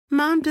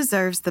Mom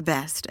deserves the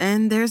best,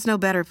 and there's no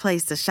better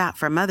place to shop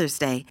for Mother's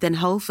Day than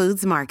Whole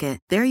Foods Market.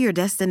 They're your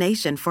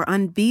destination for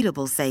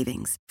unbeatable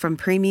savings, from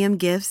premium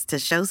gifts to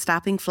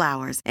show-stopping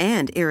flowers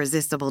and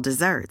irresistible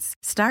desserts.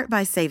 Start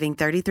by saving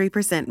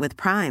 33% with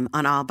Prime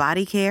on all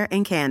body care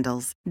and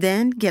candles.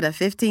 Then get a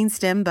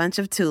 15-stem bunch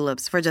of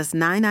tulips for just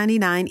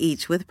 $9.99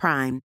 each with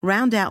Prime.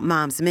 Round out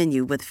Mom's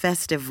menu with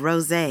festive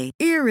rosé,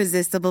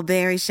 irresistible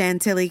berry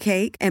chantilly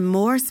cake, and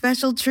more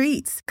special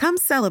treats. Come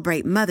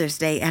celebrate Mother's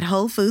Day at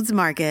Whole Foods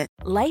Market.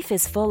 Life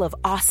is full of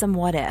awesome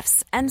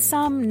what-ifs, and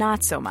some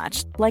not so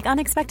much, like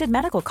unexpected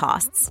medical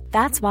costs.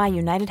 That's why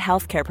United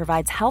Healthcare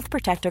provides Health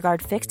Protector Guard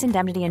fixed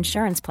indemnity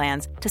insurance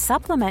plans to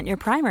supplement your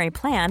primary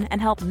plan and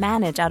help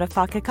manage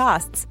out-of-pocket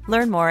costs.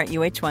 Learn more at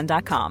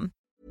uh1.com.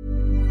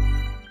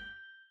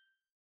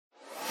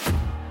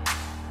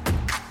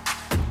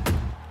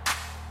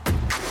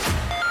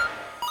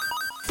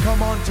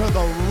 Come on to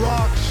the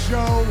Rock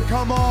Show.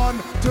 Come on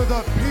to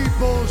the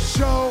People's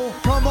Show.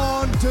 Come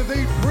on to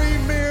the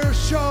premier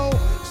show,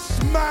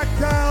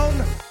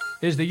 SmackDown.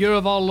 Is the year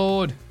of our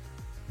Lord,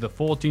 the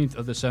 14th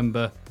of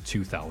December,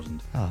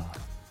 2000.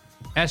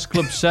 S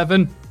Club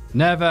 7,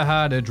 never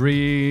had a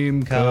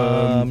dream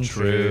come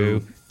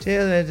true.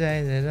 Till the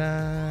day that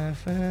I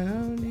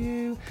found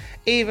you.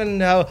 Even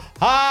though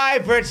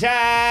I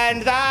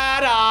pretend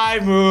that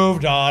I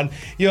moved on,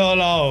 you'll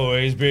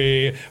always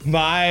be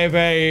my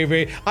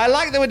baby. I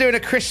like that we're doing a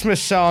Christmas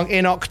song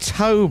in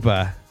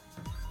October.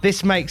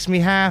 This makes me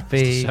happy.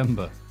 It's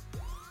December.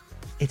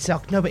 It's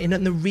October.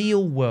 In the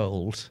real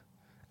world,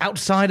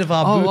 outside of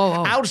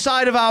our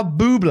outside of our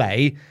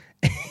Buble,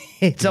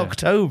 it's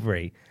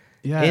October-y.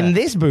 Yeah. In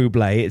this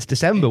Buble, it's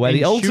December, where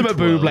the ultimate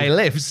Buble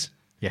lives.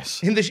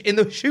 Yes. In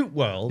the shoot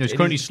world. He's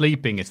currently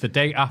sleeping. It's the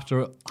day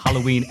after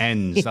Halloween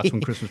ends. That's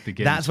when Christmas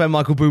begins. That's when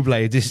Michael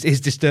Bublé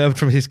is disturbed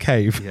from his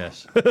cave.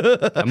 Yes.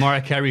 And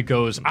Mariah Carey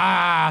goes,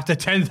 after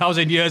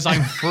 10,000 years,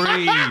 I'm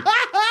free.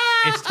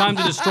 It's time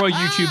to destroy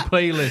YouTube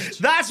playlists.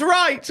 That's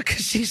right,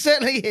 because she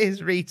certainly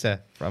is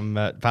Rita from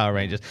Power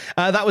Rangers.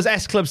 That was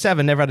S Club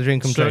 7, Never Had a Dream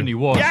Come True. Certainly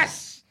was.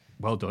 Yes!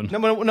 Well done.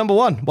 Number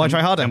one. Why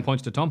try harder? 10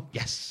 points to Tom.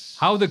 Yes.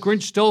 How the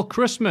Grinch Stole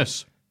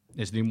Christmas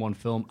is the number one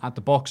film at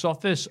the box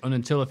office, and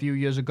until a few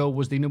years ago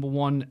was the number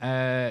one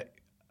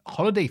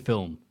holiday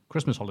film,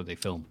 Christmas holiday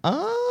film.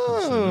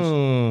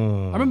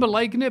 Oh. I remember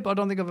liking it, but I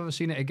don't think I've ever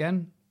seen it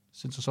again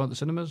since I saw it at the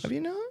cinemas. Have you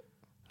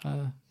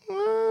not?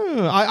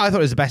 I thought it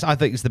was the best. I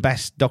think it's the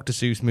best Dr.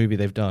 Seuss movie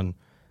they've done.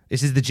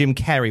 This is the Jim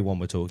Carrey one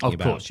we're talking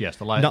about. Of course, yes,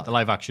 the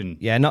live action.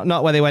 Yeah,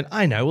 not where they went,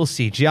 I know, we'll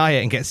CGI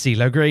it and get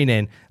CeeLo Green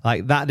in.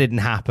 Like, that didn't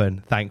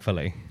happen,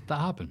 thankfully. That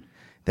happened.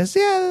 There's,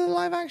 the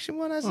live action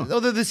one has...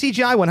 Although the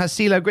CGI one has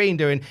CeeLo Green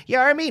doing,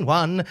 you're a mean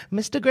one,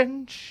 Mr.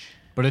 Grinch.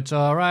 But it's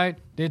all right.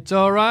 It's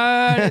all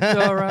right. It's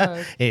all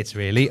right. It's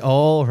really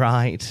all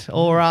right.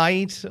 All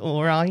right.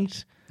 All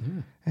right.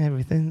 Yeah.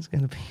 Everything's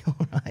going to be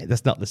all right.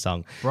 That's not the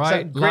song.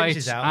 Bright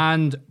Lights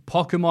and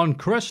Pokemon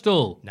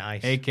Crystal.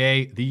 Nice.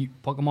 A.k.a. the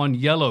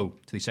Pokemon Yellow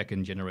to the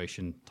second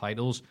generation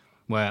titles,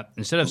 where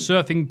instead of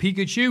surfing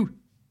Pikachu,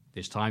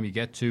 this time you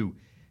get to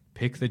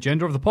pick the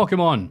gender of the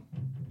Pokemon.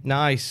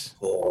 Nice.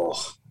 Oh.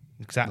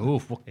 Exactly.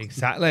 Ooh,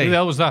 exactly. Who the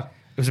hell was that?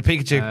 It was a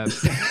Pikachu.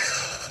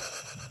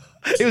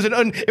 It was an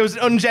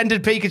ungendered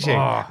Pikachu.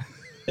 Oh.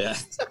 Yeah.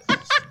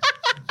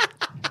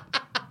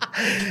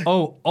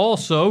 Oh,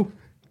 also,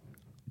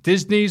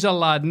 Disney's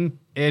Aladdin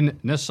in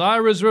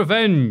Nasira's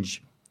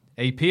Revenge,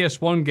 a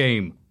PS1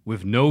 game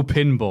with no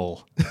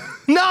pinball.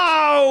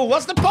 No!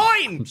 What's the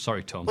point? I'm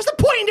sorry, Tom. What's the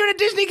point in doing a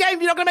Disney game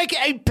if you're not going to make it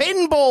a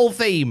pinball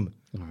theme?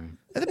 All right.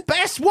 They're the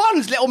best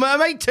ones. Little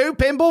Mermaid 2,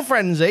 Pinball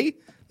Frenzy.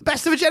 The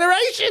best of a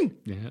generation.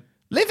 Yeah.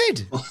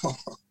 Livid.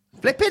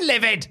 Flipping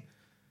livid.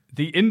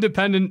 The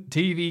Independent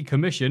TV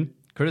Commission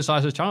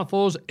criticizes Channel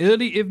 4's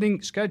early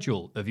evening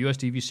schedule of US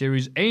TV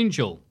series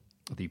Angel,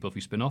 the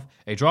Buffy spin-off,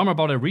 a drama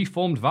about a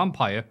reformed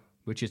vampire,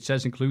 which it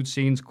says includes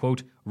scenes,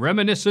 quote,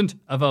 reminiscent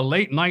of a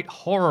late-night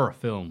horror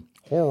film.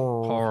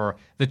 Horror.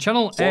 The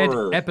channel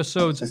aired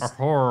episodes...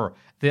 horror.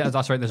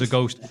 That's right, there's a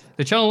ghost.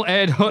 The channel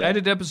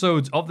edited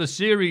episodes of the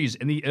series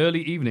in the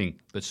early evening,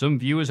 but some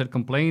viewers had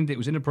complained it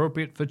was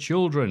inappropriate for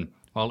children,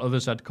 while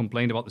others had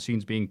complained about the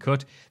scenes being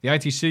cut. The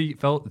ITC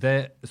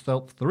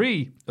felt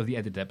 3 of the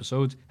edited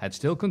episodes had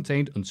still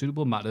contained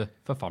unsuitable matter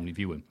for family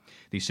viewing.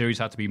 The series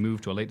had to be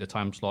moved to a later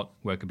time slot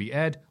where it could be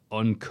aired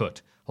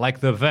uncut,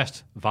 like the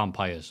Vest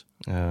Vampires.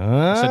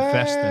 I said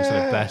Vest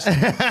instead of best.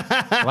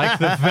 Like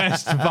the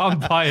Vest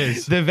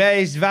Vampires. The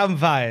Vest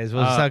Vampires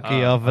will suck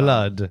your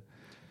blood.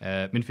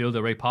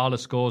 Midfielder Ray Parlour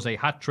scores a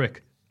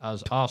hat-trick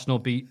as Arsenal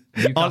beat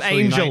Newcastle on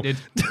Angel. United.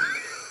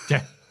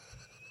 Yeah.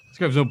 Let's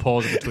go with no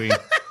pause in between.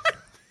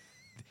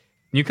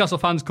 Newcastle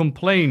fans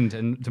complained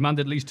and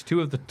demanded at least 2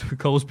 of the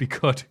goals be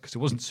cut because it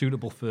wasn't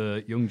suitable for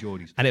young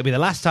Geordies. And it'll be the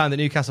last time that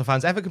Newcastle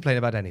fans ever complain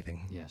about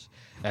anything. Yes.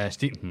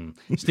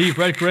 Steve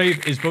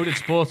Redgrave is voted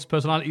Sports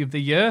Personality of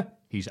the Year.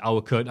 He's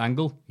our Kurt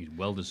Angle. He's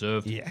well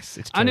deserved. Yes,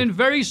 it's true. And in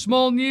very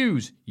small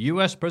news,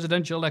 US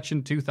presidential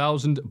election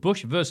 2000,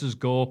 Bush versus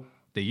Gore.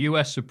 the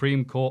U.S.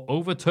 Supreme Court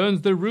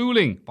overturns the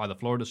ruling by the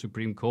Florida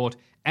Supreme Court,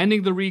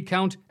 ending the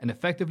recount and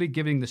effectively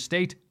giving the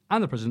state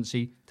and the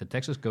presidency to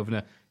Texas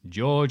Governor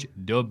George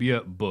W.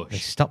 They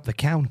Bush. stopped the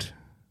count.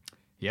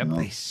 Yep.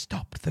 They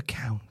stopped the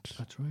count.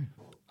 That's right.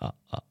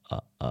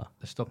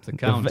 They stopped the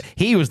count.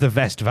 He was the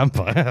best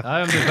vampire.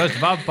 I am the best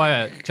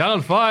vampire.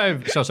 Channel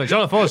 5. Sorry,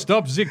 Channel 4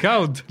 stopped the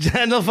count.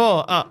 Channel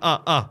 4.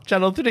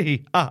 Channel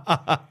 3.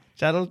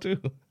 Channel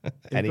 2.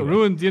 Anyway. It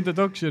ruined the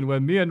introduction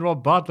when me and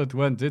Rob Bartlett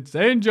went. It's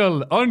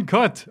Angel,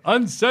 uncut,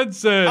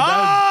 uncensored.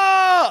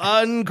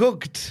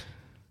 Uncooked.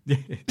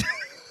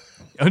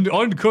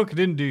 Uncooked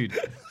indeed.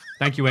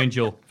 Thank you,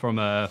 Angel, from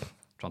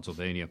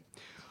Transylvania.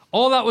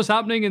 All that was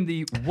happening in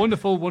the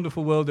wonderful,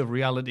 wonderful world of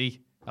reality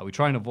that we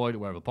try and avoid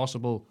wherever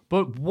possible.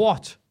 But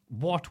what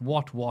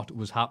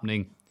was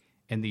happening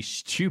in the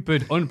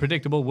stupid,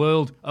 unpredictable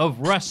world of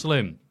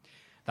wrestling?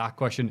 That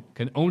question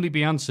can only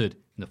be answered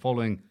in the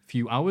following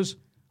few hours,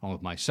 along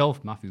with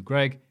myself, Matthew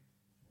Gregg,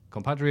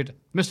 compatriot,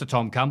 Mr.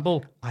 Tom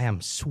Campbell. I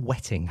am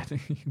sweating.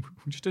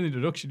 Just an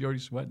introduction, you're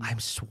already sweating. I'm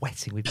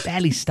sweating. We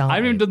barely started. I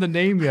haven't even done the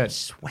name yet. I'm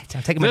sweating.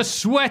 I'm taking the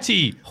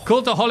sweaty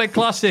Cultaholic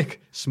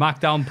Classic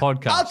SmackDown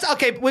podcast.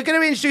 Okay, we're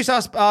going to introduce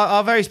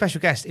our very special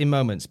guest in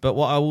moments, but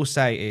what I will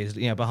say is,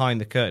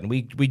 behind the curtain,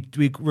 we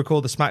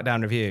record the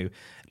SmackDown review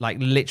like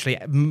literally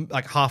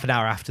like half an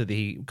hour after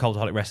the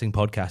Cultaholic Wrestling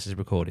podcast is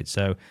recorded.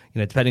 So,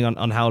 depending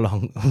on how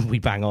long we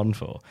bang on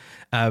for.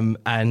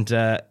 And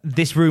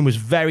this room was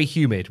very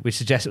humid, which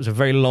suggests it was a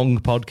very long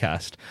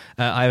podcast.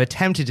 I have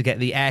attempted to get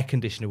the air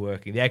conditioner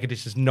working. The air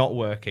conditioner's not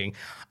working.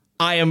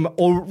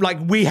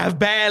 We have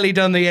barely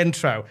done the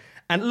intro.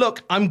 And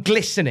look, I'm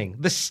glistening.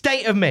 The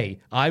state of me,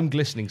 I'm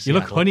glistening.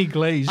 Seattle. You look honey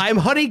glazed. I'm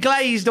honey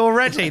glazed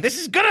already.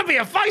 This is going to be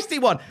a feisty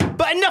one.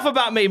 But enough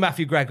about me,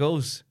 Matthew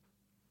Greggles.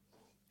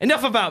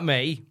 Enough about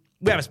me.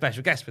 We have a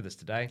special guest with us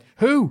today.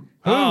 Who?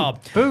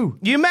 Who?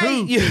 You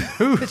may...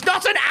 Who? It's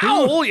not an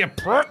owl, you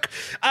prick.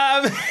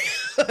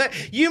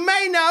 You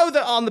may know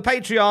that on the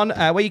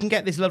Patreon, where you can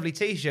get this lovely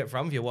T-shirt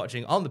from if you're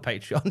watching on the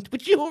Patreon,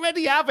 but you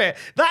already have it.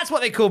 That's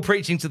what they call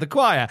preaching to the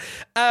choir.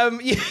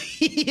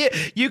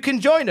 You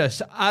can join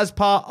us as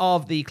part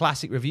of the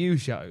classic review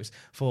shows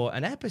for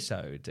an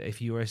episode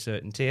if you are a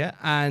certain tier.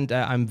 And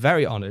I'm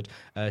very honoured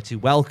to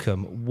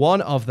welcome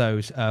one of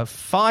those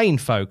fine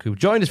folk who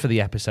joined us for the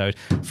episode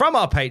from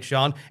our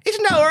Patreon. It's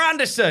Noah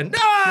Anderson.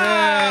 Noah!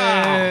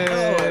 Hey.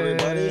 Hello,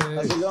 everybody.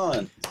 How's it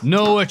going?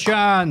 No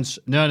chance.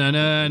 No.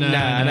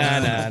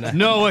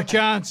 No a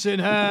chance in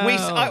hell.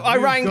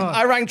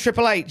 I rang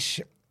Triple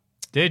H.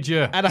 Did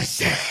you? And I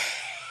said...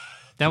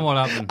 Then what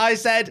happened? I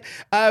said,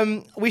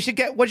 we should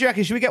get... What do you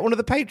reckon? Should we get one of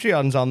the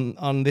Patreons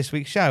on this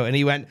week's show? And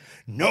he went,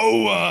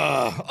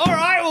 Noah! All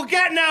right, we'll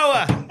get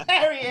Noah.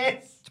 There he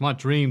is. It's my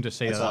dream to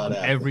say that on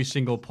every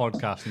single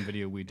podcast and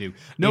video we do.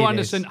 Noah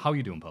Anderson, how are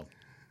you doing, pal?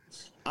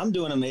 I'm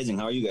doing amazing.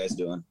 How are you guys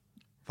doing?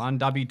 Fan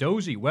Dabby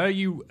Dozy. Where are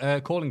you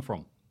calling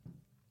from?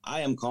 I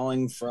am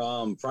calling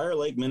from Prior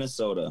Lake,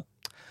 Minnesota.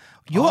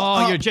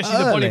 You're Jesse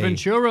the Bonnie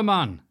Ventura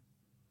man.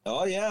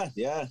 Oh, yeah.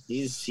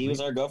 He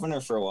was our governor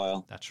for a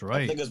while. That's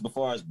right. I think it was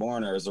before I was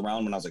born, or it was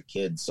around when I was a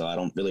kid, so I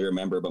don't really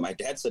remember. But my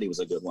dad said he was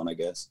a good one, I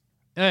guess.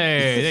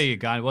 Hey, there you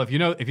go. Well, if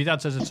your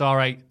dad says it's all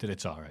right, then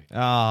it's all right.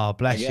 Oh,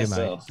 bless you, mate.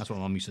 So. That's what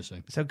Mom used to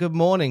say. So good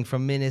morning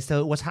from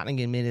Minnesota. What's happening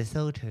in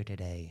Minnesota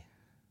today?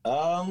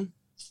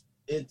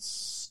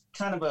 It's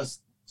kind of a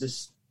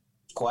just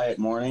quiet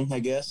morning, I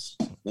guess.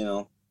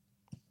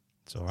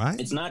 It's all right.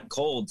 It's not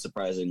cold,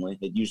 surprisingly.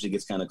 It usually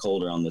gets kind of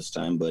cold around this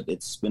time, but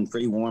it's been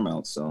pretty warm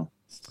out, so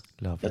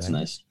lovely. That's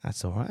nice.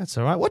 That's all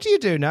right. What do you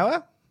do,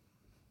 Noah?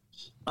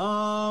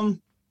 I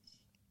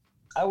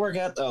work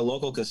at a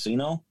local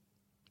casino.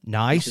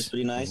 Nice. Which is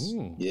pretty nice.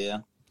 Ooh. Yeah.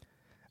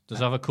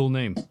 Does it have a cool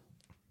name?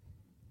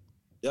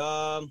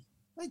 I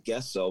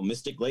guess so.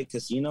 Mystic Lake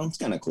Casino. It's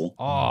kind of cool.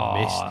 Oh,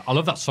 I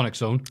love that Sonic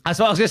Zone. That's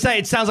what I was going to say.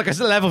 It sounds like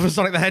a level from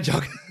Sonic the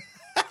Hedgehog.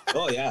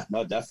 Oh, yeah.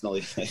 No,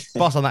 definitely.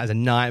 Boss on that is a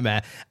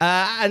nightmare.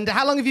 And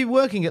how long have you been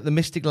working at the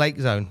Mystic Lake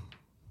Zone?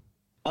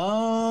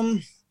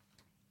 About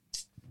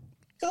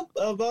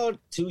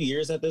 2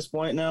 years at this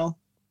point now.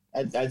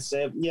 I'd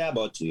say, yeah,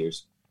 about 2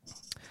 years.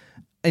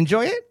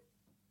 Enjoy it?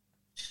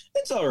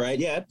 It's all right.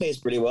 Yeah, it pays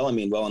pretty well. I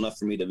mean, well enough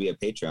for me to be a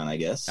Patreon, I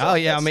guess. So oh,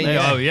 yeah. I mean,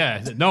 oh,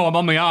 yeah. No, I'm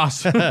on my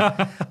ass.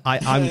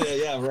 I'm.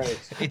 Yeah, right.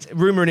 It's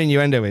rumor and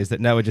innuendo is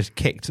that Noah just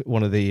kicked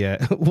one of the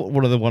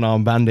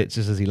one-armed bandits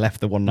just as he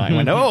left the one night and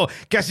went, oh,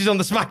 guess he's on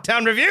the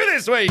SmackDown review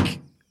this week.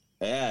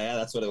 Yeah,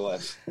 that's what it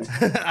was.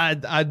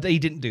 He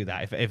didn't do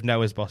that. If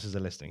Noah's bosses are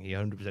listening, he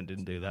 100%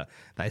 didn't do that.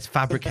 That is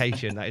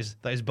fabrication. that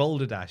is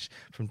Boulder Dash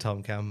from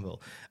Tom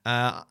Campbell.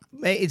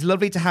 Mate, it's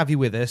lovely to have you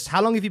with us.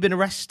 How long have you been a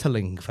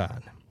wrestling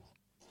fan?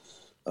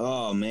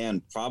 Oh,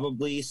 man,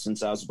 probably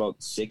since I was about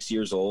 6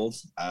 years old.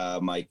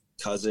 My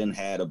cousin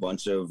had a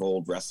bunch of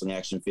old wrestling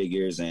action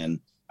figures, and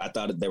I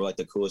thought they were like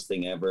the coolest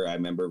thing ever. I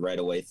remember right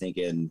away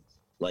thinking,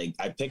 like,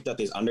 I picked up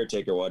this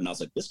Undertaker one, and I was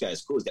like, this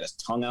guy's cool. He's got his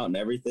tongue out and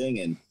everything,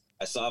 and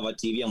I saw him on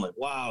TV. I'm like,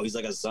 wow, he's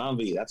like a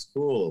zombie. That's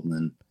cool. And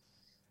then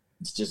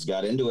just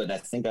got into it. I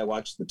think I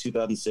watched the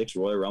 2006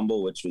 Royal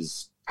Rumble, which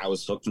was I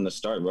was hooked from the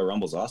start. Royal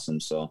Rumble's awesome.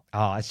 So,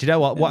 do you know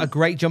what? What a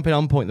great jumping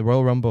on point, the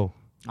Royal Rumble.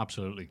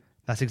 Absolutely.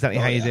 That's exactly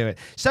how you do it.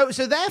 So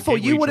therefore,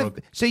 Gateway you would have.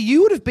 drug. So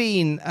you would have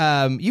been.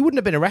 You wouldn't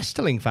have been a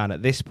wrestling fan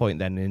at this point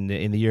then in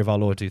the year of our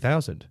Lord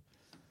 2000.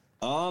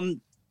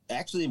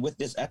 Actually, with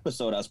this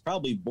episode, I was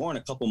probably born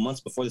a couple months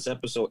before this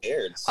episode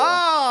aired.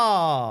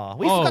 So.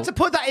 We forgot to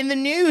put that in the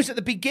news at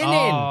the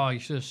beginning. Oh, you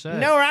should have said.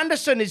 Noah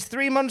Anderson is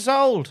 3 months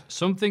old.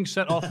 Something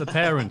set off the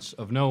parents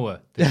of Noah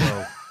to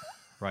go,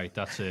 right,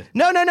 that's it.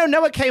 No.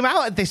 Noah came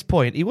out at this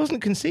point. He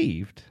wasn't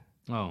conceived.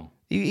 Oh.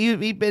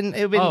 He'd been.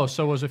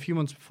 So it was a few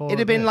months before. It'd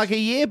have been this. like a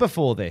year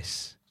before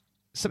this.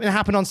 Something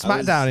happened on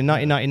SmackDown in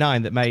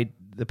 1999 that made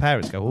the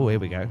parents go, "Oh, here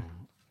we go."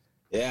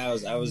 Yeah, I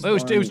was. It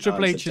was born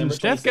Triple on H and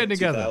September Steph getting 25th,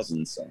 together.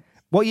 2000, so.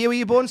 What year were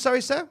you born?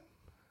 Sorry, sir.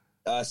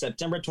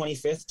 September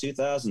 25th,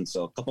 2000.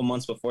 So a couple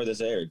months before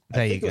this aired.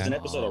 There I you think it was go. an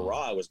episode of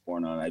Raw I was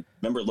born on. I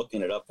remember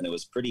looking it up, and it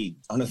was pretty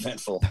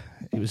uneventful.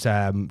 It was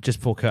just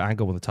before Kurt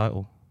Angle won the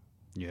title.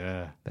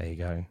 Yeah. There you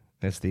go.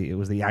 It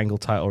was the Angle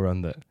title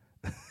run that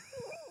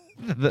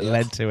that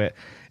led to it.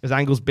 It was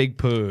Angle's big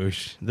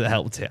push that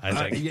helped it,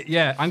 I think.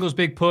 Yeah, Angle's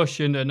big push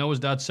and Noah's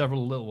dad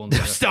several little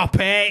ones. Stop it!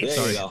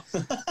 There you go.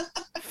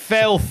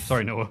 Filth.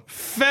 Sorry, Noah.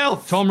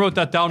 Filth. Tom wrote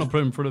that down and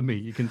put it in front of me.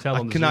 You can tell I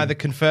on the can Zoom. neither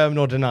confirm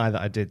nor deny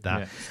that I did that.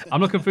 Yeah. I'm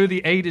looking through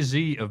the A to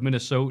Z of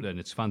Minnesota, and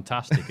it's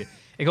fantastic.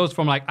 It goes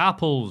from like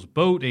apples,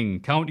 boating,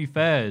 county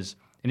fairs,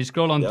 and you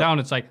scroll on down.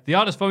 It's like the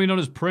artist formerly known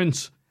as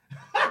Prince.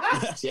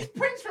 Yeah.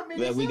 Prince from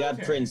Yeah, we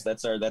got Prince.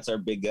 That's our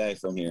big guy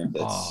from here.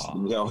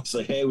 We always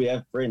like, hey, we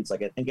have Prince.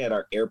 Like I think at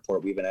our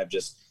airport we even have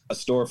just a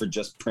store for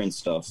just Prince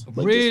stuff.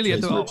 Like, Really?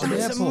 just Prince Oh, merchandise.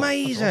 That's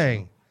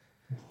amazing.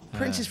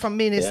 Prince is from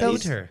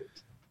Minnesota.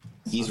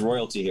 He's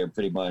royalty here,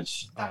 pretty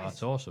much. Oh,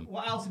 that's awesome.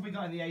 What else have we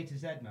got in the A to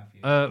Z,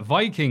 Matthew?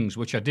 Vikings,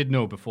 which I did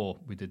know before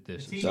we did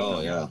this.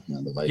 Oh yeah,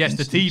 the Vikings. Yes,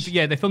 the TV.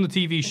 Yeah, they filmed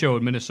the TV show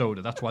in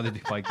Minnesota. That's why they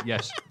did like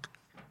yes.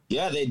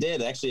 Yeah, they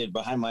did actually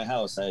behind my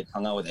house. I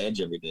hung out with Edge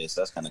every day,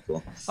 so that's kind of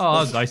cool.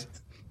 Oh, that's nice.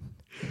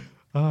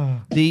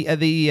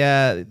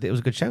 It was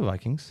a good show,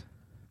 Vikings.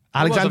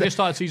 I've just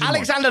started season one.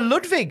 Alexander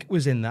Ludwig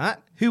was in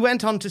that, who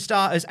went on to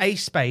star as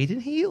Ace Spade in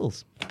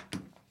Heels.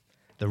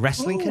 The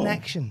Wrestling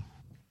Connection.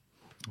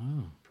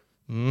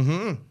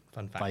 Fun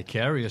fact.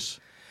 Vicarious.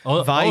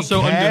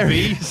 Also under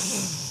V.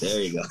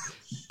 There you go.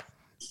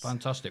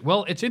 Fantastic.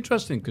 Well, it's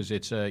interesting because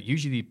it's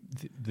usually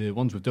the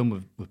ones we've done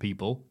with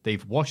people,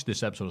 they've watched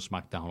this episode of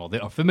SmackDown or they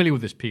are familiar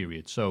with this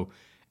period. So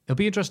it'll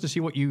be interesting to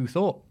see what you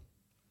thought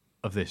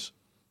of this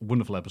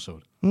wonderful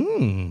episode.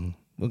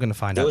 We're going to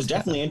find out. It was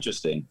definitely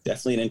interesting.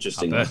 Definitely an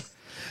interesting one.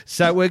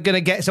 So what's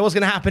going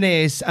to happen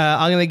is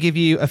I'm going to give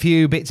you a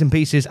few bits and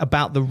pieces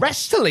about the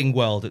wrestling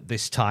world at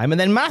this time, and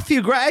then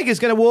Matthew Gregg is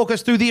going to walk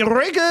us through the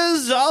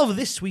rigors of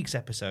this week's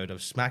episode of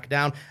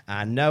SmackDown,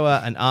 and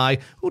Noah and I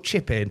will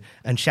chip in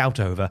and shout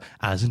over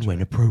as and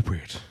when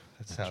appropriate.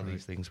 That's how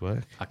these things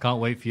work. I can't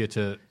wait for you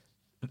to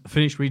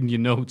finish reading your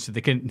notes.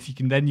 You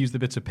can then use the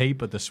bits of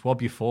paper to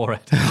swab your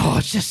forehead. Oh,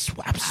 I'm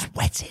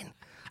sweating.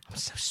 I'm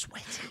so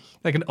sweaty.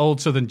 Like an old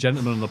southern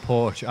gentleman on the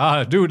porch.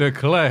 I do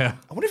declare.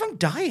 I wonder if I'm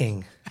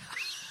dying.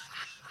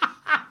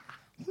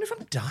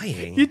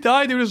 You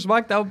died doing a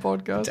SmackDown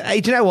podcast.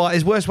 Hey, do you know what?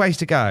 There's worse ways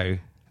to go.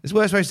 There's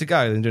worse ways to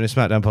go than doing a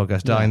SmackDown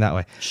podcast, dying that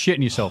way.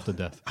 Shitting yourself to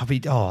death.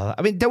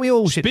 Don't we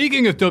all shit?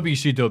 Speaking of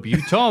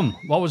WCW, Tom,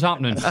 what was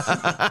happening?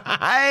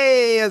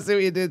 Hey, I see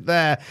what you did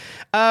there.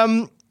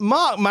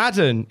 Mark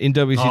Madden in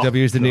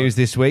WCW is the news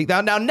this week.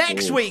 Now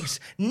next week's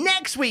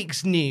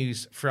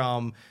news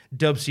from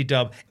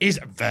WCW is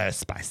very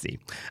spicy.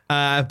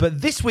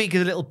 But this week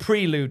is a little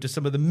prelude to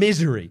some of the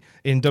misery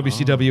in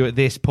WCW at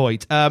this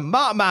point.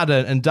 Mark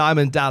Madden and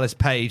Diamond Dallas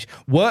Page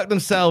worked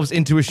themselves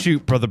into a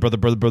shoot, brother.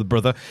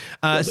 Brother.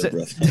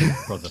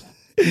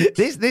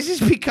 This is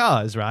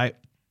because, right?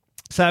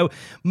 So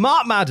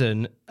Mark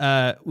Madden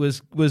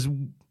was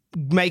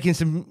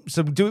making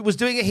was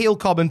doing a heel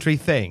commentary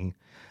thing.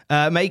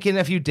 Making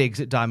a few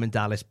digs at Diamond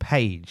Dallas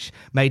Page,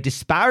 made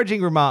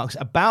disparaging remarks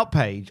about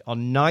Page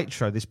on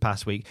Nitro this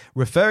past week,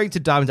 referring to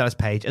Diamond Dallas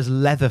Page as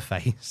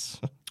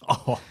Leatherface.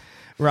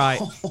 Right.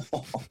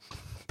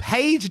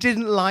 Page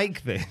didn't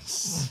like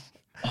this.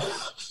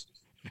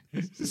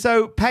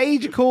 So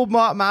Page called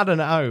Mark Madden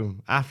at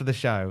home after the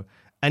show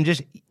and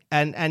just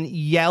and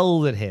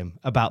yelled at him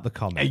about the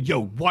comment. Hey, yo,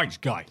 wise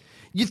guy.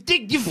 You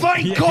think you're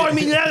fine calling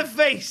me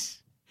Leatherface?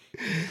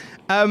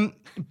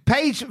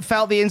 Page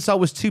felt the insult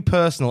was too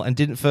personal and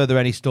didn't further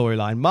any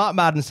storyline. Mark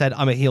Madden said,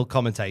 I'm a heel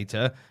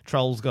commentator.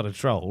 Troll's got a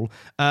troll.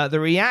 The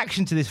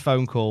reaction to this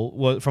phone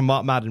call from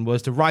Mark Madden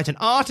was to write an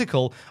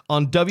article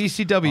on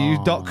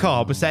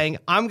WCW.com saying,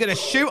 I'm going to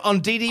shoot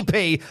on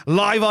DDP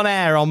live on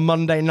air on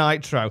Monday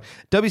Nitro.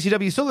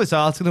 WCW saw this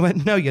article and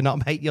went, no, you're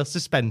not, mate. You're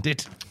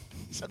suspended.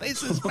 So they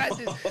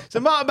suspended. So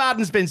Mark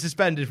Madden's been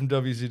suspended from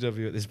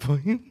WCW at this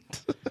point.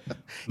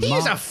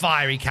 He's a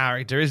fiery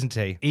character, isn't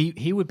he?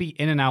 He would be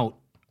in and out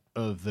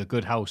of the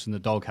good house and the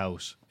dog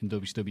house in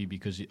WCW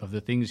because of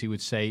the things he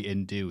would say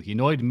and do. He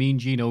annoyed Mean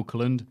Gene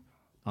Okerlund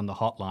on the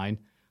hotline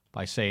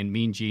by saying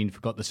Mean Gene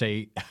forgot to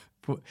say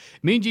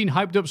Mean Gene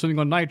hyped up something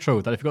on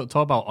Nitro that I forgot to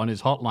talk about on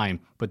his hotline,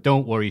 but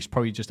don't worry, it's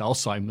probably just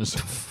Alzheimer's,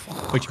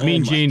 which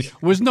Mean Gene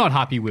was not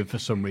happy with for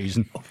some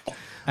reason.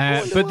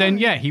 But then,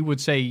 he would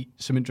say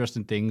some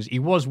interesting things. He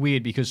was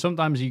weird because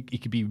sometimes he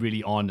could be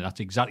really on, and that's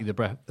exactly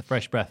the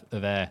fresh breath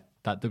of air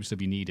that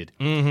WCW needed.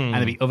 Mm-hmm. And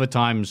there'd be other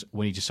times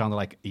when he just sounded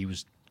like he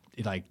was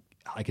like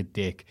a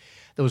dick.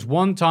 There was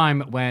one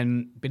time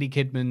when Billy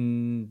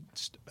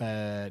Kidman's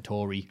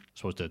Tory, I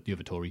suppose the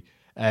other Tory,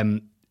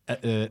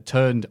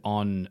 turned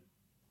on...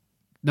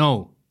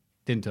 No,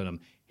 didn't turn him.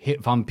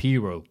 Hit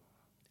Vampiro.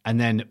 And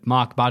then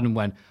Mark Madden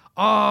went,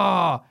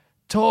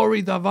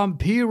 Tory the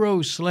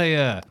Vampiro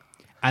Slayer.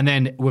 And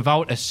then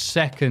without a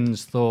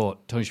second's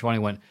thought, Tony Schiavone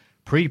went,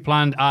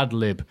 pre-planned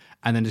ad-lib,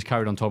 and then just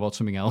carried on talking about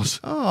something else.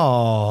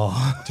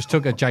 Oh. Just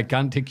took a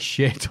gigantic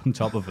shit on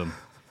top of him.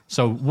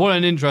 So what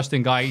an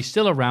interesting guy. He's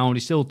still around. He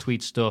still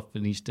tweets stuff,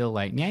 and he's still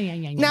like,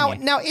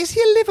 Now, is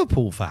he a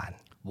Liverpool fan?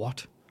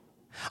 What?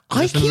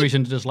 That's the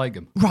reason to dislike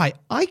him. Right.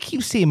 I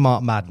keep seeing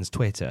Mark Madden's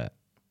Twitter,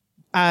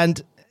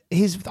 and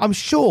I'm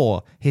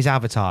sure his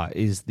avatar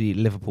is the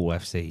Liverpool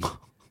FC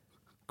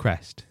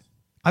crest.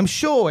 I'm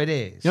sure it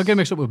is. You're not getting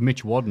mixed up with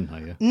Mitch Wadden, are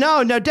you?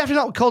 No, definitely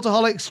not with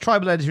Cultaholics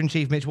Tribal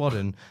Editor-in-Chief Mitch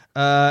Wadden.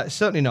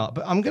 Certainly not.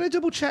 But I'm going to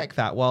double-check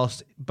that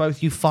whilst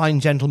both you fine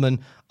gentlemen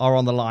are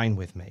on the line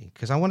with me,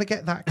 because I want to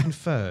get that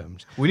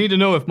confirmed. We need to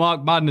know if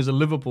Mark Madden is a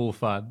Liverpool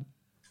fan.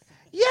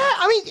 Yeah,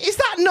 I mean, is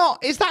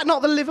that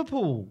not the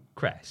Liverpool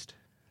crest?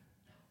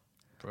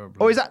 Probably.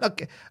 Or is that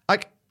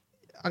like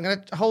I'm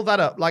going to hold that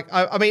up. Like,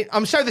 I mean,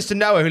 I'm showing this to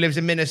Noah, who lives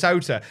in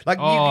Minnesota. Like,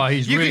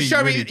 you can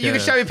show me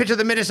a picture of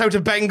the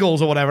Minnesota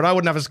Bengals or whatever, and I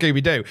wouldn't have a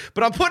Scooby-Doo.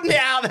 But I'm putting it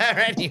out there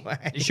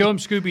anyway. Show him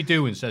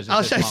Scooby-Doo and says,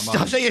 I'll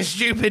show you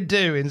Stupid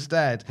Doo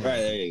instead. Right,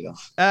 there you go.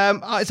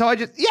 So I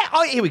just,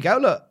 here we go.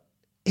 Look,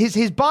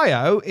 his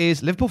bio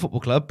is Liverpool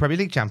Football Club, Premier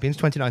League champions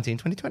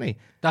 2019-2020.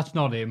 That's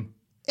not him.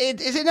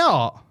 Is it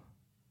not?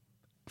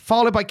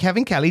 Followed by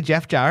Kevin Kelly,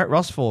 Jeff Jarrett,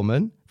 Ross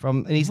Foreman,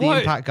 and he's the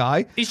Impact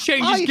guy. He's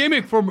changed his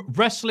gimmick from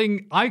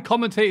wrestling, I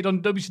commentated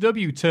on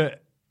WCW, to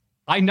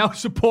I now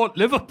support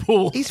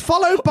Liverpool. He's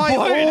followed by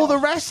all the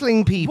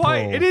wrestling people. Why?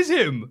 It is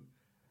him.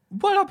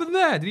 What happened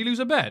there? Did he lose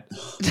a bet?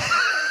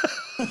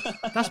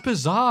 That's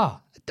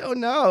bizarre. I don't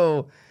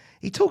know.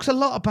 He talks a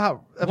lot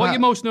about what are you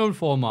most known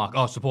for, Mark?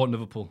 Oh, supporting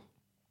Liverpool.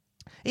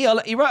 Here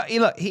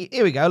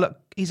we go. Look,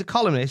 he's a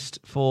columnist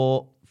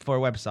for a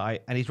website,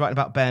 and he's writing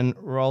about Ben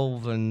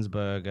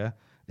Roethlisberger.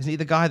 Isn't he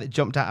the guy that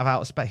jumped out of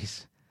outer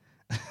space?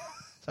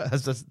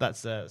 that's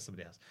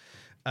somebody else.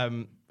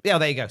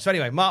 There you go. So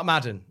anyway, Mark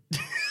Madden.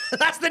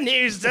 That's the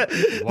news.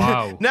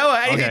 Wow.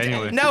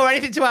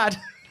 Anything to add?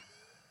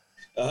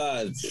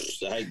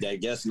 I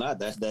guess not.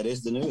 That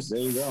is the news. There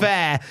you go.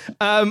 Fair.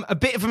 A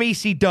bit from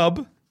EC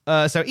Dub.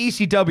 So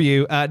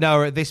ECW,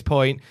 Noah, at this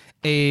point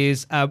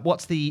is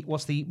what's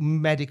the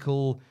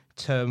medical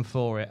term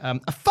for it?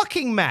 A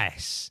fucking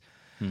mess.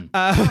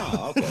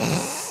 Okay.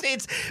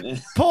 It's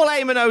Paul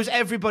Heyman owes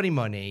everybody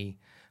money.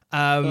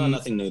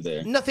 Nothing new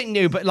there. Nothing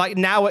new, but like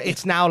now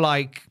it's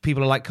like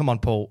people are like, "Come on,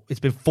 Paul! It's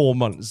been 4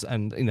 months,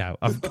 and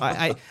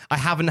I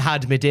haven't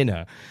had my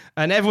dinner,"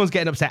 and everyone's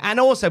getting upset. And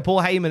also,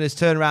 Paul Heyman has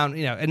turned around,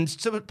 and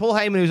so Paul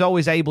Heyman, who's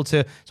always able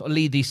to sort of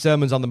lead these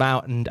sermons on the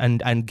mount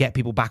and get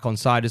people back on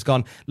side, has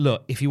gone,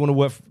 "Look, if you want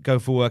to go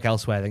for work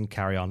elsewhere, then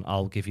carry on.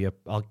 I'll give you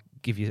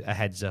a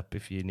heads up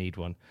if you need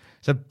one."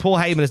 So Paul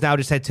Heyman has now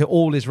just said to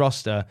all his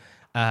roster,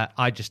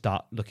 "I'd just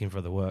start looking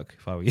for the work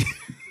if I were you."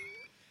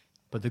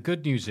 But the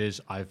good news is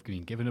I've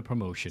been given a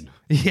promotion.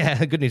 Yeah,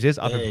 the good news is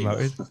I've been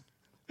promoted.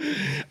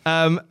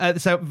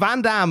 So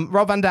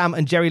Rob Van Dam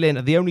and Jerry Lynn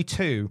are the only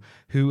two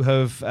who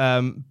have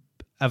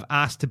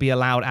asked to be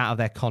allowed out of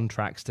their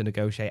contracts to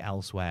negotiate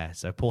elsewhere.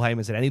 So Paul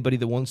Heyman said, anybody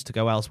that wants to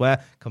go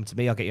elsewhere, come to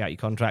me, I'll get you out your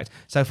contract.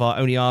 So far,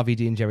 only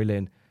RVD and Jerry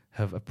Lynn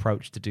have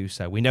approached to do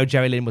so. We know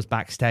Jerry Lynn was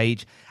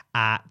backstage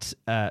at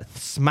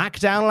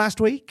SmackDown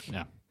last week.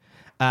 Yeah.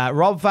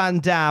 Rob Van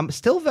Dam,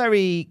 still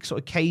very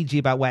sort of cagey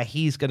about where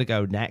he's going to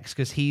go next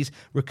because he's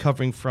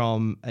recovering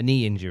from a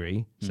knee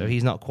injury, so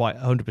he's not quite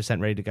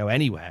 100% ready to go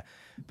anywhere.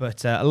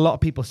 But a lot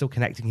of people are still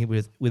connecting him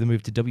with a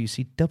move to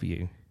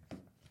WCW,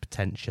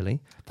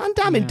 potentially. Van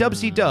Dam in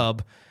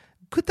WCW,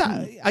 could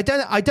that? I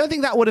don't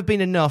think that would have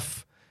been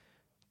enough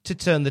to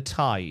turn the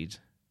tide,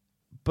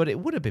 but it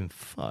would have been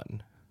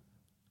fun,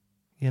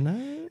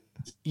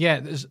 Yeah,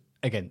 there's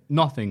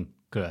nothing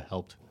could have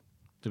helped.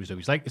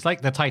 It's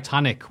like the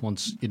Titanic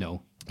once,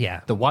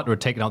 Yeah. the water had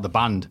taken out the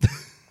band.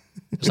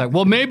 It's like,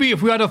 well, maybe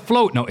if we had a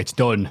float. No, it's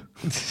done.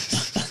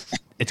 It's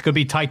going to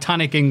be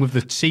Titanicing with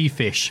the sea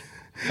fish.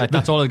 Like,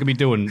 that's all they're going to be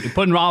doing. You're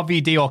putting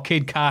RVD or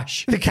Kid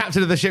Cash. The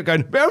captain of the ship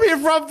going, maybe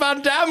if Rob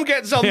Van Dam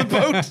gets on the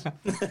boat.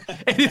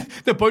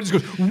 The boat just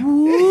goes,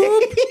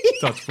 whoop,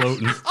 starts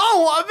floating.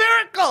 Oh, what a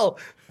miracle.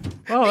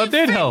 Oh, that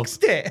did help.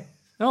 Fixed it.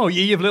 Oh,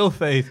 ye of little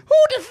faith.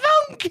 Who'd have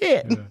thunk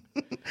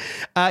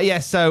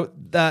it? So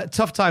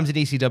tough times in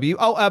ECW.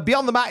 Oh,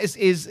 Beyond the Mat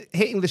is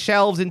hitting the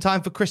shelves in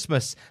time for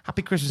Christmas.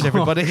 Happy Christmas,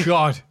 everybody. Oh,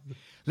 God.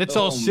 Let's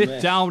all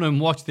sit down and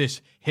watch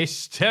this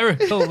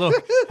hysterical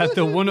look at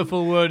the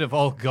wonderful word of,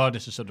 oh God,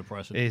 this is so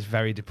depressing. It is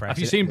very depressing. Have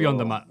you seen Beyond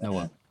the Mat,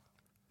 Noah?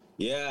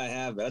 Yeah, I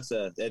have. It's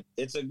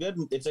a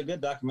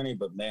good documentary,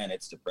 but man,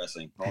 it's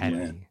depressing. Oh, Heavy.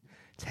 man.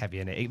 It's heavy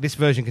in it. This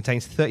version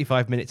contains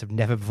 35 minutes of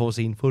never before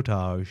seen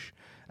footage,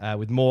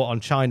 with more on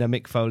China,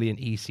 Mick Foley, and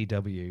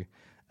ECW.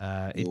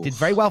 It did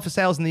very well for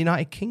sales in the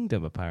United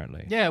Kingdom,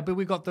 apparently. Yeah, but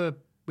we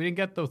didn't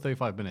get those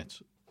 35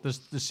 minutes. There's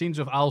the scenes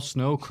of Al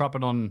Snow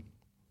crapping on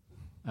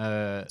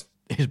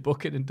his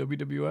bucket in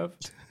WWF,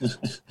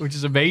 which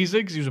is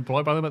amazing because he was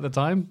employed by them at the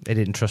time. They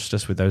didn't trust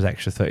us with those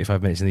extra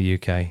 35 minutes in the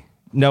UK.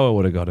 Noah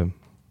would have got him.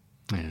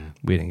 Yeah.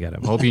 We didn't get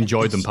him. I hope you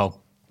enjoyed them,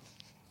 pal.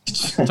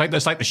 It's like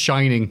The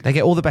Shining. They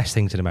get all the best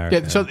things in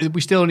America. Yeah, so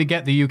we still only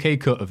get the UK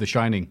cut of The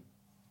Shining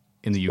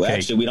in the UK. Well,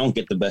 actually, we don't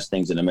get the best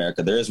things in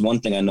America. There is one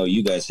thing I know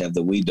you guys have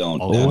that we don't.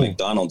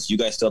 McDonald's, you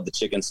guys still have the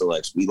chicken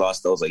selects. We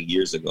lost those like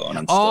years ago, and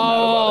I'm still mad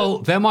about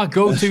it. They're my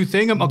go-to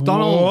thing at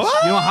McDonald's.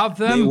 What? You don't have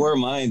them? They were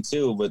mine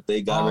too, but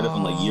they got rid of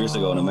them like years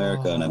ago in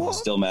America, and I'm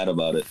still mad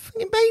about it.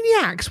 Fucking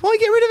maniacs. Why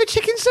get rid of the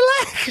chicken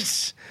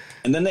selects?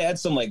 And then they had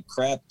some like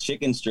crap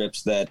chicken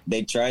strips that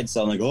they tried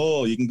selling, like,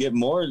 oh, you can get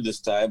more this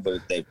time,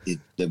 but they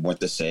weren't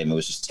the same. It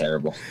was just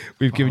terrible.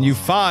 We've given you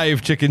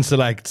 5 chicken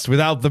selects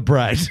without the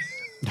bread.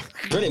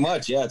 Pretty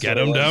much, yeah. Get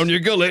them down your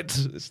gullet.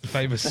 It's the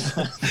famous,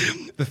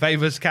 the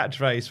famous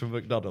catchphrase from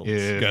McDonald's.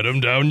 Yeah. Get them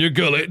down your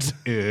gullet.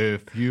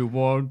 If you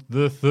want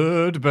the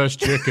third best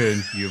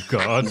chicken, you've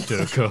got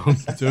to come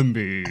to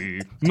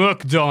me.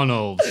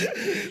 McDonald's.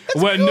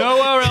 Where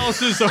nowhere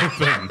else is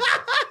open.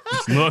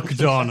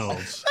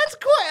 McDonald's. That's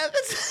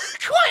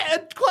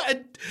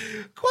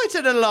quite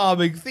an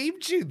alarming theme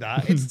tune.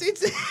 That it's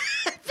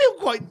I feel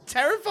quite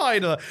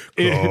terrified. Come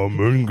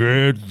and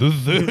get the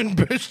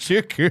third best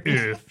chicken.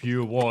 If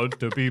you want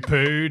to be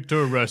paid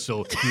to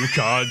wrestle, you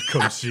can't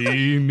come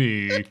see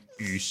me.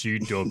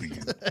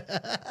 ECW.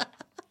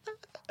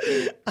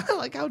 I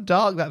like how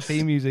dark that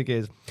theme music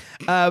is.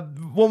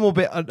 One more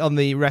bit on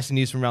the wrestling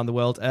news from around the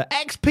world.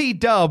 XP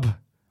Dub.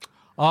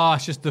 Oh,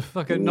 it's just the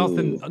fucking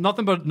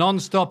nothing but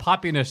non-stop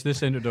happiness,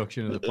 this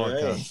introduction of the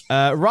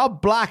podcast.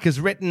 Rob Black has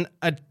written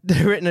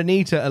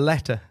Anita a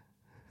letter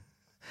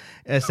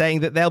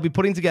saying that they'll be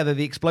putting together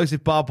the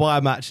explosive barbed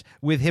wire match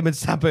with him and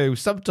Sabu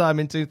sometime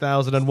in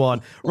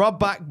 2001.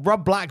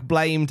 Rob Black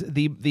blamed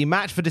the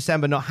match for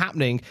December not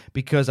happening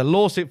because a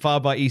lawsuit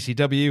filed by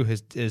ECW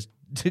has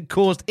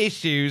caused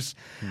issues,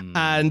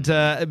 and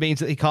it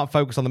means that he can't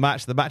focus on the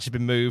match. The match has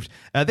been moved.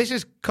 This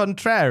is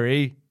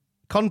contrary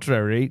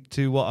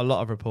to what a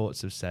lot of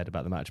reports have said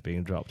about the match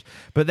being dropped.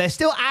 But they're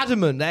still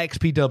adamant that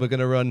XP Dub are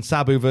going to run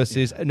Sabu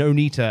versus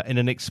Onita in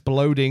an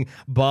exploding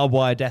barbed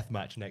wire death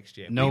match next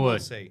year. Noah,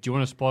 do you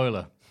want a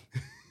spoiler?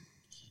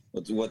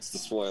 What's the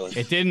spoiler?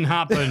 It didn't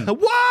happen.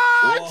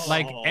 What?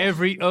 Like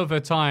every other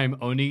time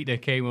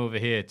Onita came over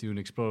here to an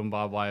exploding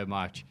barbed wire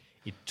match,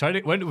 he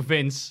went to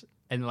Vince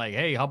and like,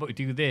 hey, how about we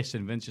do this?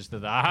 And Vince just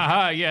said,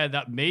 yeah,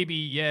 that maybe,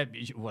 yeah,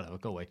 whatever,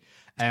 go away.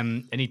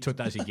 And he took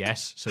that as a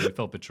yes, so he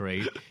felt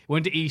betrayed.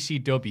 Went to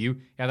ECW.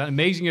 He had that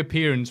amazing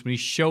appearance when he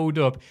showed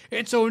up.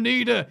 It's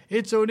Onita!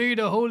 It's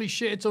Onita! Holy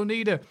shit, it's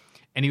Onita!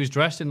 And he was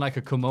dressed in like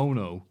a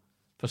kimono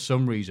for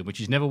some reason, which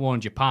he's never worn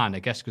in Japan, I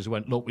guess, because he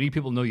went, look, we need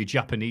people to know you're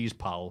Japanese,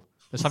 pal.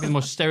 Let's have the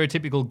most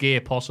stereotypical gear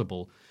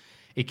possible.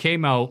 He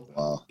came out,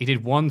 He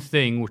did one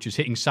thing, which was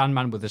hitting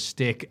Sandman with a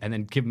stick and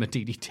then give him a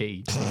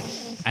DDT.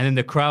 And then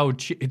the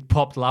crowd, it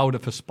popped louder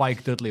for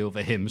Spike Dudley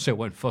over him, so it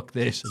went, fuck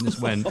this, and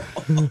this went.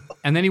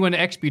 And then he went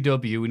to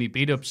XPW and he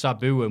beat up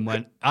Sabu and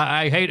went,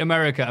 I hate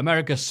America.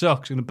 America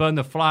sucks. I'm going to burn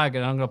the flag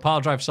and I'm going to pile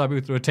drive Sabu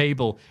through a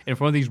table in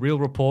front of these real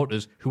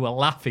reporters who were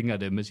laughing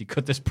at him as he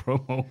cut this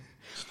promo.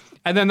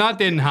 And then that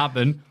didn't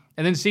happen.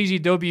 And then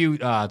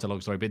CZW, it's a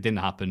long story, but it didn't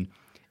happen.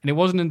 And it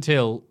wasn't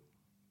until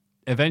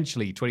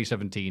eventually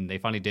 2017 they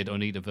finally did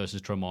Onita versus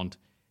Tremont,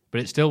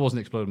 but it still wasn't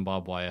exploding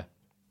barbed wire.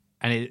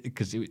 And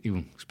because it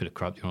was a bit of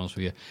crap, to be honest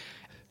with you.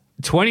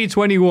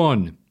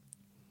 2021,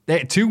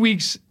 2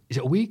 weeks, is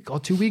it a week or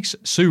 2 weeks?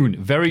 Soon,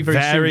 very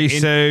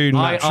soon.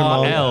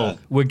 IRL,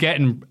 we're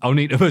getting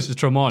Onita versus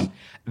Tremont.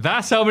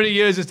 That's how many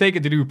years it's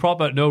taken to do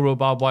proper no-rope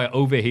barbed wire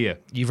over here.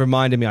 You've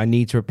reminded me I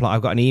need to reply.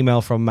 I've got an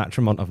email from Matt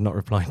Tremont I've not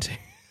replied to.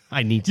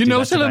 I need to. You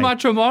know still Matt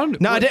Tremont?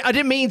 No, I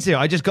didn't mean to.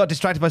 I just got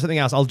distracted by something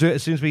else. I'll do it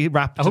as soon as we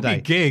wrap today. I hope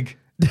you gig.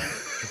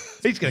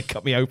 He's going to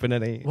cut me open,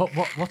 isn't he?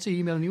 What's he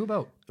emailing you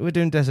about? We're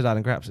doing Desert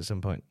Island Craps at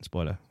some point.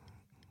 Spoiler.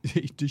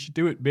 You should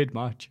do it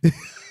mid-match.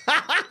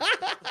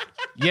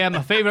 Yeah,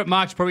 my favourite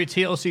match, probably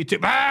TLC 2.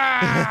 Boom.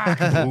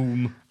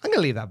 I'm going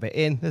to leave that bit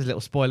in. There's a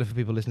little spoiler for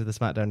people listening to the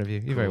SmackDown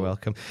review. You're very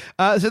welcome.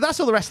 So that's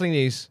all the wrestling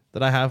news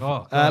that I have.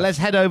 Let's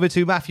head over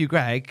to Matthew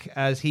Gregg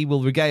as he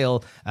will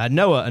regale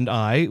Noah and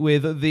I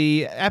with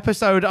the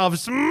episode of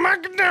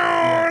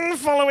SmackDown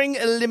following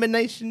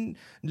Elimination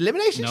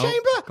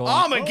Chamber?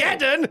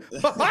 Armageddon?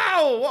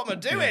 Wow, what am I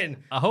doing?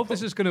 I hope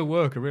this is going to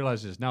work. I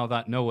realise this now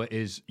that Noah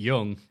is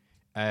young.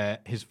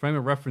 His frame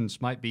of reference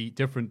might be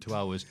different to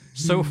ours.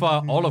 So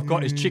far, all I've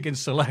got is Chicken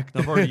Select.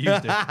 I've already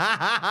used it.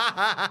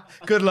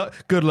 Good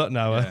luck,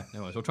 Noah. Yeah,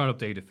 no, so I'll try and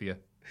update it for you.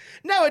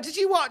 Noah, did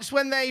you watch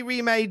when they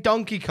remade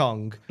Donkey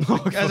Kong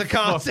as a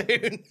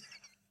cartoon?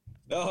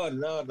 No,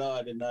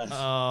 I did not.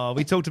 Oh,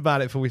 we talked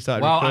about it before we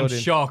started Wow, recording.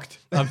 I'm shocked.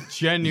 I'm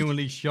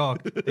genuinely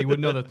shocked. They would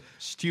know the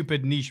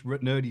stupid niche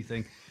nerdy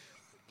thing.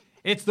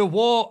 It's the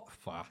war.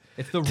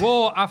 It's the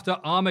Raw after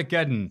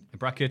Armageddon. In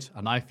brackets,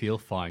 and I feel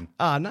fine.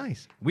 Ah,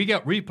 nice. We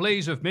get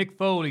replays of Mick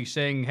Foley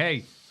saying,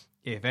 "Hey,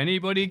 if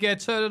anybody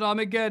gets hurt at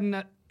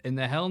Armageddon in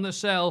the Hell in a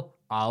Cell,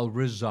 I'll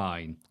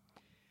resign,"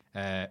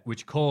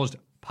 which caused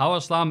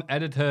Powerslam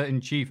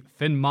editor-in-chief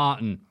Finn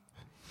Martin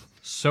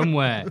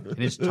somewhere in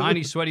his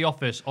tiny, sweaty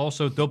office,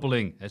 also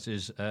doubling as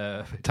his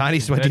Tiny,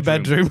 sweaty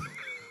bedroom.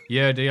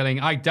 Yeah, dealing.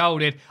 I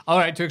doubt it. All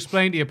right, to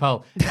explain to you,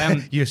 pal.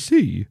 You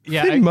see,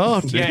 Yeah, Finn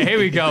Martin. Yeah, here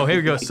we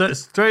go. So,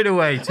 straight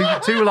away,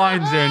 two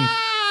lines in.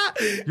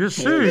 You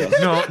see,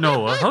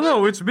 no,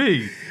 hello, it's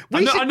me.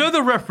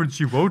 Another reference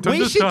you won't We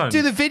understand. should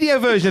do the video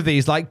version of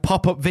these, like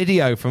pop-up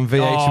video from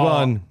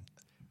VH1.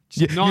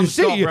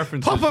 Non-stop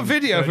references pop-up from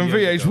video 30 from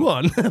years ago.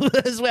 VH1.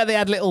 That's where they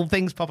had little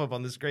things pop up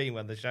on the screen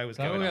when the show was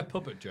Oh, going yeah, on.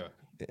 Puppet Jack.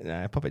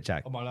 No, Puppet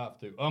Jack. I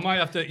might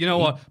have to. You know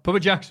what?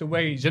 Puppet Jack's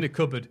away. He's in a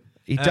cupboard.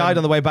 He died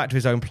on the way back to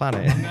his own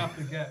planet. I'm gonna have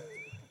to get.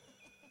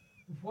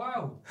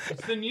 Wow,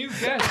 it's the new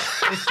guest.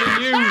 It's the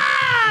new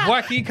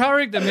wacky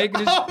character making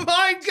his Oh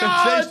my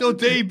God! sensational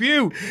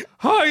debut.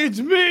 Hi, it's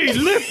me,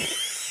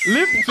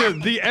 Lipton,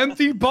 the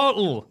empty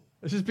bottle.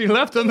 This has been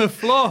left on the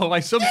floor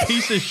like some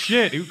piece of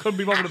shit who couldn't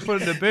be bothered to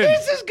put it in the bin.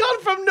 This has gone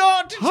from 0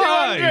 to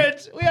Hi.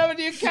 200. We have a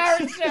new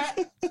character.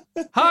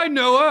 Hi,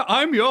 Noah.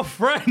 I'm your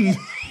friend.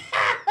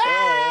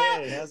 Oh,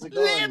 hey, how's it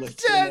going?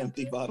 Lipton.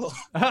 Empty bottle.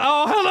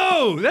 Oh,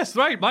 hello. That's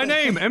right. My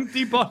name,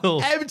 Empty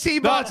Bottle. Empty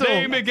That Bottle.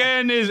 name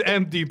again is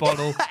Empty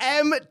Bottle.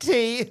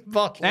 Empty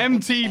bottle.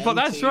 Empty, but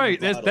that's Empty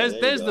right. bottle, There's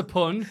there you the go.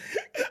 pun.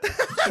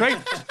 Straight.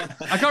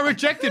 I got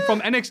rejected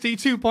from NXT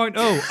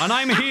 2.0, and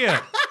I'm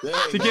here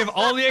to give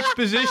all the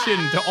exposition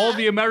to all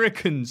the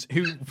Americans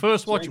who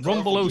first watched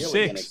Rumble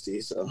 06.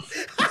 NXT, so.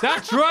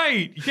 That's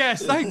right.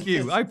 Yes, thank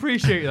you. I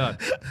appreciate that.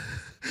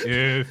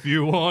 If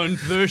you want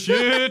the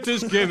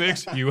shittest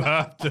gimmicks, you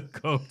have to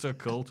go to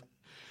Cult.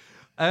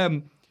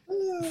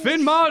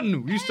 Finn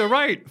Martin used to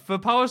write for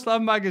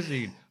Powerslam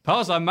magazine.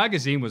 Powerslam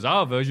magazine was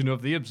our version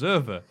of The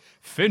Observer.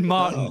 Finn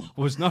Martin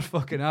was not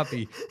fucking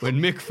happy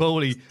when Mick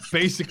Foley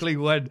basically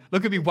went,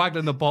 look at me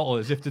waggling the bottle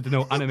as if to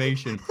denote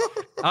animation.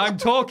 I'm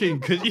talking,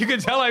 because you can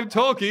tell I'm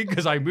talking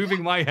because I'm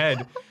moving my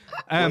head.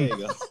 There you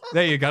go.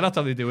 There you go, that's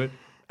how they do it.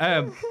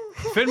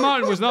 Finn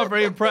Martin was not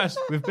very impressed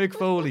with Mick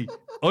Foley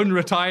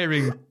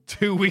unretiring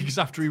 2 weeks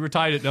after he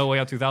retired at No Way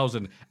Out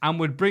 2000 and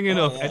would bring it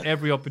up at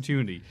every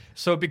opportunity.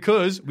 So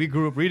because we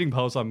grew up reading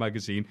Powerslam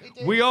magazine,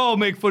 we all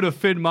make fun of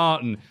Finn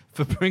Martin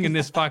for bringing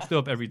this fact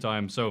up every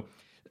time. So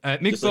Mick Just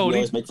like we Foley...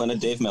 always make fun of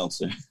Dave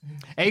Meltzer.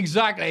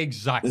 Exactly.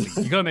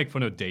 You got to make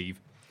fun of Dave.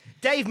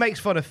 Dave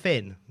makes fun of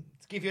Finn.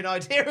 To give you an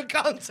idea of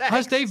context.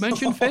 Has Dave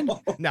mentioned Finn?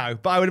 No,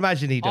 but I would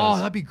imagine he Oh, does.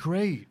 that'd be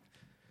great.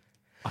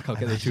 I can't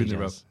get the two in he a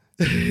row. does.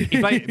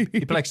 He'd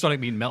be like Sonic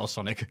meeting Metal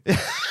Sonic.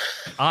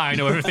 I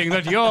know everything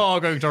that you're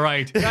going to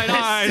write. And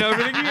I know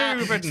everything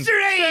you've written.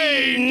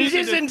 Strange,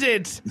 isn't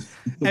it?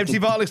 Empty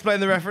Bottle, explain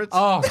the reference.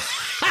 Oh,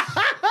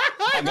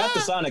 I got the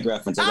Sonic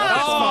reference. I got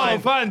Ah,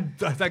 the Sonic.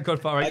 fun. Thank God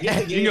for all I right.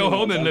 get the You can go gaming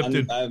home then, ones.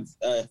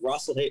 Lipton.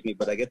 Ross will hate me,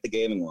 but I get the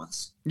gaming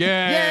ones.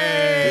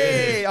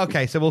 Yay! Yay!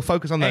 Okay, so we'll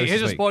focus on those. Hey,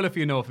 here's a this week. spoiler for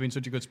you, Noah, for being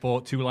such a good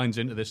sport. 2 lines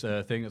into this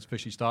thing that's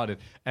officially started.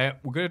 We're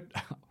going to...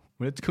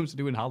 When it comes to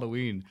doing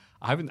Halloween,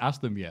 I haven't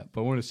asked them yet, but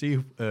I want to see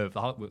if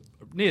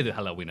near the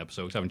Halloween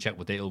episode, because I haven't checked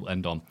what date it'll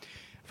end on.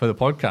 For the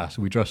podcast,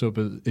 we dress up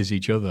as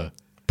each other.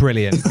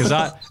 Brilliant. Because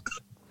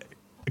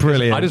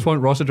Brilliant. I just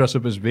want Ross to dress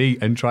up as me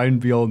and try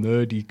and be all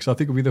nerdy, because I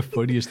think it'll be the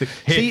funniest thing.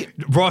 Hey,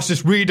 Ross,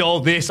 just read all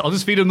this. I'll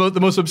just feed him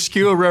the most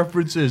obscure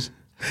references.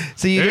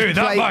 So you Hey, just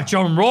that play- match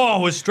on Raw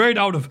was straight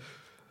out of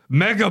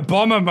Mega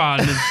Bomberman.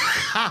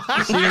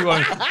 See you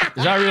going,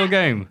 is that a real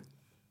game?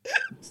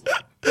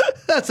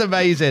 That's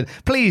amazing.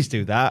 Please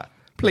do that.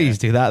 Please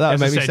do that. That would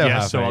make me so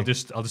happy. So I'll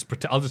just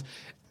pretend.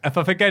 If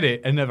I forget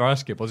it and never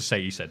ask him, I'll just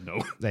say he said no.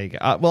 There you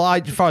go. Well,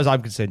 as far as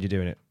I'm concerned, you're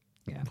doing it.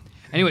 Yeah.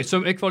 Anyway, so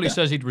Mick Foley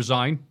says he'd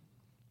resign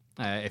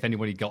if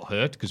anybody got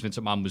hurt, because Vince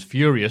McMahon was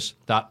furious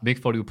that Mick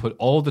Foley would put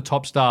all the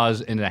top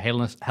stars in a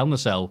Hell in a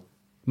Cell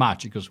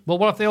match. He goes, well,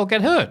 what if they all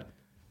get hurt?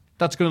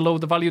 That's going to lower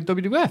the value of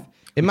WWF.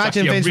 Imagine It's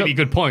actually Vince a really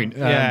good point.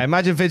 Yeah,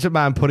 imagine Vince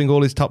McMahon putting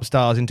all his top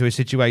stars into a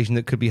situation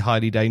that could be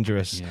highly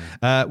dangerous.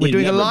 We're He'd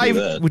doing a never do live.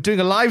 that. We're doing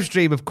a live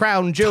stream of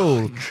Crown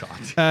Jewel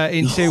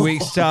in 2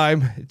 weeks'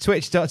 time.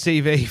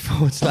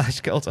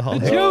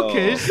 Twitch.tv/Cultaholic. Joke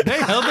is, they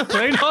held the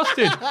plane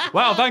hostage.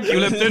 Wow, thank you,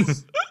 Lipton.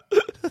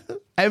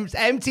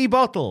 Empty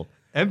Bottle.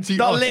 Empty.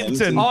 Not oh,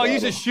 Lipton. Oh,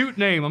 use a shoot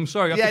name. I'm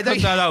sorry, I have to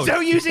cut that out.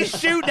 Don't use his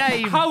shoot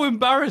name. How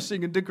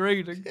embarrassing and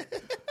degrading.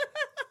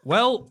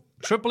 Well,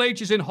 Triple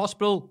H is in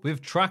hospital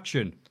with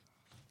traction.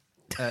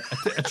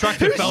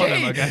 Attractive felon,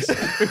 I guess.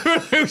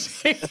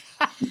 Who's he?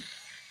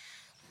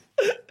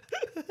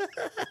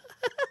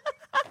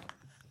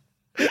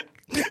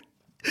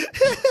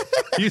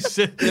 You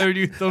sit there and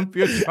you thump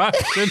your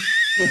traction.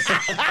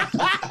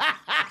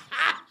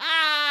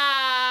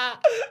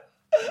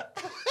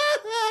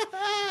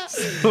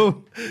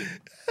 So,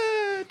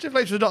 Triple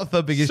H was not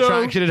thumping his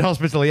traction in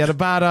hospital. He had a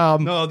bad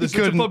arm. no, this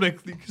is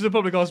a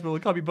public hospital.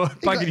 It can't be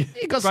banging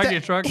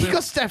your traction. He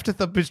got Steph to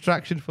thump his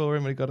traction for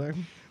him when he got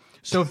home.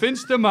 So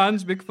Vince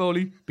demands Mick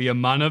Foley be a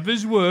man of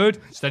his word,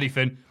 steady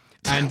Finn,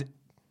 and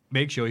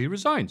make sure he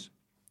resigns.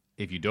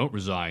 If you don't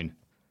resign,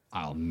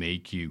 I'll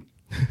make you.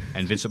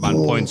 And Vince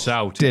McMahon points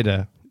out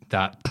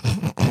that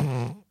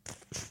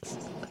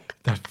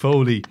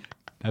Foley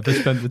never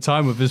spent the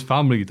time with his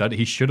family that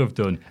he should have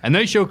done. And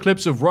they show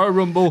clips of Royal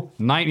Rumble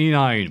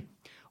 99.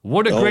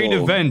 What a great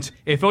event.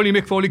 If only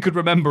Mick Foley could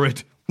remember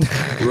it.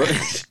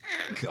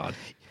 God.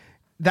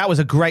 That was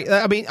a great.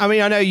 I mean,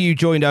 I know you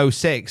joined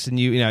 06 and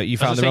you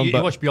found the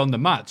you watched Beyond the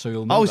Mat, so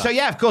you'll know. So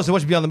yeah, of course, I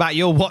watched Beyond the Mat.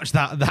 You'll watch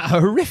that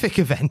horrific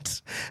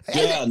event.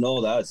 Yeah,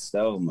 no,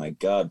 oh my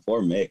God,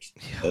 poor Mick.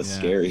 That's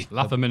scary.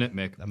 Laugh a minute,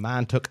 Mick. The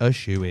man took a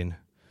shoe in.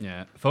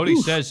 Yeah, Foley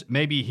says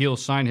maybe he'll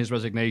sign his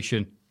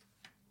resignation,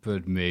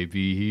 but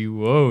maybe he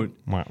won't.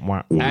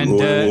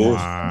 And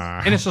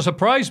in a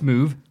surprise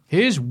move,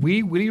 here's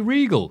Wee Willie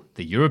Regal,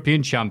 the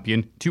European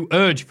champion, to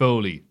urge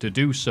Foley to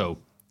do so.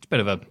 Bit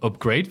of an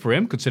upgrade for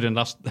him, considering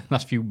last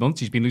few months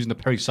he's been losing to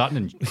Perry Saturn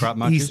in crap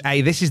matches.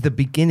 This is the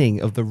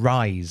beginning of the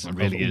rise of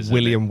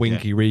William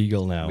Winky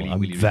Regal now.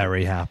 I'm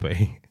very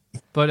happy.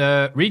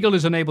 But Regal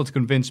is unable to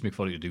convince Mick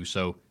Foley to do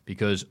so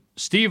because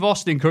Steve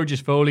Austin encourages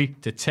Foley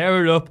to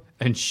tear it up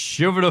and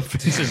shove it up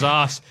Vince's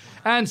ass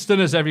and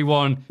stunners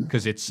everyone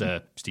because it's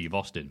Steve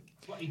Austin.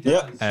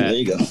 Yeah, there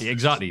you go.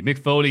 Exactly. Mick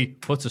Foley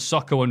puts a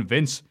socko on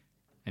Vince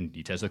and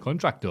he tears the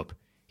contract up.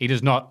 He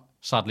does not,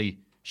 sadly,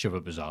 shove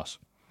up his ass.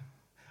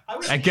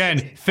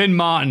 Again, Finn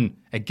Martin.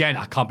 Again,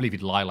 I can't believe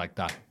he'd lie like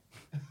that.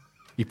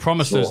 He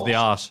promised us the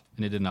arse,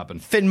 and it didn't happen.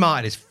 Finn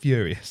Martin is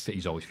furious.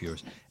 He's always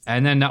furious.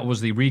 And then that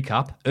was the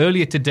recap.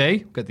 Earlier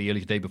today, got the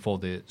early today before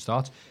the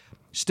start,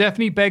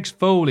 Stephanie begs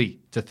Foley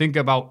to think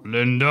about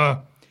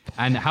Linda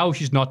and how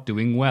she's not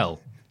doing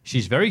well.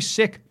 She's very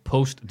sick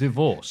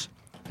post-divorce.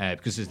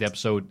 Because it's the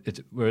episode,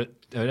 we're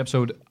an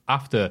episode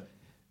after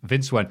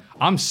Vince went,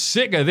 I'm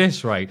sick of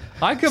this, right?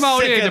 I come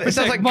out here to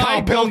protect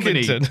my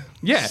company.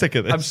 Yeah, sick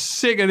of this. I'm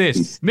sick of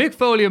this. Mick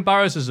Foley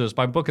embarrasses us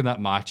by booking that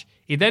match.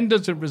 He then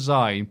doesn't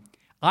resign.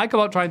 I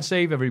come out trying to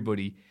save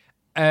everybody.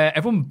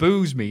 Everyone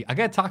boos me. I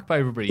get attacked by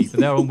everybody for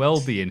their own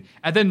well-being.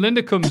 And then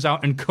Linda comes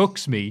out and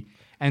cooks me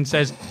and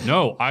says,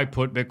 no, I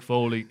put Mick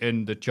Foley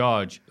in the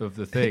charge of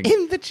the thing.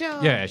 In the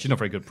charge? Yeah, she's not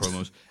very good at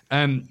promos.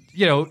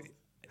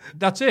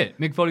 That's it.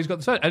 Mick Foley's got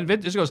the set. And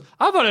Vince just goes,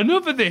 I've had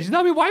enough of this.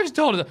 Now my wife's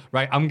told us,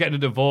 right, I'm getting a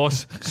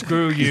divorce.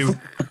 Screw you.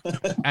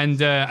 and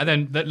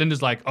then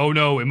Linda's like, oh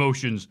no,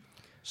 emotions.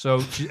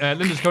 So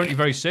Linda's currently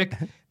very sick.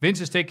 Vince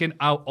has taken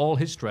out all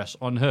his stress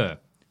on her.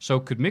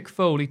 So could Mick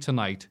Foley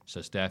tonight,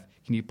 says Steph,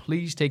 can you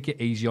please take it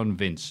easy on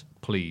Vince,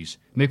 please?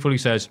 Mick Foley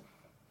says,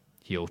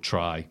 he'll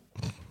try.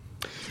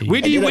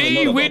 Widdy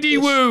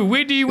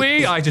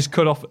wee. I just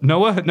cut off.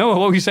 Noah, what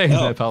were you saying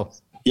there, pal?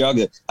 You're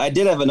good. I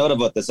did have a note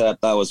about this that I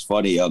thought was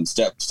funny.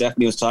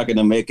 Stephanie was talking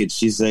to Mick, and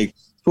she's like,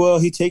 well,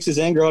 he takes his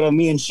anger out on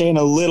me and Shane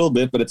a little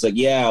bit, but it's like,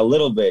 yeah, a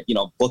little bit.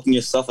 Booking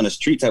yourself in a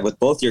street fight with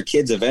both your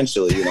kids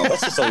eventually,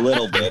 that's just a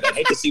little bit. I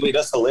hate to see what he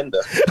does to Linda.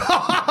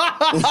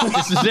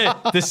 This is it.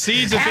 The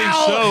seeds have been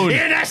sown.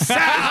 In a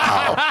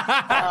cell!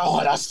 Hell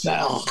in a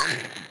cell.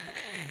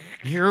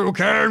 You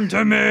came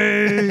to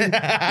me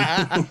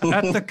at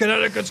the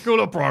Connecticut School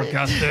of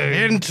Broadcasting.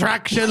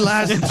 Intraction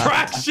last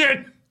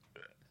Intraction!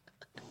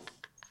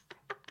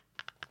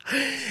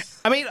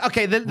 I mean,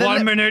 okay.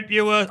 1 minute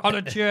you were on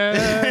a chair,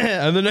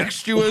 and the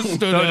next you were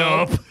stood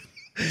up.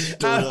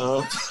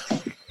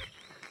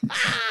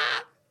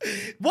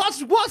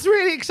 What's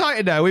really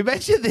exciting now? We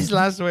mentioned this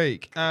last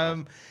week.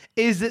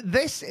 Is that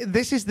this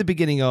is the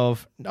beginning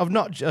of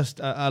not just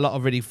a lot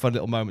of really fun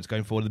little moments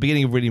going forward. The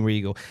beginning of William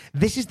Regal.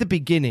 This is the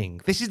beginning.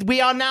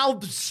 We are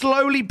now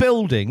slowly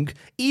building,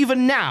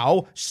 even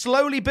now,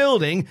 slowly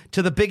building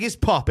to the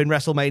biggest pop in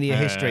WrestleMania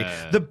history.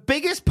 The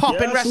biggest pop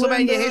in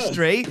WrestleMania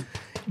history.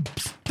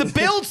 The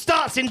build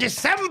starts in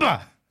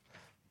December.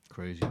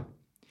 Crazy.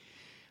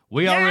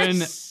 We are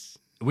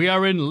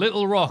in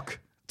Little Rock,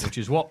 which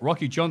is what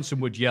Rocky Johnson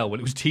would yell when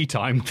it was tea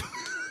time.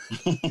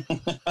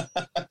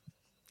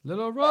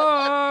 Little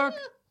Rock.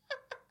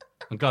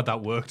 I'm glad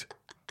that worked.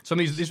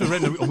 These were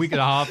written a week and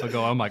a half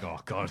ago. I'm like, oh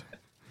God.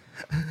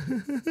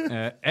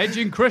 Edge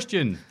and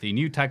Christian, the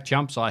new tag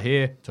champs, are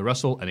here to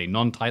wrestle in a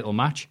non-title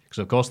match because,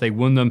 of course, they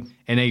won them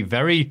in a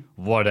very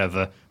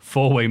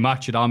four-way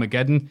match at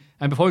Armageddon.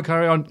 And before we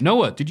carry on,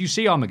 Noah, did you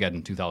see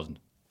Armageddon 2000?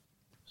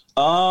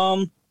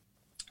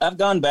 I've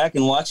gone back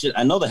and watched it.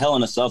 I know the Hell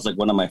in a Cell is like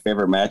one of my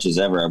favorite matches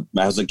ever.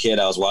 As a kid,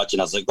 I was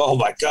watching. I was like, oh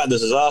my God,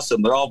 this is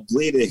awesome. They're all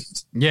bleeding.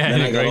 Yeah. And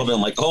then I got over and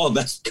I'm like, oh,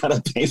 that's kind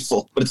of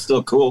painful, but it's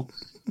still cool.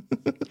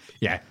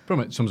 Yeah,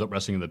 pretty much sums up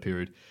wrestling in the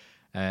period.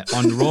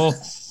 On Raw,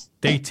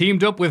 they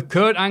teamed up with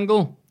Kurt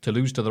Angle to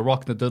lose to The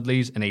Rock and the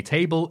Dudleys in a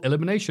table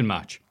elimination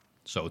match.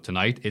 So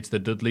tonight, it's the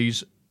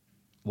Dudleys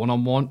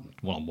 1-on-1,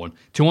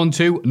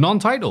 2-on-2,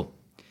 non-title.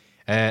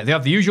 They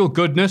have the usual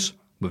goodness,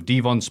 with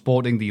Devon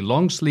sporting the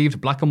long-sleeved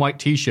black and white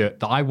t-shirt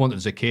that I wanted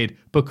as a kid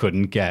but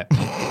couldn't get.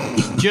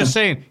 Just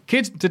saying,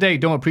 kids today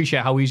don't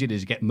appreciate how easy it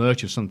is to get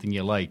merch of something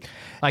you like.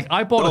 Like,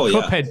 I bought a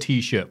Cuphead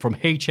T-shirt from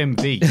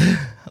HMV.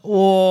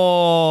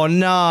 Oh,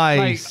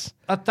 nice.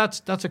 Like,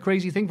 that's a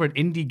crazy thing for an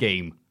indie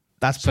game.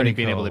 That's pretty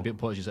being cool. able to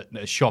purchase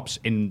at shops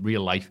in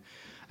real life.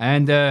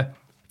 And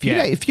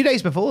A few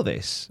days before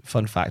this,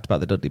 fun fact about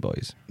the Dudley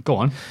Boys. Go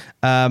on.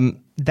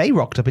 They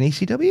rocked up in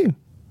ECW.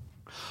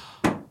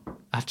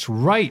 That's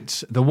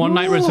right. The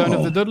one-night return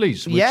of the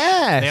Dudleys. Which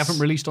Yes. They haven't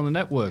released on the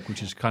network,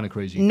 which is kind of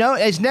crazy. No,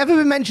 it's never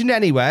been mentioned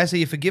anywhere, so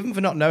you're forgiven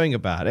for not knowing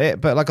about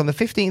it. But like on the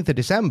 15th of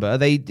December,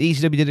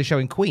 ECW did a show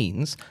in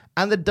Queens,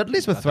 and the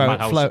Dudleys were flown.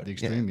 Madhouse at the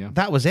Extreme, yeah.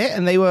 That was it,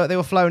 and they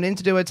were flown in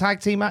to do a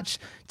tag team match,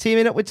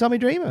 teaming up with Tommy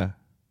Dreamer.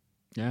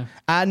 Yeah.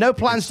 No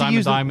plans to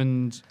use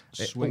Diamond,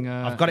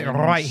 Swinger. I've got it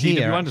right here,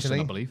 C.W. Anderson, actually.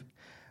 I believe.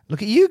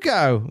 Look at you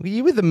go.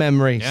 You with the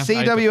memory. Yeah,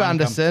 C.W.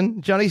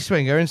 Anderson, Johnny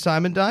Swinger, and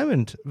Simon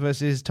Diamond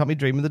versus Tommy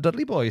Dreamer and the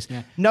Dudley Boys.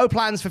 Yeah. No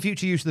plans for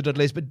future use of the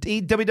Dudleys, but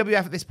WWF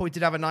at this point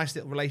did have a nice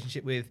little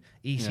relationship with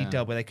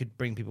ECW where they could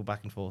bring people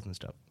back and forth and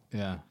stuff.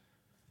 Yeah.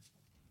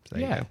 So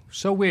there you go.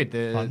 So weird.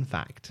 Fun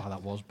fact. How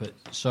that was. But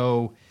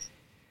so,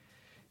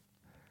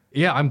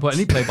 yeah, I'm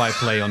putting any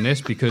play-by-play on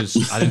this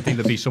because I didn't think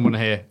there'd be someone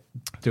here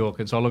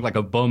talking, so I look like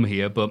a bum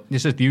here, but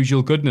this is the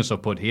usual goodness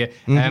I've put here.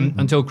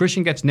 Until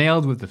Christian gets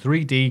nailed with the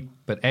 3D,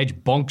 but Edge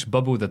bonks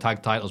Bubba with the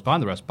tag titles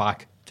behind the rest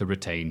back to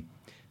retain.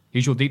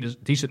 Usual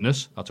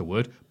decentness, that's a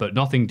word, but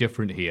nothing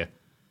different here.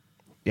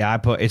 Yeah, I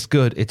put it's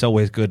good. It's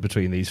always good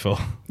between these four.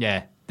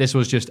 Yeah, this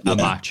was just a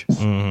match.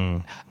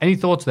 Any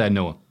thoughts there,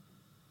 Noah?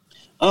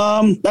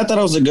 I thought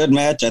it was a good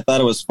match. I thought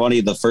it was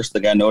funny. The first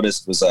thing I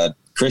noticed was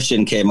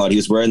Christian came out. He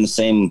was wearing the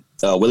same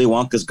Willy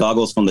Wonka's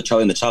goggles from the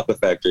Charlie and the Chocolate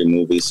Factory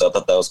movie, so I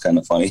thought that was kind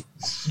of funny.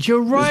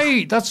 You're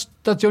right. That's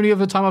the only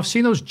other time I've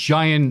seen those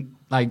giant,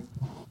 like,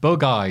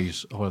 bug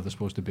eyes, or whatever they're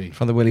supposed to be.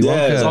 From the Willy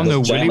Wonka. it's on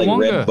the giant, Willy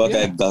Wonka. red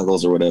bug-eye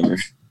goggles or whatever.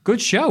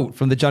 Good shout.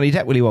 From the Johnny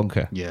Depp Willy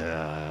Wonka.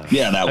 Yeah.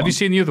 Yeah, that one. Have you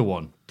seen the other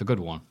one? The good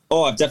one?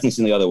 Oh, I've definitely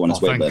seen the other one.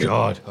 It's way Thank better.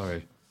 God. All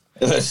right.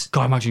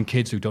 God, imagine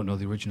kids who don't know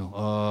the original.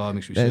 Oh, it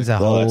makes me There's sick. a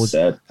whole. that's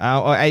sad.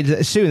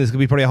 Soon there's going to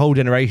be probably a whole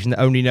generation that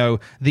only know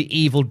the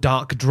evil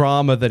dark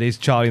drama that is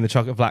Charlie and the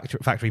Chocolate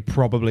Factory,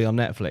 probably on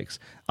Netflix.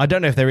 I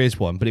don't know if there is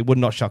one, but it would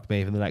not shock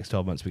me if in the next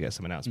 12 months we get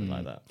some announcement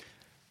like that.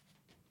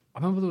 I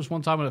remember there was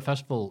one time at a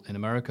festival in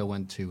America I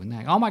went to, and they're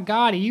like, oh my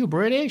God, are you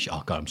British?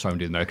 Oh God, I'm sorry, I'm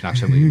doing the American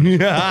accent.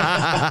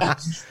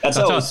 That's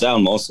how it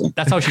sounds mostly.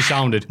 That's how she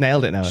sounded.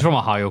 Nailed it now. She's from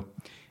Ohio.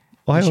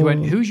 Ohio. She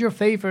went, who's your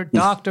favorite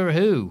Doctor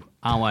Who?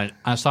 I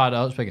started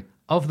out speaking,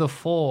 of the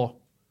four.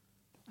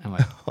 I'm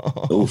like,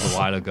 a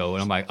while ago.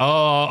 And I'm like,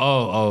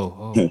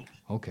 oh,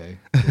 okay.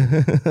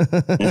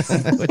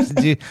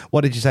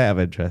 What did you say out of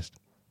interest?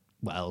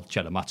 Well, she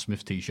had a Matt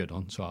Smith t-shirt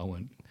on, so I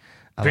went,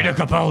 Peter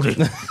Capaldi.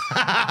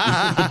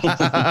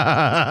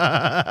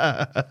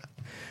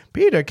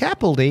 Peter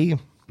Capaldi.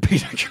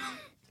 Peter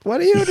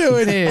What are you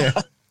doing here?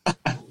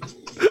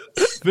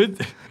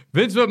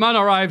 Vince McMahon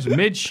arrives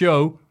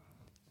mid-show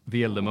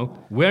via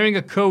limo, wearing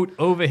a coat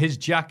over his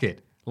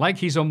jacket, like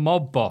he's a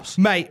mob boss.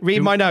 Mate,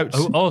 read my notes.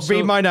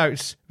 Read my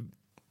notes.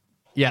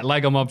 Yeah,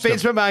 like a mobster.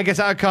 Vince McMahon gets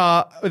out of the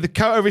car with the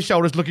coat over his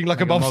shoulders looking like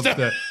a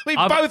mobster. We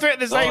both written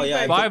the same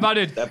thing. I've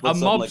added a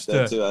mobster. Like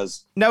that too,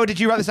 No, did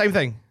you write the same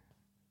thing?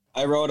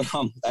 I wrote,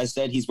 I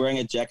said he's wearing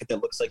a jacket that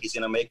looks like he's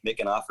going to make Mick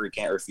an offer he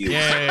can't refuse.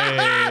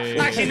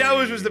 Actually,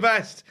 Noah's was the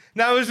best.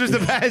 Noah's was the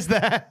best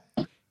there.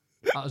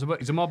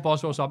 He's a mob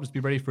boss, also happens to be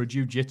ready for a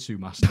jiu-jitsu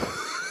master.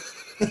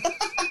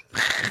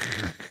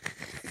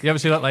 You ever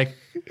see that, like,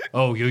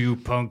 oh, you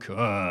punk,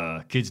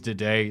 kids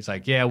today? It's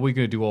like, yeah, we're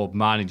going to do old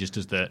man. He just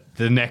does the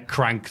neck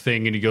crank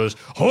thing, and he goes,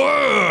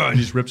 oh, and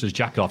just rips his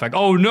jacket off. Like,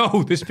 oh,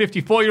 no, this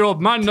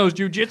 54-year-old man knows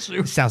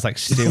jiu-jitsu. Sounds like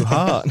Stu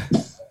Hart.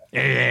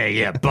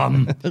 Yeah,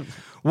 bum.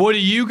 What are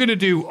you going to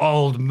do,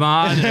 old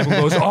man? And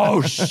everyone goes,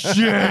 oh,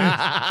 shit.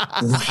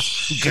 I'm going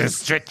to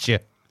stretch you.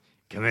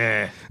 Come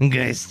here. I'm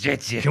going to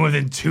stretch you. Come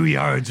within 2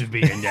 yards of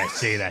me and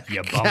say that,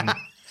 you bum.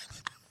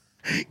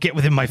 Get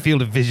within my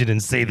field of vision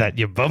and say that,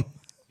 you bum.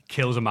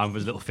 Kills a man with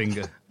his little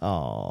finger.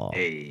 Oh,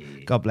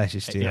 Hey. God bless you,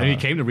 Stu. And he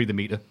came to read the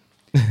meter.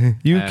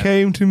 You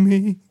came to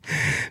me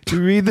to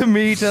read the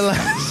meter,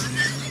 lads.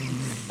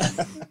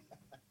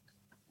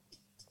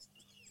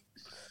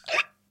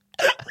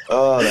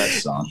 Oh, that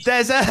song.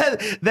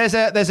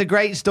 There's a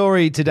great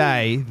story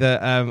today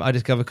that I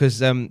discovered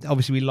because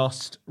obviously we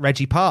lost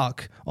Reggie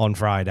Park on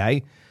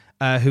Friday,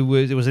 it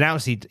was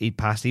announced he'd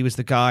passed. He was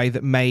the guy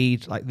that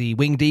made like the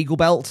Winged Eagle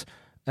belt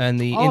and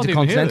the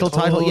Intercontinental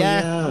title.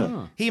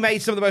 Yeah. He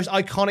made some of the most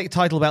iconic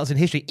title belts in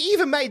history. He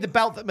even made the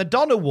belt that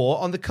Madonna wore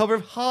on the cover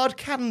of Hard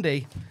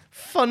Candy.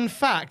 Fun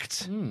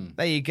fact.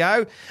 There you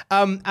go.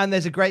 And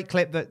there's a great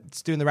clip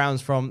that's doing the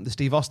rounds from the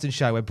Steve Austin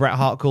show where Bret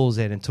Hart calls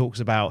in and talks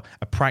about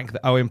a prank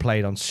that Owen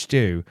played on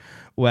Stu,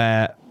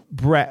 where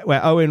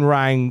Owen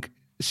rang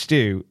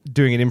Stu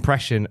doing an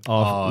impression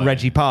of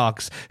Reggie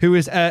Parks, who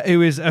is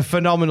a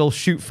phenomenal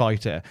shoot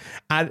fighter,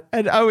 and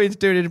Owen's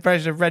doing an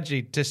impression of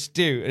Reggie to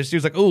Stu, and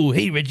Stu's like, "Oh,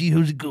 hey Reggie,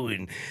 how's it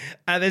going?"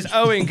 And there's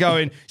Owen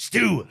going,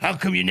 "Stu, how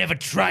come you never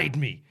tried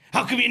me?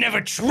 How come you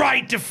never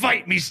tried to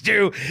fight me,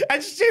 Stu?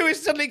 And Stu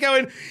is suddenly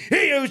going,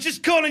 hey, I was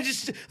just calling,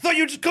 thought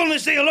you were just calling to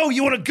say hello.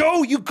 You want to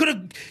go? You could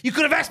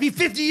have asked me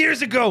 50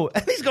 years ago.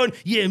 And he's going,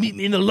 yeah, meet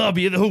me in the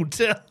lobby of the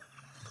hotel.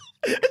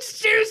 And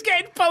Stu's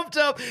getting pumped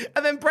up.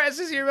 And then Brett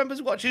says he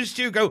remembers watching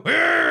Stu go,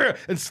 "Arr!"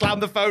 and slam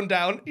the phone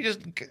down. He just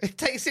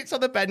sits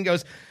on the bed and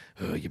goes,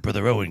 oh, your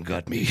brother Owen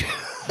got me.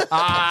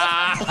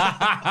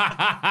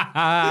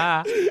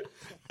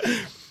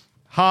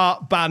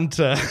 Heart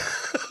banter.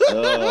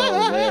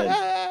 Oh,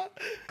 man.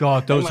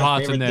 God, those My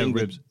hearts and favorite their thing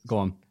ribs. Go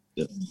on.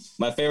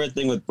 My favorite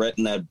thing with Brett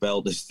and that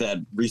belt is that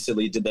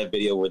recently did that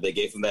video where they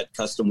gave him that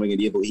custom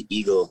winged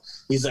eagle.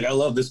 He's like, I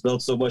love this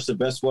belt so much, the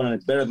best one, and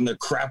it's better than the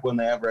crap one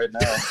they have right now.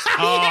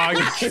 Oh,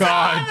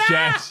 God,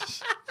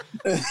 yes.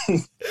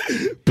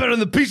 Better than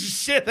the piece of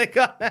shit they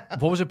got now.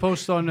 What was it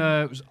posted on?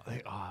 It was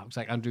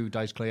like Andrew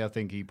Dice Clay, I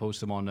think. He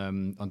posted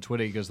them on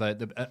Twitter. He goes, I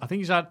think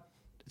he's at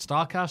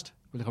StarCast.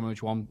 I can't remember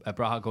which one.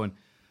 Bret Hart going,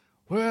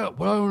 well,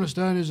 what I don't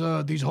understand is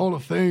these Hall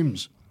of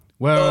Fames.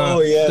 Where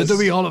the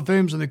WWE Hall of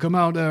Fames, and they come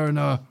out there and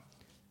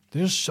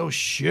they're so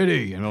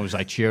shitty. And I was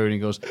like cheering. He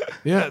goes,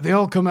 yeah, they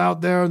all come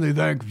out there and they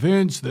thank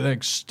Vince, they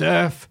thank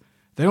Steph.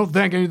 They don't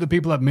thank any of the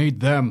people that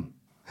made them.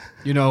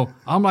 You know,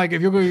 I'm like,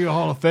 if you're going to your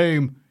Hall of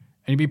Fame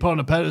and you be put on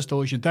a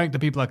pedestal, you should thank the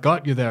people that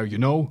got you there, you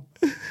know?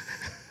 I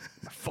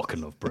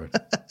fucking love Brett.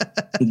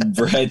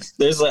 Brett,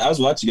 I was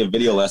watching a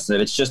video last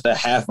night. It's just a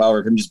half hour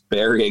of him just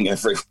burying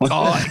everyone.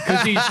 Oh,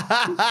 because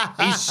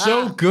he's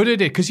so good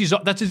at it. Because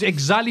that's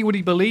exactly what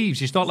he believes.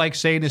 He's not like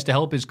saying this to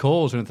help his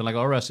cause or anything like,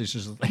 it's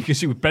just like,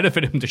 because it would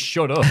benefit him to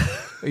shut up.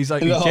 He's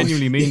like, he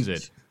genuinely means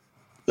it.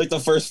 Like the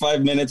first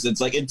 5 minutes, it's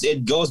like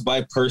it goes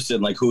by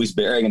person, like who he's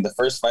burying. And the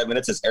first 5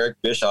 minutes is Eric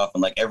Bischoff,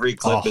 and like every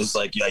clip is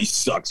like, yeah, he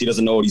sucks. He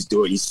doesn't know what he's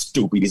doing. He's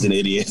stupid. He's an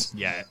idiot.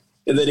 Yeah.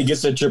 And then he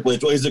gets to Triple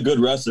H. Well, he's a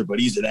good wrestler, but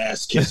he's an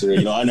ass kisser.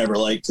 You know, I never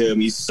liked him.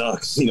 He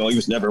sucks. You know, he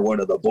was never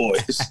one of the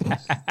boys.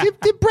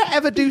 Did Brett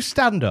ever do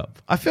stand-up?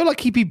 I feel like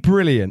he'd be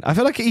brilliant. I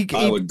feel like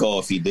I would go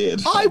if he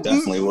did. I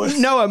definitely would.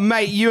 No,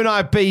 mate, you and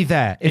I'd be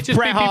there if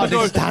Bret Hart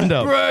did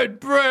stand-up.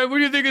 Brett, what do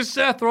you think of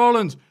Seth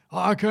Rollins? Oh,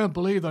 I can't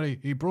believe that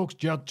he broke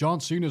John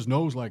Cena's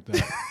nose like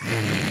that.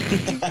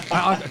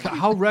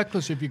 How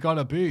reckless have you got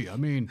to be? I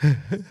mean,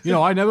 you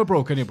know, I never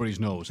broke anybody's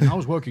nose. And I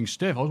was working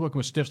stiff. I was working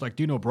with stiffs like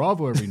Dino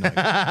Bravo every night.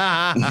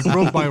 I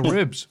broke my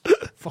ribs.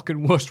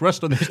 Fucking worst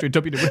wrestler in the history of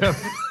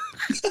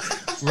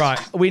WWF. Right,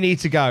 we need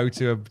to go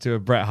to a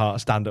Bret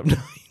Hart stand-up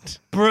night.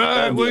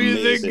 Brett, what do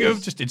you think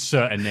of? Just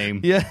insert a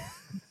name. Yeah.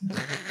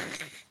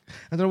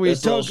 I don't know what you're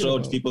talking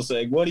about. People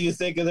saying, what do you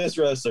think of this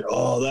wrestler?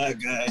 Oh, that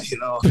guy, you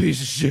know.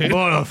 Piece of shit.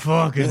 What a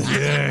fucking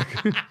dick.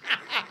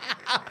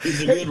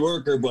 He's a good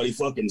worker, but he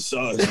fucking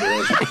sucks.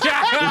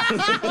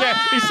 Yeah,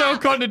 he's so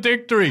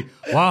contradictory.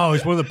 Wow,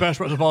 he's one of the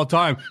best wrestlers of all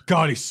time.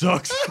 God, he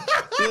sucks.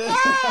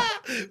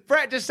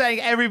 Brett just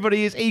saying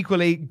everybody is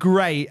equally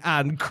great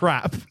and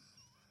crap.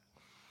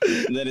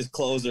 And then his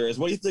closer is,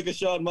 what do you think of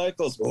Shawn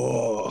Michaels?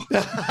 Oh.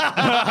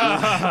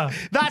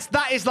 That's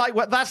like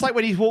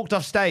when he's walked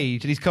off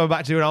stage and he's coming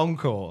back to do an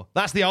encore.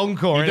 That's the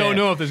encore. You don't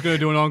know if there's going to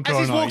do an encore.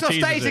 As he's or not. walked off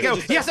stage, they go,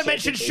 he hasn't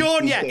mentioned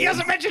Shawn yet. He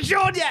hasn't mentioned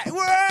Shawn yet.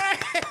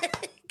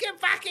 Get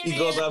back in He here.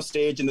 goes off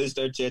stage and they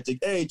start chanting,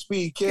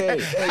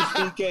 HBK,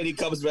 HBK. And he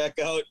comes back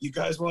out. You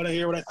guys want to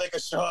hear what I think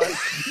of Shawn?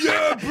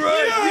 Yeah,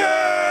 Brett.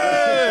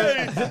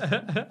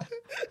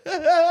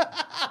 Yeah.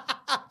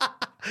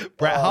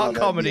 Bret Hart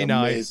comedy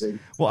night.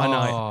 What a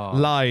night.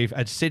 Live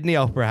at Sydney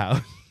Opera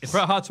House. If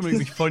Bret Hart's something to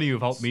be funny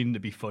without meaning to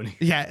be funny.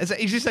 Yeah,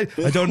 he's just saying,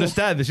 I don't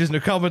understand. This isn't a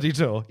comedy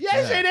tour.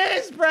 Yes, it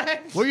is,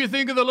 Brett. What do you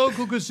think of the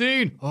local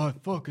cuisine? Oh, it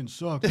fucking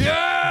sucks.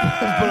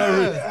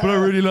 Yeah! but I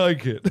really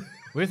like it.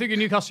 What do you think of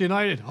Newcastle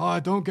United? Oh, I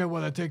don't get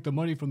why they take the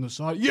money from the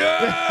side. Yeah!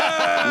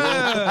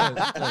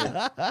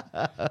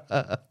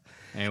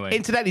 Anyway.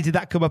 Incidentally, did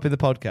that come up in the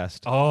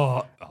podcast?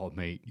 Oh,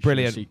 mate.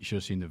 Brilliant. You should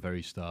have seen the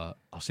very start.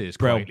 I'll say this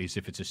quietly as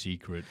if it's a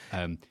secret.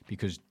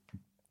 Because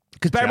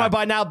bear in mind,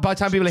 by the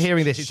time people are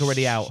hearing this, it's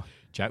already out.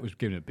 Jack was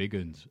giving a big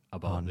uns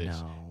about this.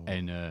 No.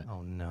 And,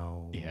 oh,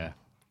 no. Yeah.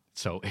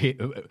 So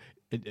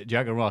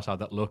Jack and Ross had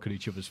that look on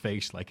each other's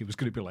face like it was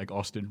going to be like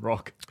Austin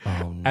Rock. Oh,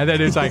 no. And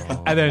then it's like,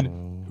 and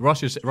then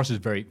Ross is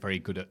very, very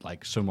good at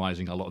like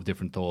summarizing a lot of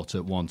different thoughts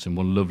at once in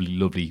one lovely,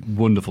 lovely,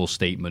 wonderful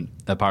statement,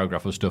 a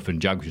paragraph of stuff.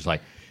 And Jack was just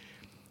like,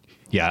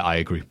 yeah, I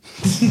agree.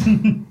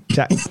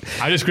 Jack.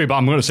 I disagree, but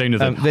I'm going to say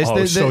nothing. It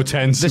was so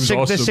tense. It was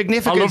awesome. The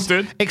significance. I loved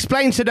it.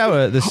 Explain to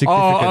Noah the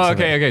significance. Oh,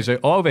 okay, okay. So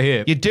over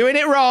here. You're doing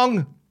it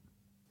wrong.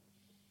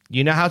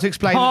 You know how to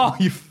explain Oh,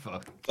 it. you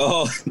fuck.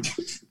 Oh.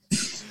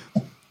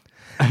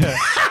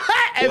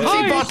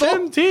 Empty bottle.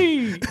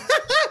 Empty.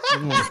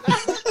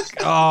 Oh,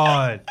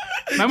 God.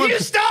 Remember, You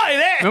started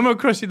it. Remember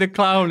Krusty the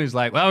Clown is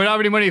like, well, we don't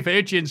have any money for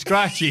Itchy and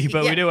Scratchy,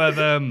 but we do have...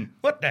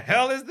 What the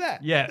hell is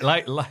that? Yeah,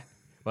 like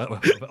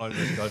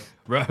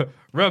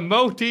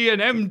Remotey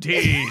and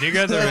MT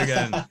together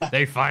again.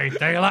 They fight,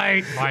 they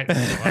like, fight.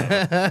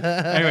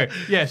 Anyway,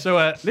 yeah,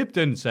 so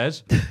Lipton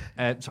says...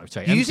 sorry,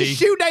 Use MT. his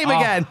shoe name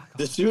again.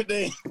 The shoot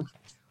name.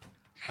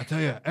 I tell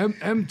you,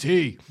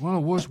 MT, one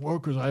of the worst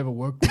workers I ever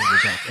worked with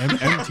was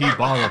that MT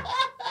Barrow.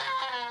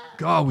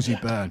 God, was he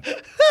bad.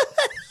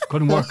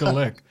 Couldn't work a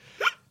lick.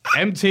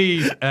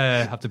 MT,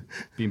 after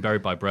being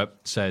buried by Brett,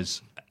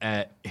 says,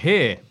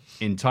 here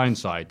in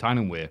Tyneside, Tyne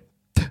and Wear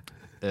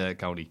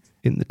County.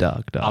 In the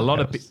dark. A lot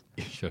of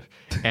people...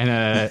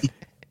 And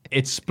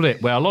it's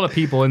split, where a lot of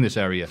people in this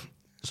area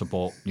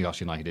support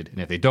Newcastle United. And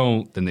if they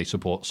don't, then they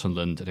support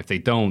Sunderland. And if they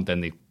don't, then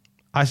they...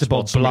 I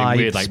support something Blythe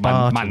weird like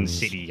Spartans. Man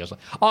City. I was like,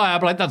 oh, yeah,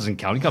 but that doesn't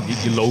count. You can't be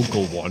your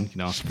local one, you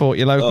know. Support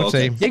your local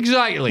team.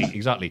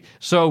 Exactly.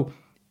 So,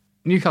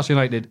 Newcastle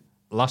United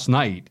last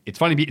night, it's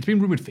been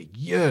rumoured for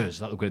years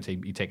that they're going to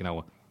be taken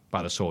over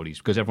by the Saudis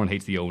because everyone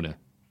hates the owner,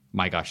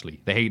 Mike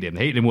Ashley. They hate him.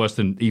 They hate him worse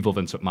than evil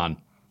Vince McMahon.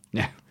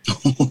 Yeah.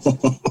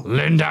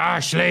 Linda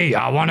Ashley,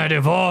 I want a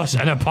divorce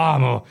and a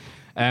Palmer.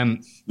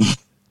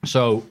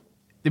 So,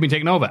 they've been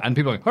taken over, and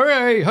people are like,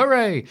 hooray,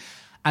 hooray.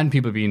 And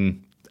people have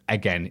been...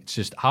 Again, it's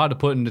just hard to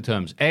put into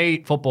terms.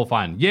 A football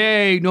fan,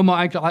 yay! No more.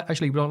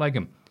 Actually, we don't like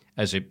him.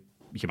 As a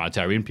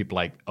humanitarian, people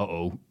are like,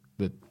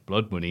 the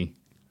blood money.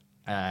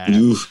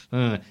 And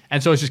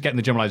so it's just getting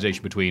the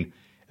generalization between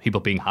people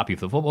being happy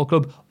for the football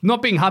club,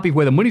 not being happy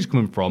where the money's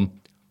coming from.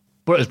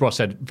 But as Ross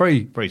said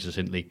very, very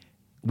succinctly,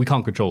 we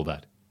can't control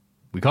that.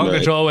 We can't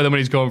control where the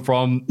money's coming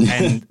from,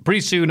 and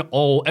pretty soon,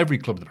 every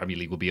club in the Premier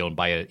League will be owned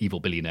by an evil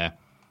billionaire,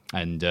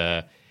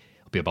 and.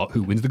 Be about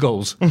who wins the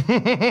goals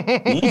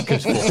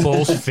because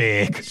football's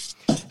fake.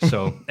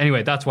 So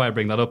anyway, that's why I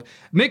bring that up.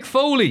 Mick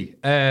Foley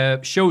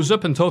shows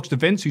up and talks to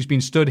Vince, who's been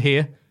stood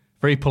here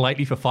very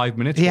politely for 5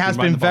 minutes. He has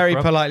been very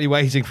politely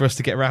waiting for us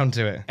to get round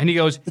to it. And he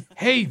goes,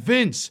 "Hey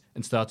Vince,"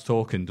 and starts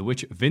talking, to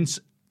which Vince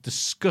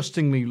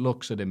disgustingly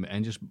looks at him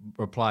and just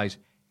replies,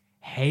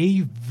 "Hey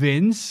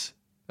Vince,"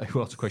 with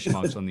lots of question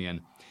marks on the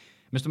end.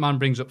 Mr. Mann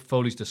brings up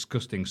Foley's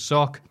disgusting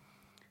sock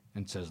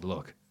and says,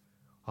 "Look,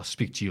 I'll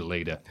speak to you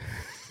later."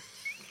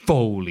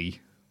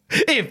 Foley.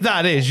 If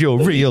that is your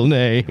real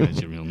name.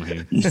 That's your real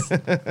name.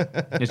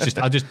 It's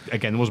just,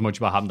 again, there wasn't much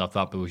about happened after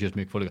that, but it was just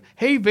Mick Foley go,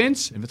 "Hey,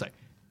 Vince." And it's like,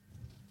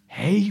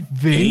 "Hey,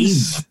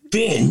 Vince." Hey,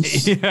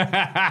 Vince.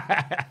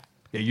 Yeah,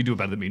 you do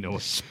better than me, Noah.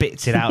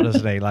 Spits it out,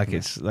 doesn't he? Like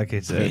it's like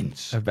a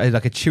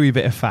chewy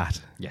bit of fat.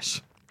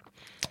 Yes.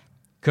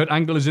 Kurt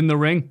Angle is in the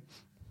ring,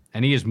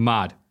 and he is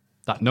mad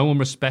that no one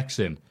respects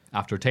him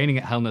after attaining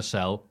at Hell in a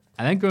Cell.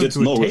 And then going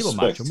through a table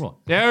match and what?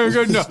 Yeah,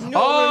 good. No.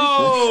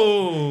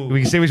 Oh!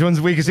 We can see which ones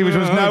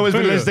Noah's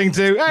been listening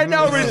to. Hey,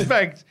 no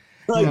respect.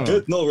 I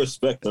get no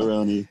respect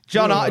around here.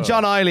 John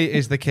Eiley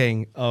is the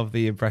king of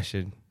the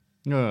impression.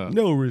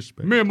 No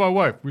respect. Me and my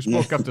wife, we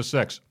smoke after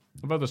sex.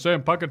 I've had the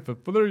same pocket for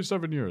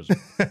 37 years.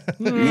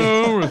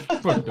 No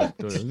respect.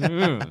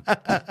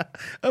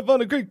 I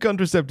found a great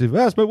contraceptive.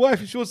 I asked my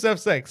wife if she wants to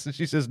have sex, and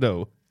she says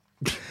no.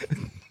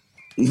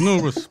 No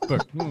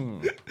respect.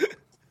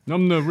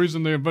 I'm the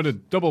reason they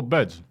invented double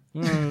beds.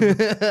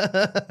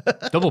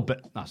 Double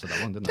bed. I said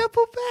that one, didn't I?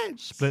 Double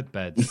beds. Split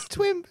beds.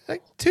 Twin,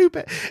 like two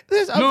beds.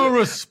 No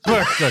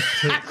respect.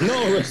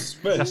 No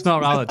respect. That's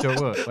not how that joke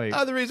works. Wait.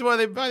 Oh, the reason why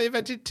they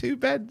invented two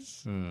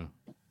beds.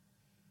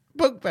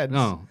 Bunk beds.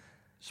 No.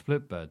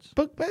 Split beds.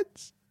 Bunk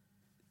beds.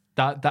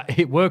 That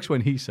it works when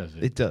he says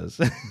it. It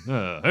does.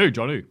 Hey,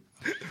 Johnny.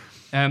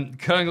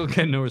 Colonel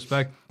getting no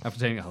respect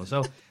after taking it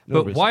himself.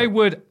 But why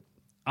would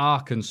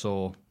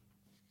Arkansas...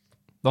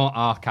 Not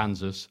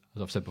Arkansas,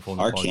 as I've said before.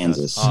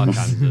 Arkansas,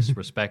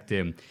 respect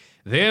him.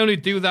 They only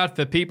do that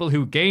for people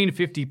who gain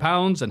 50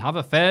 pounds and have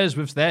affairs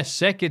with their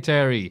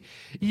secretary.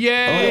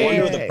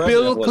 Yay!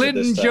 Bill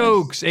Clinton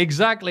jokes.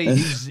 Exactly.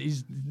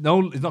 He's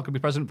not going to be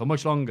president for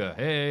much longer.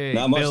 Hey,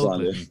 not much Bill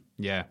longer. Clinton.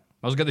 Yeah.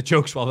 I was get the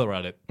jokes while they're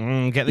at it.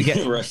 You get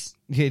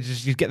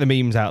the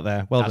memes out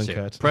there. Well done,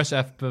 Kurt. Press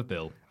F for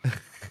Bill.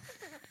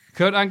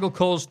 Kurt Angle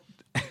calls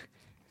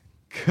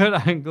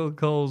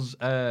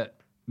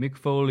Mick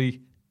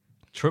Foley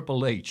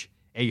Triple H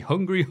a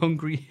hungry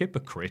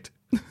hypocrite.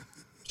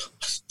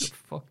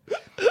 Fuck.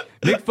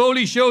 Mick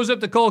Foley shows up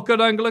to call Kurt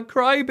Angle a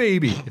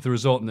crybaby, if the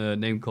resort in the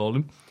name called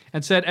him,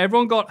 and said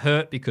everyone got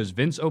hurt because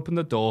Vince opened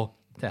the door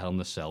to Hell in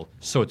a Cell.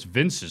 So it's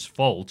Vince's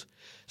fault.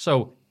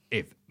 So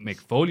if Mick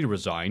Foley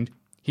resigned,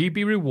 he'd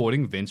be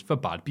rewarding Vince for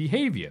bad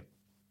behavior.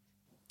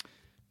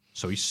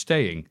 So he's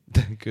staying.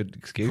 Good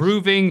excuse.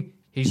 Proving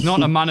he's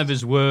not a man of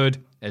his word,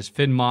 as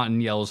Finn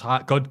Martin yells,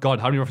 God,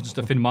 how many references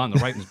to Finn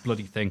Martin writing this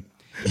bloody thing?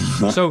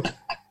 So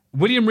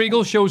William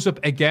Regal shows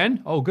up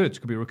again. Oh, good. It's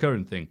going to be a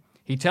recurring thing.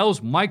 He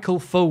tells Michael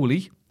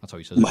Foley, that's how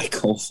he says it.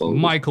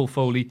 Michael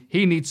Foley,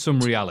 he needs some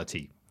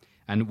reality.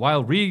 And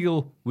while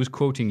Regal was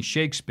quoting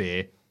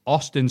Shakespeare,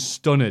 Austin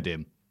stunned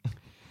him.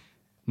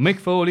 Mick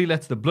Foley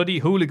lets the bloody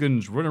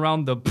hooligans run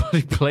around the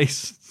bloody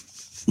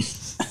place.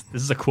 This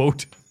is a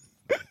quote.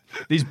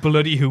 These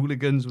bloody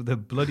hooligans with the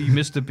bloody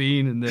Mr.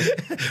 Bean and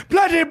the...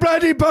 bloody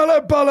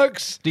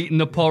bollocks! Eating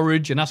the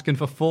porridge and asking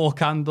for 4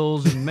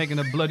 candles and making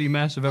a bloody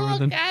mess of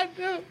everything.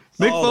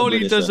 Mick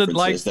Foley doesn't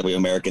like... that we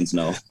Americans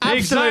know.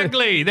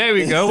 Exactly! There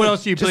we go. What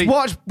else do you play?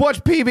 Just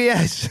watch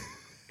PBS.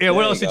 Yeah,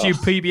 what else did you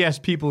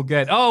PBS people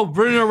get? Oh,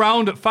 running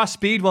around at fast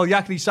speed while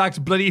Yakety Sax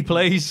bloody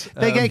plays.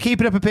 They get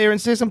keeping up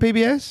appearances on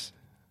PBS.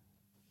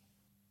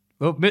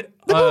 Well, the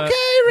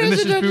Bouquet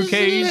Mrs.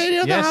 Bouquet's. Lady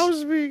of the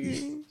house.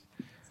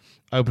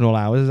 Open All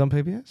Hours is on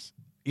PBS.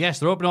 Yes,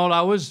 they're open all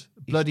hours.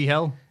 Bloody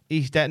hell.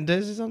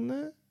 EastEnders is on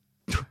there.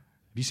 Have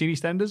you seen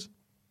EastEnders?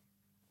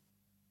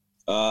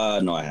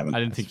 No, I haven't. I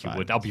didn't think you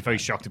would. I'll be very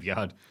shocked if you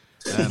had.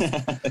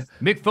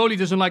 Mick Foley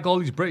doesn't like all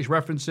these British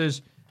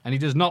references, and he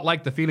does not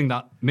like the feeling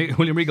that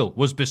William Regal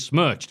was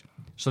besmirched,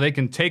 so they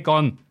can take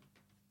on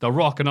The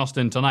Rock and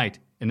Austin tonight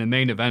in the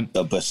main event.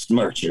 The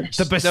Besmirchers.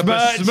 The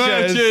Besmirchers. The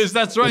Besmirchers,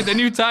 that's right, the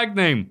new tag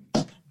name.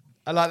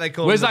 I like they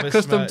call Where's them that the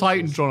custom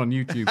Besmirchers. Titantron on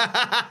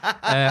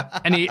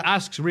YouTube? And he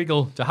asks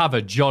Regal to have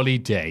a jolly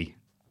day.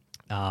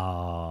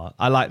 Oh,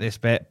 I like this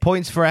bit.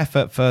 Points for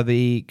effort for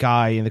the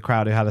guy in the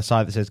crowd who had a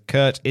sign that says,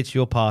 "Kurt, it's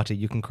your party.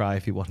 You can cry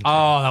if you want to."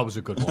 Oh, that was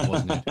a good one,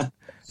 wasn't it?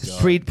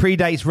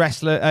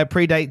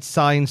 Predates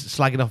signs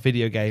slagging off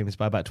video games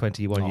by about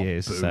 21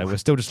 years. boo. So we're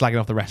still just slagging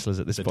off the wrestlers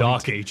at this The point.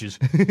 Dark Ages.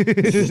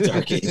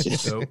 Dark Ages.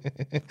 So,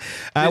 this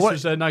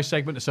was a nice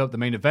segment to set up the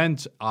main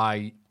event.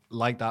 I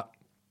like that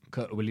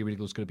Willie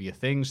Regal's going to be a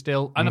thing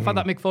still. And the fact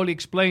that Mick Foley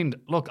explained,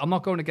 look, I'm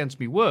not going against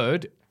my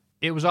word.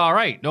 It was all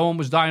right. No one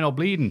was dying or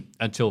bleeding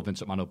until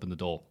Vince McMahon opened the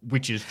door,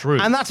 which is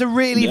true. And that's a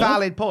really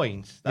valid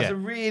point. That's Yeah. a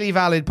really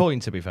valid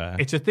point, to be fair.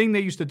 It's a thing they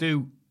used to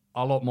do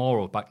a lot more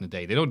of back in the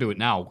day. They don't do it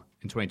now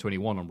in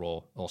 2021 on Raw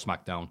or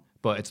SmackDown.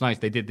 But it's nice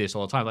they did this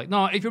all the time. Like,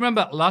 no, if you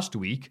remember last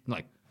week,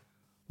 like,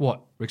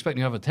 what? We're expecting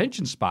you to have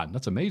attention span.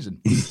 That's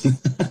amazing.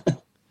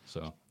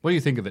 So, what do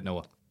you think of it,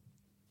 Noah?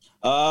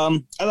 I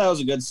thought it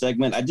was a good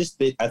segment. I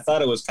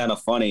thought it was kind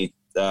of funny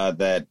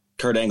that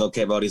Kurt Angle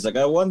came out. He's like,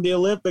 I won the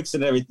Olympics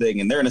and everything,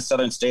 and they're in a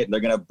southern state and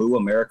they're gonna boo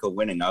America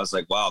winning. I was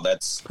like, wow,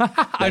 that I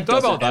thought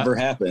about doesn't that. ever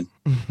happen.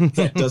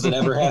 That doesn't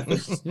ever happen.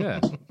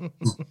 Yeah.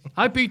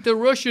 I beat the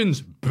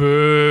Russians.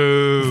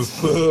 Boo.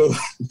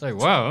 It's like,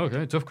 wow,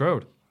 okay, tough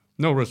crowd.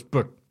 No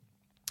respect.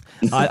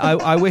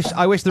 I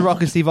wish The Rock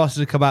and Steve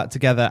Austin had come out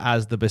together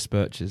as the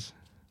Besmirchers.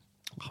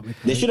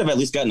 They should have at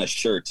least gotten a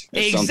shirt.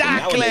 Or something.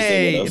 Exactly. Nowadays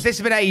they If would've. this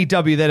had been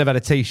AEW, they'd have had a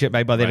T-shirt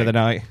made by the end of the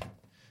Right. night.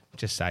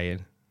 Just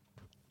saying.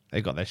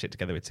 They got their shit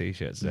together with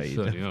T-shirts.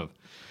 Certainly have.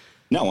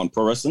 Now on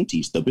Pro Wrestling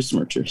Tees, the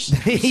Besmirchers.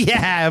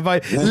 Yeah,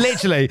 but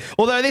literally.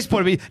 Although at this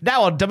point,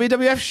 now on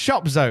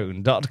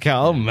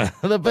WWFShopZone.com,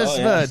 the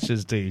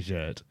Besmirchers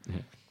T-shirt.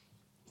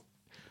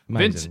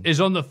 Vince Amazing. is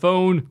on the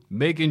phone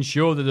making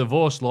sure the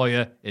divorce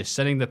lawyer is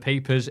sending the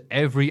papers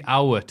every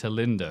hour to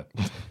Linda.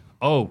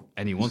 Oh,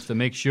 and he wants to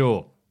make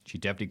sure she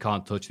definitely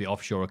can't touch the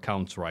offshore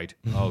accounts, right?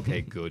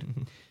 Okay, good.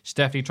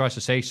 Stephanie tries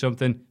to say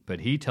something, but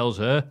he tells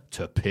her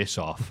to piss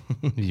off.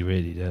 He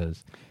really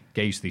does.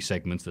 Get used to these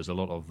segments. There's a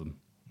lot of them.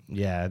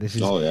 Yeah, this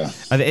is. Oh, yeah.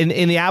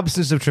 In the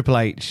absence of Triple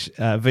H,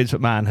 Vince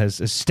McMahon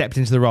has stepped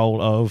into the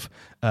role of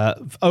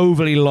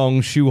overly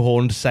long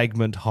shoehorned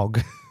segment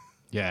hog.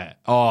 Yeah.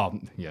 Oh,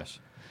 yes.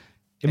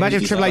 Imagine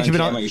if He's Triple not H had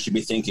been camera, on. you should be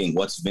thinking,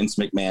 what's Vince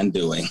McMahon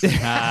doing?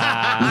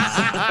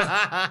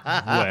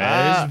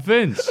 Where's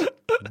Vince?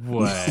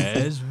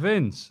 Where's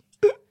Vince?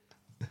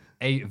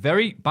 A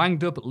very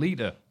banged up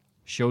Lita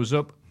shows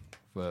up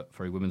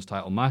for a women's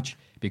title match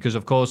because,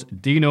 of course,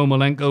 Dino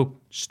Malenko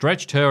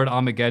stretched her at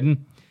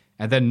Armageddon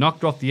and then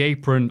knocked her off the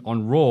apron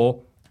on Raw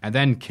and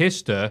then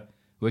kissed her,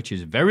 which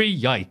is very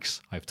yikes.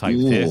 I've typed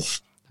here.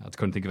 Oof. I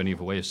couldn't think of any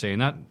other way of saying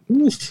that.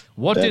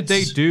 What did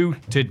they do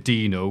to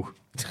Dino?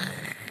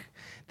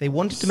 They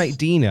wanted to make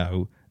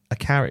Dino a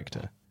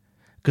character.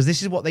 Because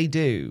this is what they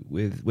do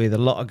with a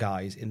lot of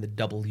guys in the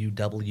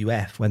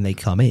WWF when they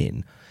come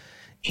in,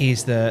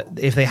 is that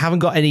if they haven't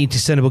got any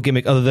discernible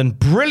gimmick other than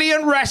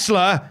brilliant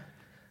wrestler,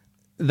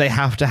 they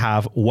have to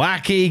have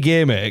wacky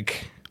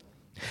gimmick.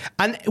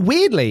 And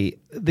weirdly,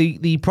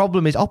 the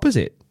problem is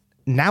opposite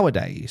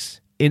nowadays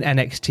in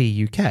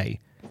NXT UK,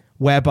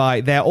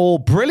 whereby they're all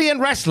brilliant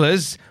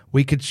wrestlers.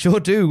 We could sure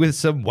do with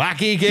some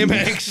wacky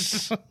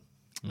gimmicks.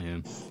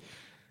 Yeah.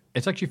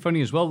 It's actually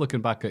funny as well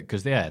looking back at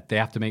because they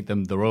have to make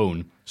them their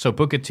own. So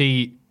Booker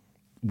T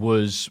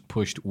was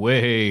pushed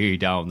way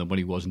down than when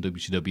he was in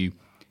WCW,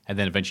 and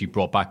then eventually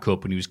brought back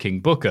up when he was King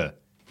Booker.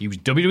 He was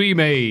WWE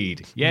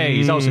made. Yay,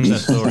 he's our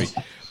success story.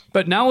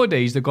 But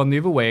nowadays they've gone the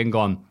other way and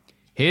gone,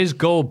 here's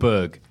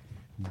Goldberg.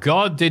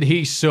 God, did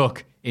he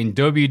suck in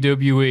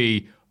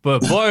WWE,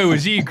 but boy,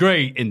 was he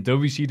great in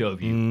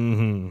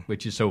WCW.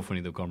 Which is so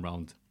funny they've gone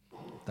round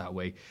that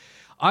way.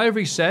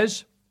 Ivory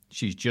says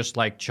she's just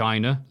like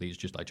China. Lee's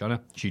just like China.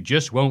 She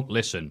just won't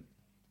listen.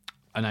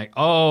 And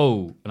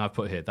I've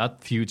put here,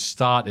 that feud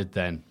started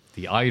then.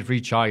 The Ivory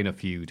China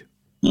feud.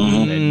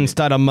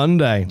 Start on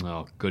Monday.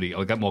 Oh, goody.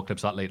 I'll get more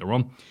clips of that later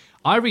on.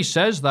 Ivory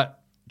says that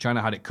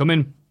China had it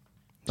coming.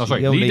 Oh,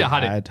 sorry, She only Lita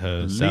had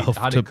herself Lita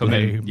had to it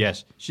coming. blame.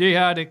 Yes, she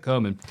had it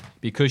coming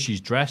because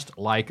she's dressed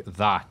like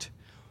that.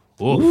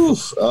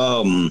 Oof.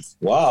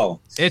 Wow.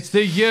 It's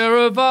the year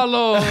of our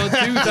Lord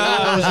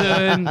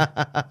 2000.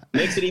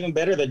 Makes it even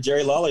better that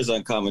Jerry Lawler's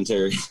on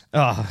commentary.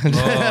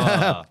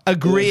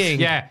 Agreeing.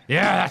 Yeah,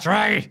 that's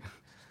right.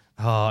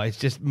 Oh, it's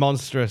just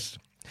monstrous.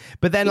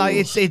 But then, like,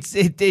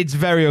 it's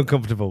very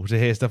uncomfortable to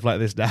hear stuff like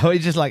this now.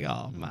 It's just like,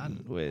 oh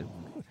man,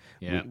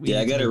 Yeah. Yeah,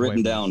 I got it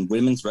written down.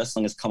 Women's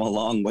wrestling has come a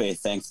long way,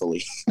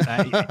 thankfully.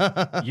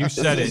 You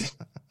said it.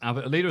 Now,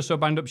 if Alita is so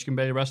banged up she can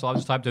barely wrestle, I've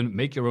just typed in,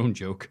 make your own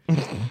joke.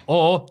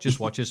 Or just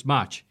watch this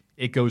match.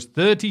 It goes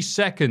 30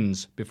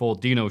 seconds before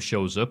Dino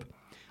shows up.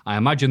 I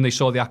imagine they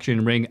saw the action in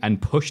the ring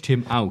and pushed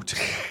him out.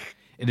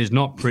 It is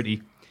not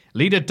pretty.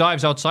 Lita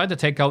dives outside to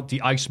take out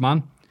the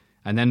Iceman,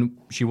 and then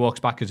she walks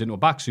backwards into a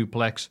back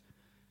suplex.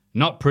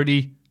 Not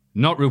pretty,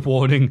 not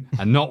rewarding,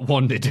 and not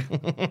wanted.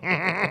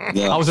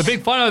 Yeah. I was a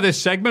big fan of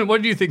this segment.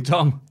 What do you think,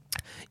 Tom?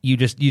 You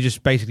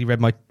just basically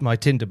read my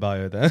Tinder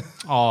bio there.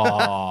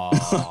 Oh,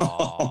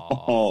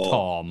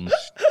 Tom.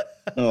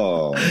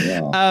 Oh,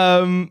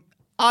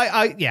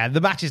 yeah. Yeah,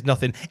 the match is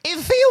nothing. It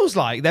feels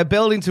like they're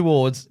building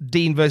towards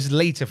Dean versus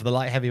Lita for the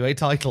light heavyweight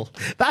title.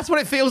 That's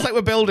what it feels like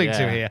we're building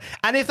to here.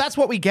 And if that's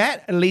what we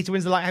get, and Lita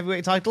wins the light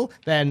heavyweight title,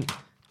 then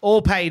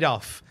all paid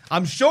off.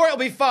 I'm sure it'll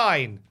be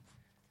fine.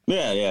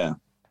 Yeah.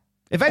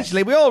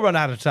 Eventually, we all run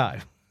out of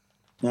time.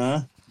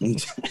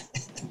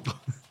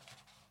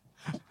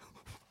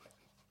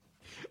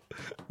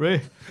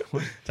 Ray,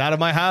 It's out of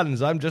my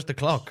hands. I'm just a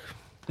clock.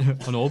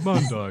 an old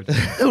man died.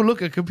 Oh,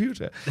 look, a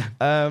computer.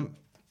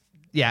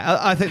 Yeah,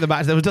 I think the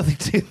match, there was nothing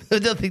to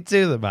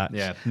the match.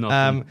 Yeah,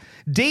 nothing.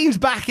 Dean's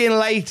back in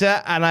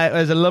later, and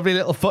there's a lovely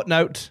little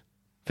footnote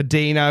for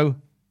Dino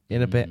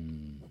in a bit.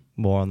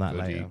 More on that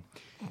later.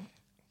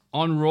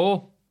 On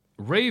Raw,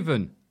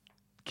 Raven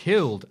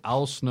killed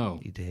Al Snow.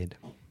 He did.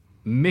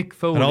 Mick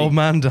Foley. An old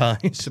man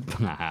died.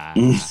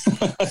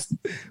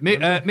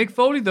 Mick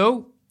Foley,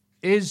 though,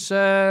 is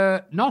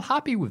not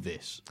happy with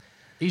this.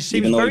 He seems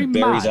Even though very he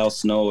buries mad. Al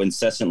Snow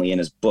incessantly in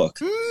his book.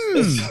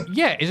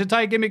 Yeah, his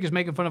entire gimmick is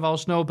making fun of Al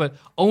Snow, but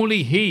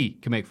only he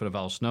can make fun of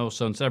Al Snow.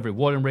 So instead of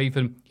rewarding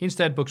Raven, he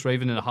instead books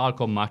Raven in a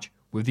hardcore match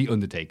with The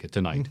Undertaker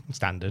tonight.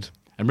 Standard.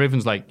 And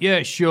Raven's like,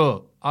 yeah,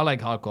 sure, I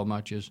like hardcore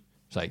matches.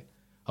 It's like,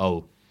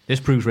 oh, this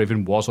proves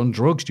Raven was on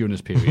drugs during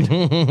this period.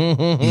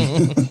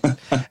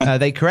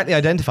 They correctly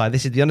identify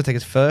this is The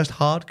Undertaker's first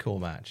hardcore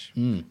match.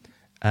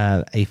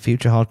 A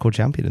future hardcore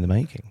champion in the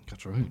making.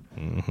 That's right.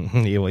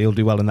 He'll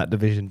do well in that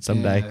division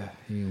someday. Yeah,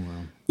 he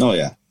will. Oh,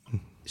 yeah.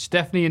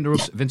 Stephanie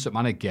interrupts Vince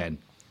McMahon again.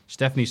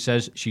 Stephanie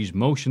says she's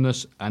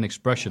motionless and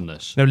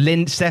expressionless. No,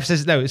 Steph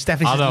says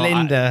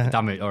Linda.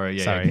 Damn it. All right,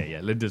 Sorry. yeah.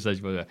 Linda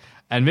says,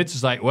 and Vince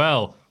is like,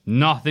 well,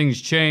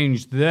 nothing's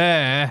changed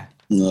there.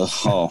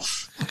 Oh.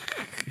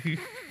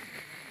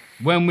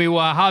 When we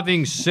were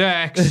having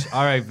sex.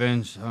 All right,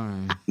 Vince. All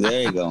right.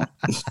 There you go.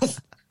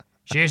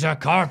 She's a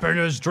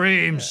carpenter's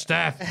dream,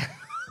 Steph.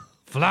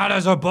 Flat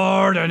as a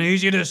board and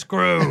easy to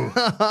screw.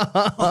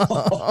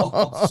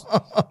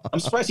 I'm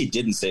surprised he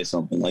didn't say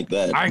something like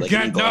that. I Like, he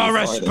get didn't go no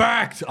any farther.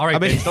 respect. All right,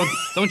 Vince,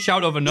 don't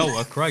shout over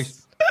Noah,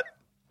 Christ.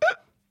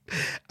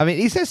 I mean,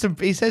 he says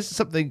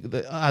something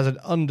that has an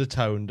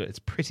undertone that's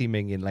pretty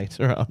minging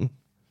later on.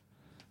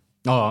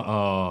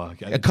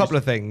 Okay. A couple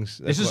of things.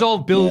 This is all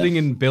building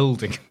and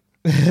building.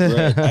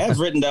 Right. I have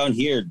written down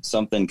here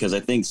something because I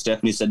think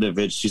Stephanie said to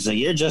Vince, she's like,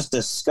 "You're just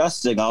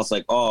disgusting." I was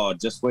like, "Oh,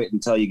 just wait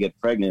until you get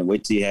pregnant.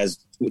 Wait till you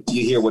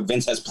hear what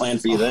Vince has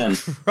planned for you then."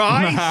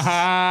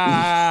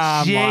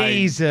 Right?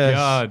 Jesus. My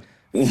God.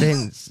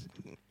 Vince.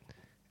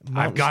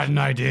 I've got an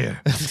idea.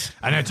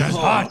 And it's as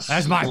hot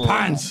as my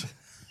pants.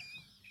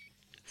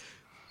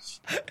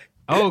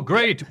 Oh,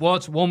 great.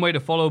 What's one way to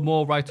follow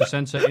more Right to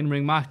Censor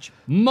in-ring match?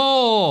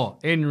 More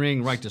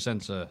in-ring Right to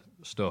Censor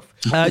stuff.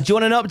 Do you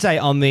want an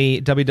update on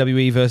the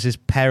WWE versus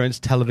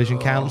Parents Television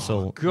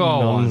Council? go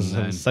on, Nonsense.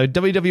 then. So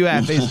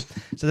WWF is,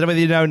 so I don't know whether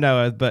you don't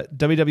know it, but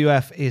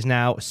WWF is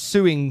now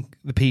suing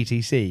the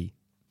PTC,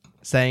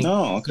 saying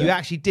you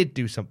actually did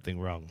do something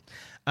wrong.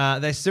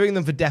 They're suing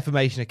them for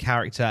defamation of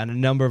character and a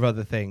number of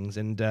other things.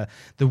 And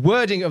the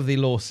wording of the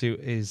lawsuit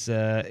is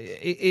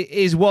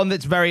one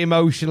that's very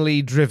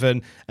emotionally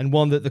driven and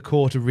one that the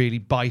court are really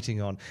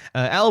biting on.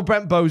 L.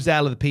 Brent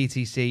Bozell of the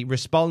PTC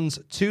responds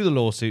to the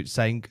lawsuit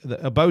saying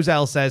that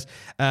Bozell says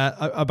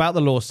about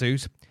the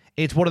lawsuit,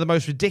 "It's one of the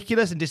most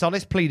ridiculous and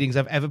dishonest pleadings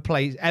I've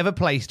ever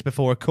placed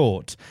before a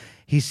court."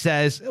 He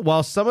says,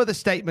 while some of the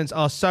statements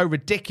are so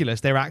ridiculous,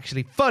 they're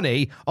actually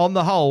funny. On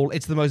the whole,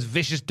 it's the most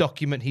vicious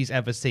document he's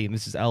ever seen.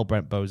 This is L.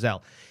 Brent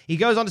Bozell. He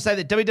goes on to say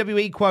that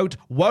WWE, quote,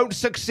 "won't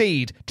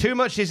succeed. Too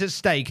much is at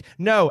stake.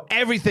 No,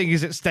 everything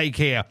is at stake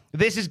here.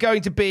 This is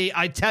going to be,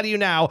 I tell you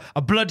now,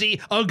 a bloody,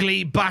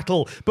 ugly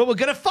battle. But we're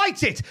going to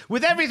fight it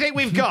with everything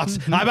we've got.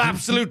 I'm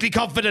absolutely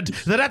confident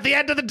that at the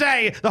end of the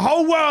day, the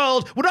whole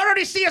world will not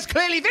only see us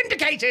clearly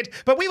vindicated,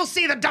 but we will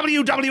see the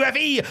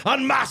WWFE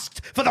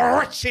unmasked for the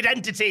wretched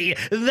entity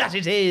that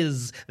it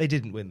is." They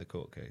didn't win the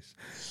court case.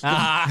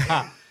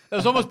 It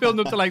was almost building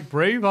up to like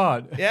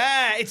Braveheart.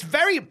 Yeah, it's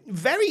very,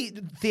 very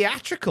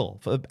theatrical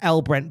for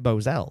L. Brent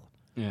Bozell.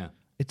 Yeah.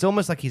 It's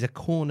almost like he's a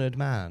cornered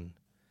man.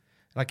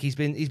 Like he's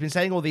been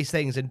saying all these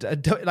things, and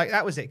like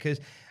that was it. Because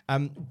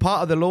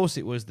part of the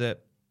lawsuit was that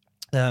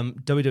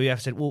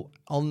WWF said, well,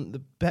 on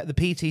the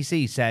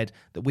PTC said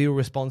that we were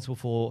responsible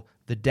for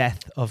the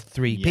death of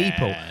 3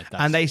 people,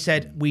 and they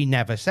said we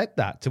never said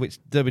that. To which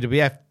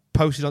WWF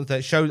posted on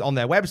their show on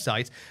their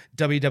website,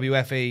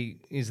 WWFE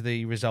is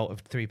the result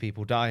of 3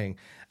 people dying.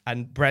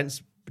 And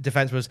Brent's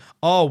defense was,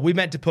 "Oh, we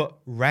meant to put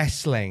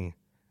wrestling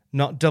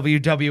not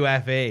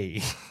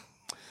WWFE.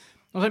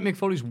 I was like Mick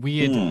Foley's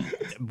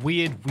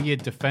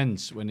weird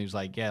defense when he was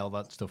like, yeah, all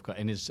that stuff.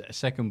 In his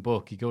second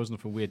book, he goes on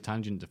for a weird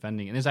tangent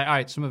defending it. And it's like, all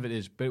right, some of it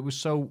is, but it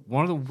was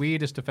one of the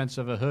weirdest defenses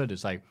I've ever heard.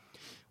 It's like,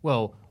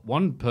 well,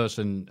 one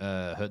person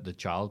hurt the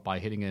child by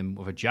hitting him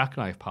with a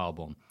jackknife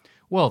powerbomb.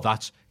 Well,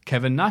 that's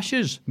Kevin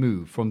Nash's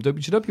move from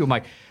WCW. I'm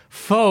like,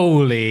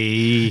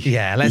 Foley.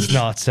 Yeah, let's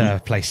not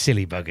play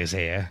silly buggers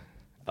here.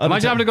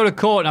 Imagine having to go to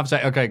court and have to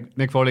say, okay,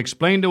 Mick Foley,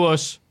 explain to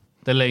us,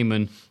 the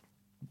layman,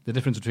 the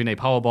difference between a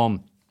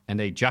powerbomb and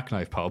a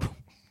jackknife powerbomb.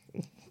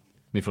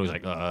 Mick Foley's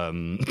like,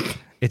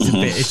 It's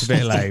a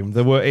bit lame.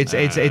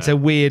 It's a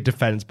weird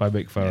defense by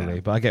Mick Foley,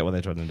 but I get what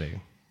they're trying to do.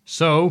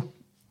 So,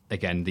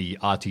 again, the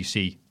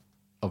RTC,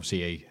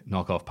 obviously a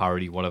knockoff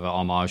parody, whatever,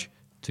 homage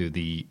to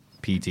the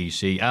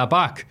PTC, are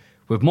back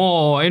with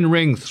more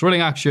in-ring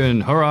thrilling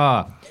action.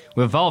 Hurrah!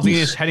 With Val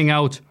Venus heading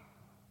out,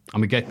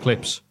 and we get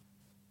clips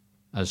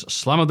as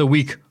Slam of the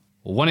Week,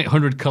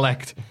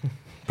 1-800-COLLECT,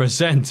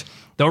 present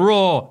the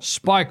Raw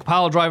Spike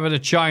Piledriver to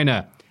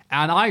China.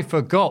 And I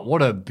forgot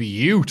what a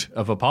beaut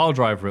of a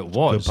piledriver it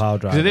was. Good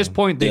piledriver. Because at this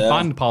point, they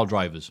banned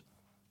piledrivers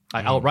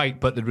outright,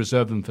 but they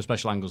reserved them for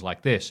special angles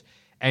like this.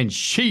 And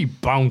she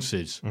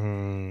bounces.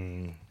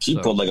 She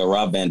pulled like a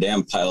Rob Van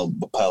Dam pile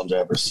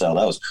driver style.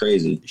 That was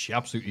crazy. She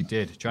absolutely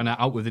did. China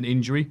out with an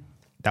injury.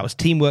 That was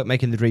teamwork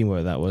making the dream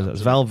work. That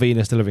was Val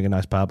Venus delivering a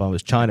nice powerbomb. It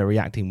was China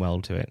reacting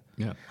well to it.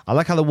 Yeah. I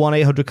like how the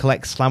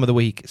 1-800-COLLECT Slam of the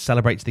Week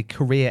celebrates the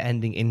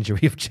career-ending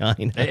injury of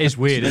China. It is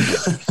weird,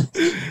 isn't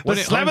it? The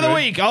Slam of the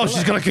Week! Oh,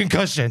 she's got a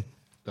concussion.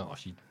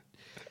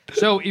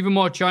 So, even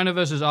more China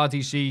versus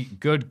RTC.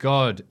 Good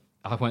God.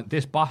 I went,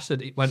 this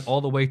bastard went all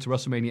the way to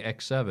WrestleMania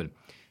X7.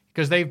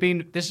 Because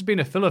this has been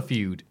a filler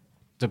feud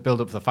to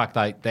build up the fact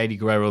that the Eddie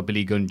Guerrero,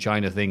 Billy Gunn,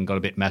 China thing got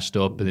a bit messed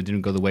up and it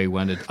didn't go the way we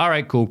wanted. All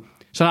right, cool.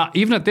 So now,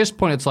 even at this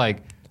point, it's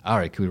like, all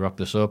right, can we wrap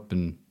this up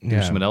and do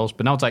something else?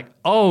 But now it's like,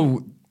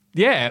 oh,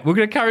 yeah, we're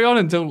going to carry on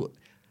until...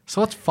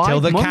 So that's 5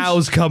 months. Till the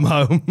cows come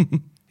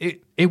home.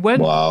 It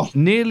went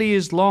nearly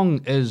as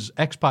long as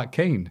X-Pac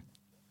Kane.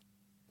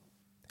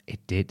 It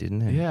did,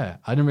 didn't it? Yeah,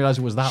 I didn't realize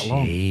it was that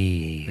long.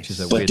 Which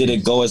is but did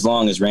it go as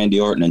long as Randy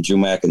Orton and Drew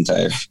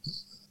McIntyre?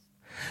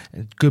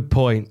 Good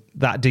point.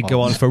 That did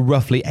go on for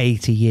roughly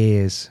 80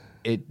 years.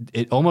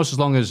 It almost as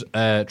long as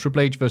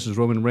Triple H versus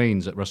Roman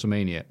Reigns at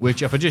WrestleMania,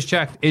 which, if I just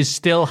checked, is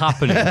still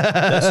happening.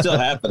 That's still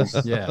happening.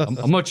 Yeah,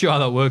 I'm not sure how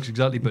that works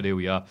exactly, but here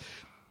we are.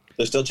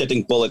 They're still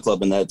chanting Bullet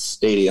Club in that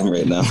stadium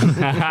right now.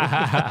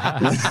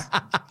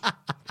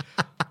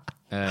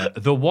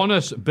 The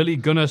One-us, Billy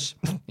Gunnis,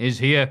 is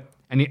here,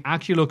 and he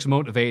actually looks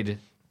motivated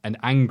and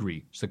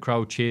angry, so the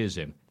crowd cheers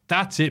him.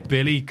 That's it,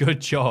 Billy.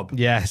 Good job.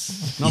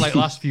 Yes. Not like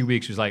last few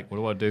weeks, he was like, what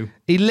do I do?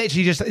 He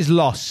literally just is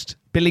lost.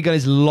 Billy Gunn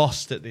is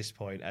lost at this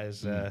point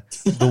as the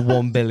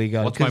one Billy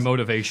Gunn. What's my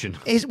motivation?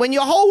 Is when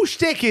your whole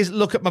shtick is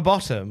look at my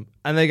bottom,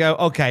 and they go,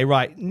 okay,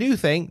 right, new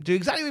thing, do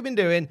exactly what we've been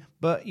doing,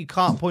 but you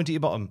can't point at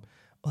your bottom.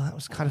 Well, that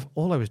was kind of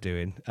all I was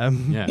doing.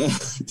 Yeah.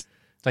 It's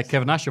like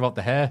Kevin Nash about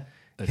the hair.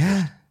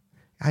 Yeah.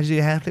 How did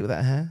your hair flip with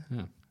that hair?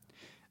 Yeah.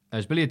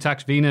 As Billy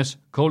attacks Venus,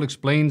 Cole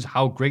explains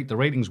how great the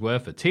ratings were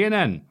for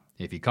TNN.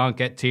 If you can't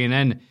get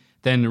TNN,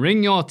 then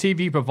ring your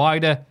TV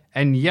provider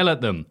and yell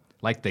at them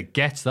like the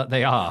gets that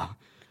they are.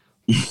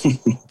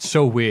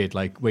 So weird.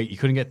 Like, wait, you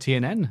couldn't get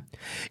TNN?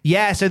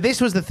 Yeah, so this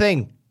was the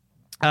thing.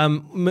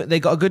 They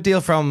got a good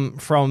deal from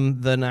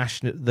the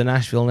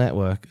Nashville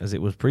network, as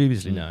it was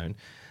previously known,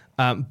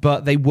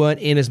 but they weren't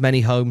in as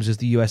many homes as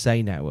the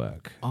USA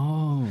network.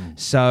 Oh.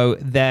 So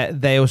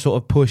they were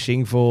sort of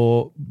pushing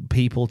for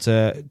people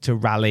to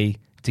rally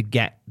to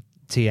get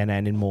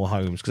TNN in more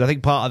homes, because I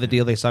think part of the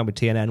deal they signed with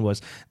TNN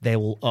was they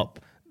will up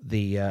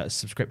the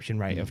subscription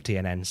rate of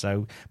TNN.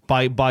 So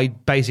by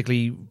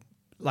basically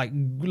like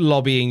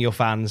lobbying your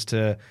fans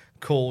to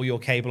call your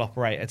cable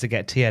operator to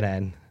get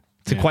TNN,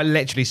 to quite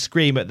literally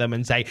scream at them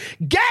and say,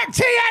 "Get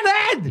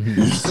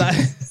TNN!"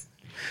 Like,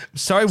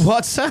 sorry,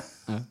 what, sir?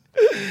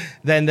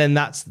 Then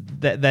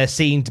they're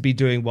seen to be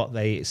doing what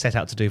they set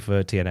out to do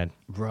for TNN.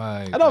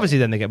 Right. And obviously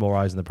then they get more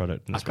eyes on the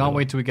product. I can't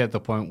wait till we get to the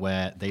point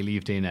where they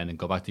leave TNN and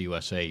go back to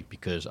USA,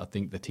 because I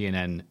think the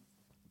TNN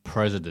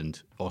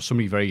president or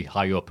somebody very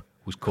high up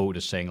was quoted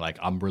as saying, like,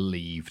 I'm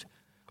relieved.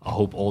 I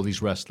hope all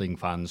these wrestling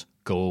fans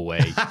go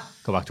away,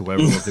 go back to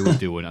whatever it was they were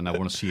doing, and I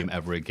want to see him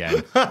ever again.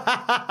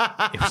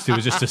 It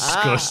was just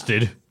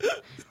disgusted.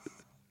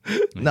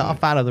 Not a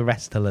fan of the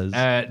wrestlers.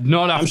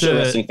 Not after. I'm sure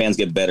wrestling fans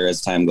get better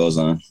as time goes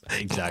on.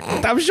 Exactly.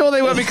 I'm sure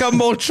they will become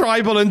more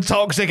tribal and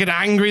toxic and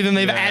angry than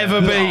they've ever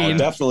been. No,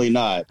 definitely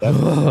not.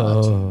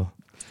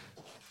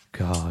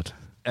 God.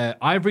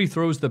 Ivory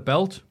throws the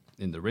belt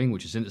in the ring,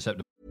 which is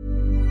intercepted.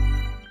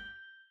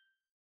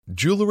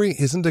 Jewelry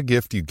isn't a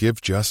gift you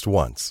give just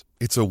once.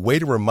 It's a way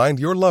to remind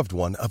your loved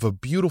one of a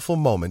beautiful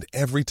moment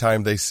every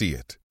time they see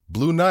it.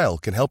 Blue Nile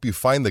can help you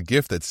find the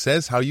gift that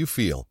says how you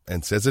feel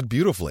and says it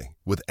beautifully,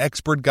 with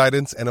expert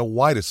guidance and a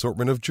wide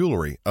assortment of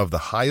jewelry of the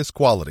highest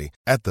quality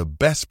at the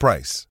best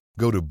price.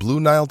 Go to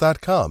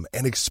BlueNile.com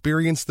and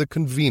experience the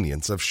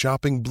convenience of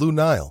shopping Blue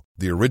Nile,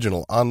 the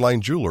original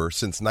online jeweler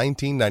since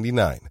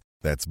 1999.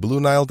 That's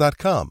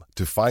BlueNile.com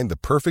to find the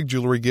perfect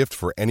jewelry gift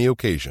for any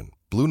occasion.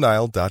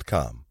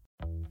 BlueNile.com.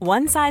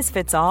 One size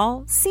fits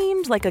all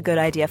seemed like a good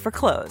idea for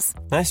clothes.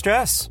 Nice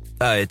dress.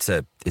 It's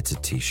a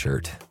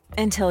t-shirt.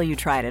 Until you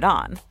tried it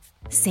on.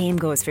 Same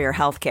goes for your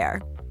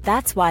healthcare.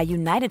 That's why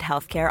United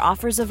Healthcare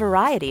offers a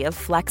variety of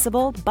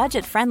flexible,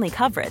 budget-friendly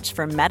coverage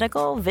for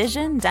medical,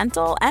 vision,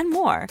 dental, and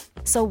more.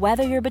 So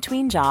whether you're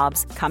between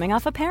jobs, coming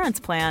off a parent's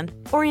plan,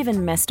 or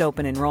even missed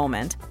open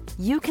enrollment,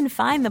 you can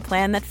find the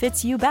plan that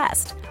fits you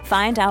best.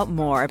 Find out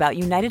more about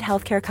United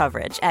Healthcare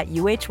coverage at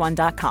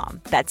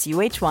uh1.com. That's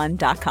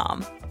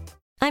uh1.com.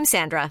 I'm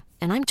Sandra,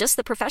 and I'm just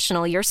the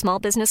professional your small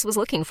business was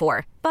looking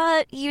for.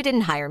 But you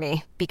didn't hire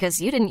me because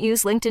you didn't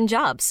use LinkedIn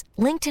Jobs.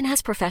 LinkedIn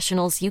has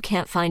professionals you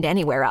can't find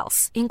anywhere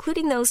else,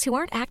 including those who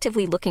aren't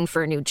actively looking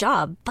for a new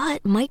job,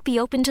 but might be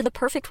open to the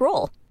perfect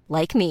role,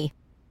 like me.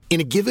 In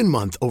a given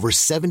month, over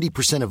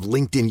 70% of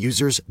LinkedIn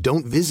users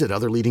don't visit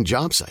other leading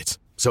job sites.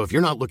 So if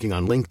you're not looking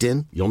on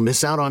LinkedIn, you'll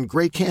miss out on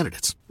great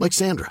candidates like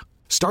Sandra.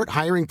 Start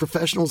hiring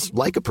professionals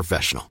like a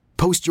professional.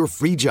 Post your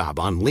free job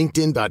on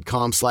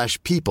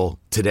linkedin.com/people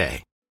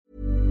today.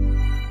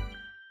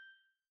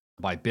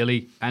 By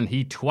Billy, and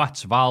he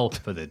twats Val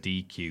for the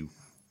DQ.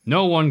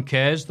 No one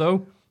cares,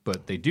 though,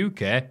 but they do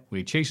care when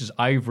he chases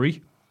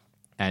Ivory,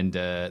 and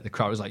the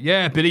crowd is like,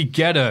 yeah, Billy,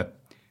 get her.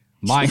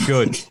 My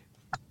God,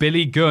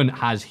 Billy Gunn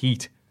has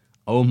heat.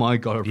 Oh, my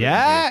God.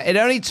 Yeah, it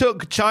only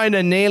took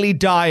China nearly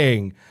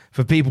dying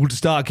for people to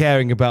start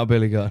caring about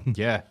Billy Gunn.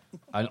 Yeah,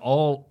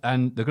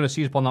 and they're going to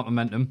seize upon that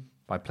momentum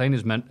by playing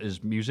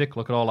his music.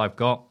 Look at all I've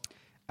got.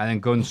 And then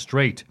going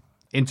straight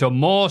into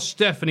more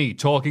Stephanie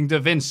talking to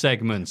Vince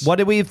segments. What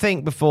did we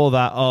think before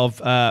that of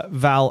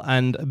Val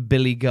and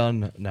Billy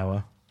Gunn,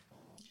 Noah?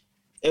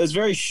 It was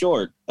very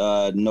short.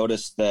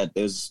 Noticed that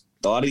a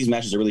lot of these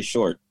matches are really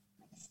short.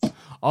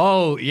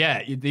 Oh,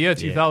 yeah. The year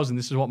 2000,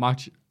 This is what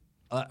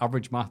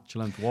average match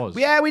length was.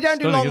 Yeah, we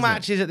don't do long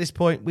matches at this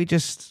point. We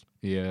just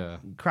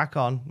crack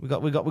on. We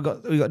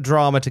got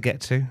drama to get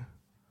to.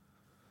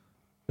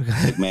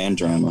 Big man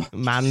drama.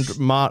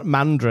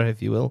 Mandra,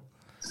 if you will.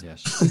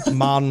 Yes.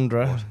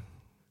 Mandra.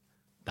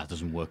 That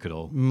doesn't work at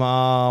all.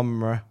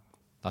 Mamra.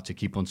 That's to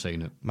keep on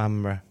saying it.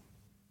 Mamra.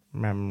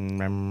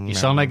 You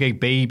sound like a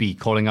baby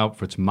calling out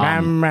for its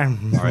mom. All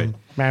right.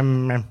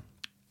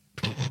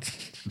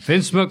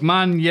 Vince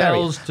McMahon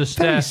yells to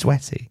Steph. Very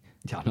sweaty.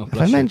 Yeah, I know.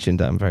 Have I mentioned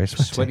that I'm very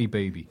sweaty? Sweaty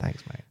baby.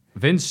 Thanks, mate.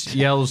 Vince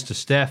yells to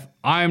Steph,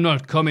 I'm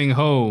not coming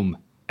home.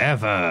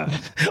 Ever.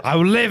 I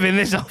will live in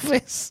this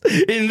office.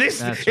 In this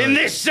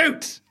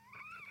suit.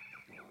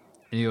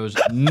 And he goes,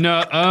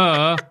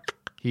 nuh-uh,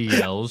 he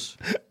yells.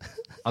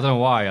 I don't know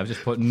why, I've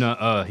just put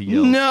nuh-uh, he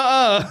yells.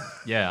 Nuh-uh.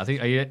 Yeah, I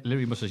think I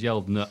literally must have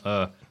yelled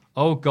nuh-uh.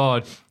 Oh,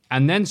 God.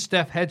 And then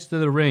Steph heads to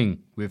the ring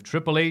with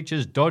Triple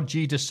H's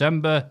dodgy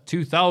December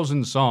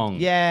 2000 song.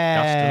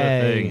 Yeah.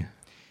 That's the thing.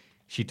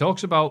 She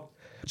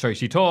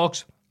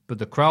talks, but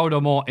the crowd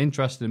are more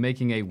interested in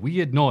making a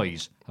weird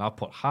noise. And I'll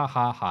put ha,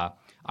 ha, ha.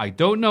 I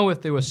don't know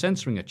if they were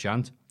censoring a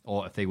chant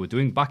or if they were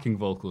doing backing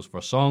vocals for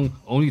a song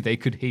only they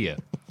could hear.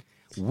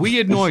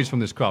 Weird noise from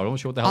this crowd. I'm not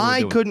sure what the hell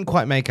they're doing. I couldn't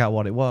quite make out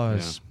what it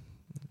was. Yeah.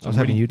 I was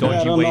hoping you did.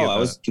 I don't know. I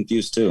was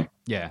confused too.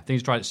 Yeah,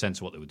 things tried to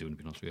censor what they were doing, to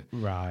be honest with you.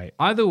 Right.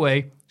 Either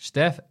way,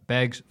 Steph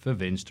begs for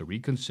Vince to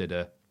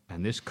reconsider,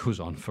 and this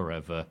goes on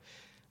forever.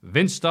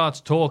 Vince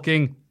starts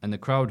talking, and the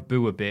crowd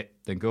boo a bit,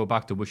 then go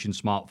back to wishing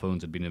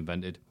smartphones had been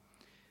invented.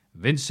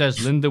 Vince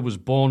says Linda was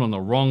born on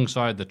the wrong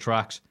side of the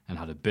tracks and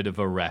had a bit of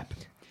a rep.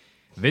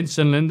 Vince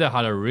and Linda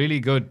had a really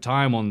good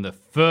time on the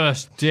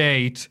first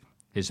date,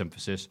 his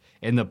emphasis,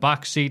 in the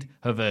backseat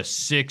of a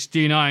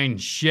 69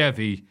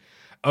 Chevy.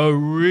 A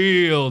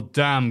real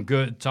damn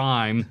good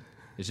time,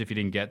 as if you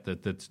didn't get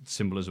the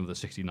symbolism of the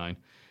 69.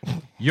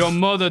 Your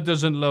mother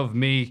doesn't love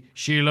me,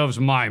 she loves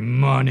my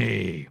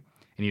money.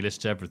 And he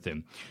lists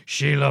everything.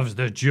 She loves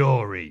the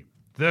jewelry,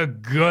 the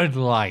good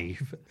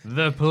life,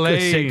 the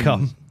planes. Good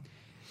sitcom.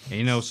 And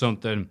you know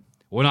something?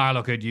 When I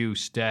look at you,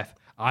 Steph,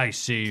 I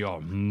see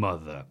your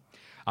mother.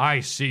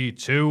 I see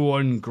two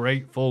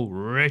ungrateful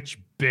rich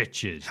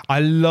bitches. I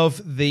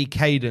love the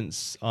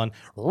cadence on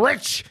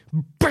rich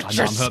bitches.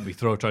 I know, I'm hurting my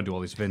throat trying to do all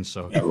these Vince,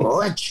 so.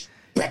 Rich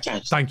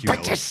bitches. Thank you,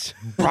 bitches.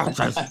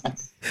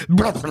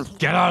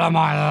 Get out of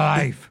my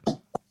life.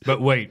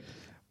 But wait,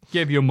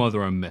 give your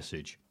mother a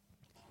message.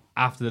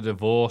 After the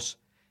divorce,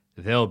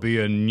 there'll be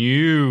a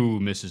new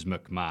Mrs.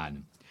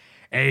 McMahon.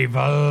 A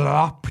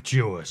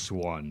voluptuous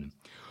one.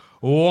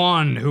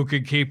 One who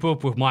can keep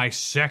up with my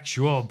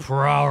sexual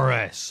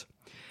prowess.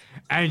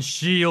 And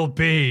she'll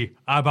be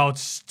about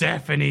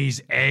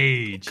Stephanie's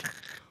age.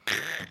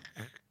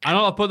 And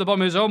all I put at the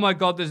bottom is, oh my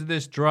God, there's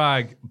this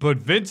drag. But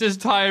Vince's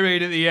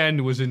tirade at the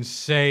end was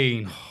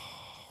insane.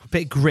 A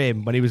bit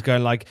grim when he was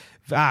going like,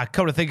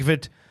 come to think of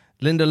it,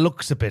 Linda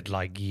looks a bit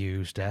like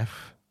you,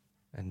 Steph.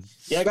 And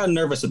yeah, I got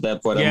nervous at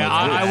that point. Yeah,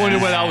 I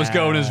wondered where that was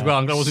going as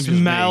well. That wasn't just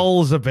me.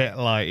 Smells a bit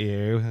like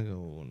you.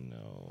 Oh,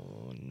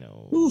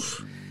 no.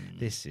 Oof.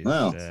 This is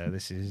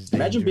this is.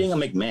 Imagine being a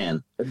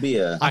McMahon. That'd be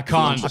a. I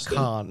can't.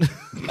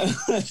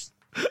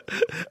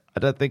 I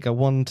don't think I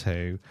want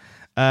to.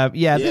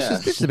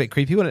 This is a bit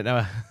creepy, wasn't it,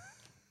 Noah?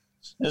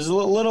 There's a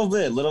little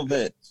bit.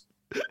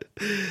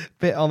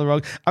 Bit on the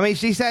wrong. I mean,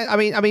 she said. I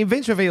mean,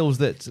 Vince reveals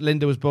that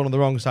Linda was born on the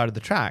wrong side of the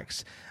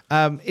tracks.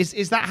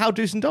 Is that how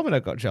Deuce and Domino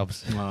got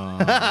jobs?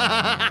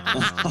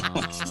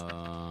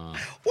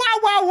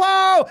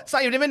 Whoa! It's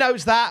not even in my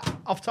notes. That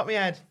off the top of my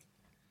head.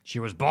 She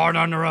was born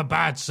under a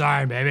bad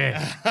sign, baby.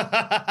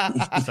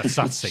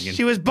 Start singing.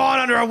 She was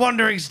born under a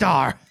wandering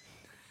star.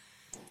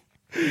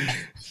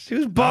 She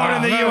was born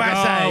in the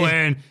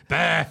USA. In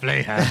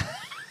Bethlehem.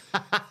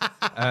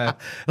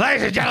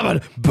 Ladies and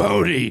gentlemen,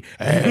 Bodie.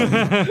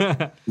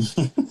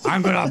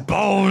 I'm gonna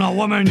bone a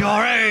woman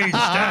your age,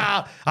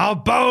 Steph. I'll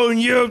bone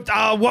you,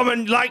 a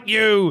woman like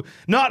you,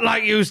 not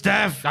like you,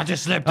 Steph. I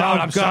just slipped out.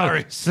 I'm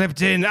sorry.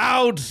 Slipped in,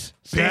 out.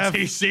 Steph.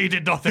 PTC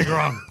did nothing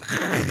wrong.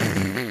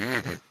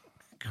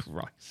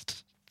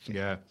 Christ.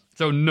 Yeah.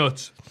 So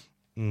nuts.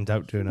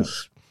 Don't do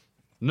nuts.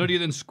 Nuttier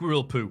than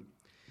squirrel poo.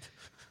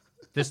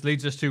 This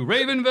leads us to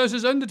Raven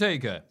versus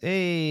Undertaker.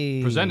 Hey.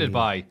 Presented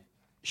by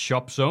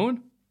Shop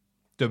Zone,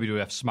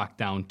 WWF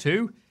SmackDown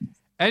 2,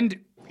 and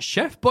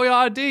Chef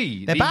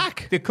Boyardee. They're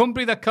back. The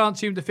company that can't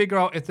seem to figure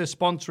out if they're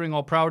sponsoring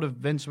or proud of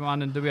Vince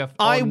McMahon and WWF.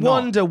 I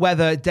wonder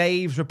whether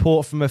Dave's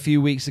report from a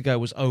few weeks ago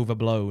was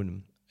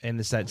overblown in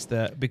the sense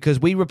that because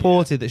we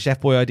reported that Chef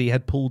Boyardee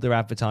had pulled their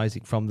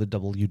advertising from the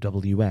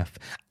WWF.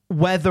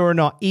 Whether or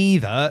not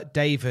either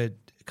Dave had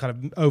kind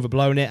of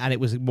overblown it and it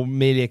was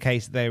merely a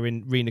case that they were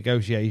in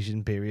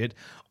renegotiation period,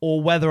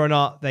 or whether or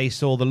not they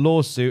saw the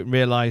lawsuit and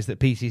realised that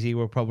PTC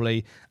were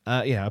probably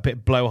a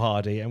bit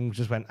blowhardy and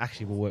just went,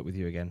 actually, we'll work with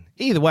you again.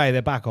 Either way,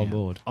 they're back on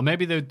board. Or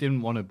maybe they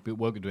didn't want to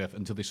work with WWF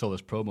until they saw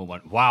this promo and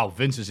went, wow,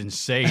 Vince is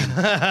insane.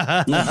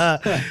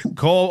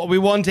 Call what we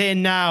want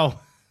in now.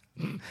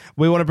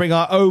 We want to bring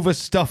our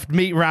overstuffed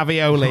meat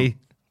ravioli.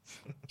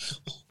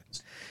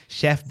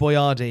 Chef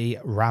Boyardee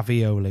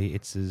ravioli.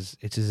 It's as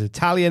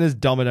Italian as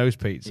Domino's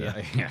pizza.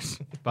 Yeah, yes,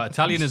 but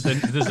Italian is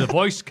there's a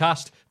voice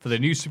cast for the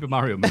new Super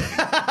Mario movie.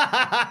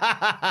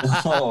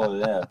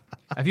 Oh yeah.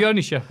 Have you had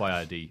any Chef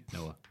Boyardee,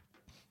 Noah?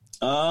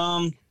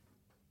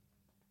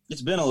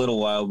 It's been a little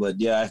while, but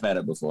yeah, I've had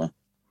it before.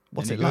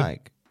 What's it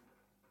like?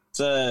 It's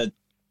all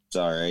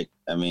right.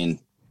 I mean,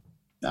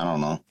 I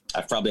don't know.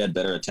 I've probably had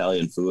better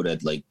Italian food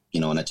at an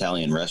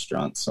Italian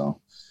restaurant.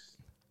 So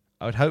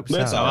I would hope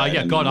so. It's all right.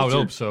 Yeah, God, I would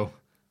hope so.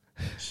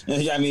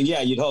 I mean,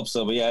 yeah, you'd hope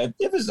so, but yeah,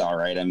 it was all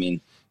right. I mean,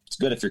 it's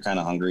good if you're kind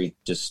of hungry,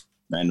 just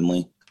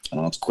randomly. I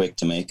don't know, it's quick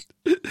to make.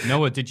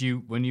 Noah,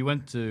 when you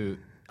went to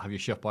have your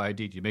Chef Boyardee,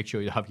 did you make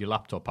sure you have your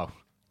laptop out?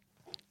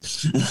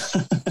 That's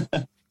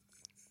a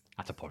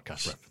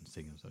podcast reference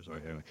thing. I'm so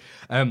sorry.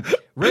 Anyway,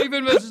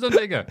 Raven versus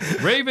Undertaker.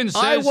 Raven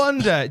says, I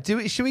wonder,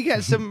 should we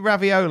get some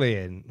ravioli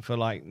in for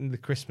the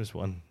Christmas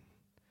one?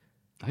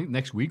 I think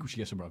next week we should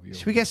get some ravioli.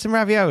 Should we get some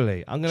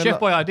ravioli? I'm gonna Chef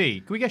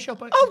Boyardee. Can we get Chef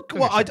Boyardee? Oh,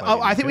 well,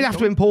 I think we'd have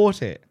to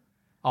import it.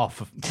 Oh,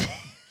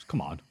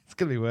 come on. It's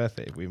going to be worth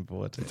it if we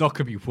import it. It's not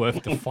going to be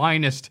worth the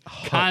finest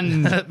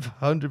canned,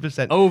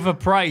 100%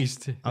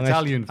 overpriced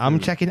Italian food. I'm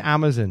checking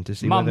Amazon to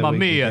see. Mamma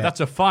mia, that's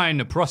a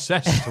fine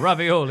processed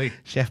ravioli.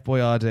 Chef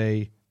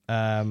Boyardee.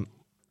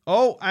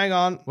 Oh, hang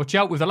on. Watch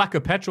out with the lack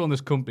of petrol in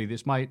this country.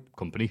 This might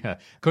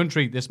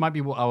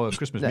be what our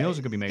Christmas meals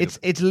are going to be made of.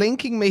 It's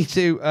linking me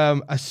to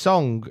a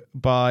song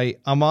by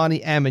Armani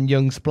M and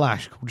Young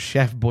Splash called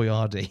Chef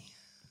Boyardee.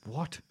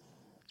 What?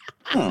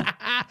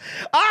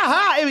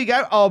 Aha! Here we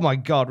go. Oh my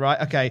God!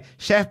 Right. Okay.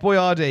 Chef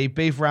Boyardee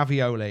beef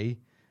ravioli,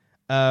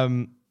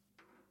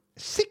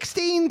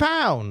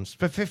 £16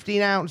 for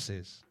 15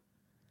 ounces.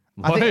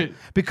 What? I think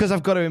because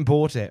I've got to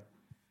import it.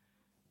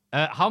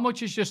 How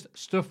much is just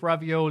stuffed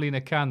ravioli in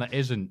a can that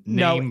isn't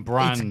name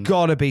brand? It's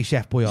got to be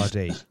Chef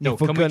Boyardee. No,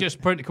 can we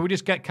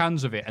just get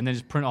cans of it and then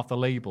just print off the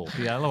label?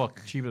 Yeah, a lot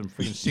cheaper than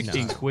freaking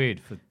 16 quid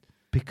for.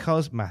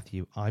 Because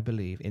Matthew, I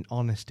believe in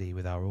honesty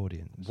with our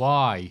audience.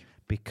 Why?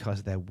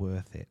 Because they're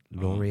worth it.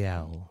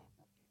 L'Oreal.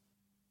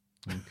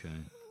 Okay.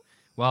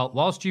 Well,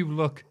 whilst you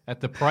look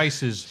at the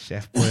prices,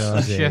 Chef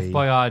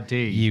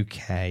Boyardee,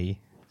 UK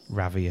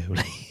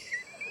ravioli.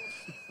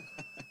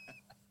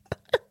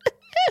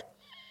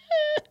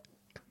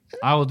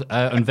 I would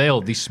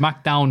unveil the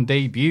SmackDown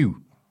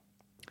debut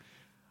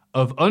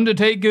of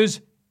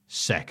Undertaker's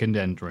second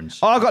entrance.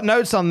 Oh, I got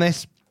notes on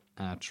this.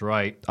 That's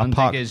right.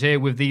 Undertaker is here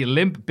with the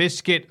Limp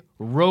Bizkit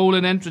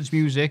rolling entrance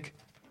music,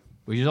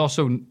 which is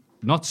also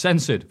not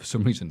censored for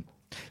some reason.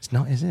 It's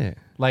not, is it?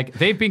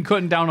 They've been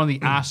cutting down on the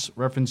ass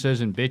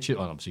references and bitches.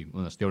 Well, obviously,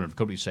 that's the owner of the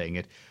company saying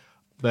it.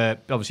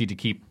 But obviously to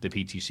keep the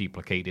PTC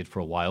placated for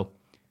a while.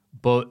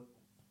 But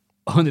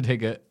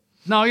Undertaker,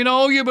 now you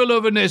know you've been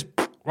loving this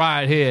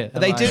right here.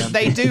 They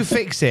do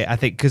fix it, I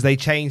think, because they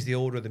change the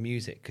order of the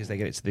music because they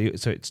get it to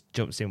so it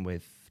jumps in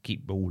with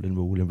keep rolling.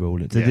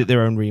 They did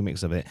their own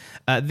remix of it.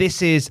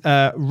 This is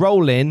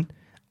Rollin'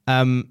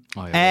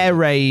 Air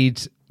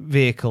Raid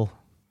Vehicle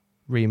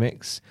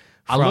remix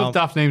I love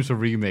daft names for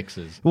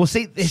remixes. Well,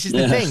 see, this is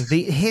the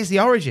thing. Here's the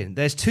origin.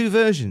 There's two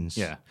versions.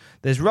 Yeah.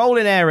 There's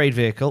Rollin' Air Raid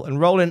Vehicle and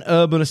Rollin'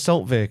 Urban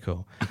Assault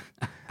Vehicle.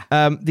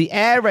 The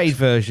Air Raid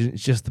version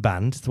is just the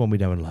band. It's the one we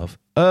know and love.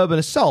 Urban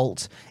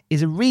Assault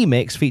is a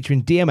remix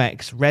featuring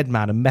DMX,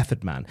 Redman, and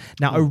Method Man.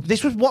 Now,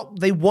 this was what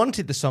they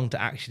wanted the song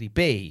to actually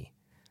be.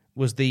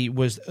 Was the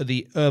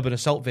Urban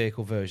Assault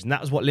Vehicle version. That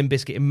was what Limp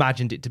Bizkit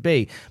imagined it to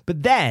be.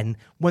 But then,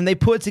 when they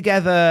put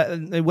together,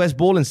 Wes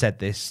Borland said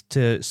this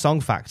to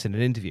Song Facts in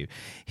an interview.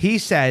 He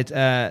said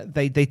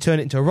they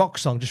turned it into a rock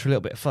song just for a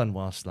little bit of fun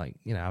whilst, having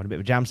a bit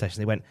of a jam session.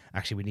 They went,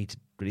 actually, we need to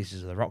release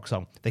this as a rock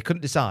song. They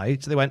couldn't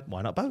decide, so they went,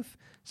 why not both?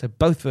 So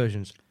both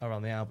versions are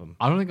on the album.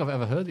 I don't think I've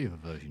ever heard the other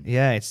version.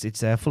 Yeah, it's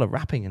full of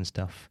rapping and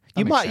stuff.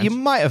 You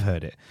might have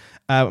heard it.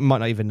 Might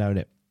not even known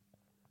it.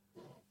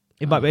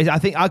 It might be. I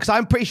think because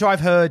I'm pretty sure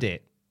I've heard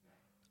it.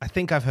 I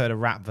think I've heard a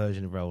rap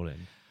version of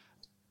Rollin'.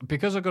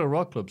 Because I go to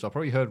rock clubs, I've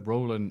probably heard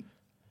Rollin'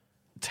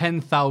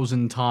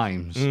 10,000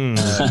 times.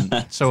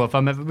 So if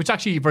I'm ever, which is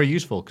actually very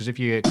useful because if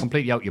you're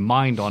completely out your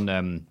mind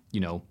on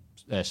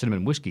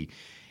cinnamon whiskey,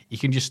 you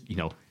can just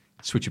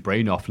switch your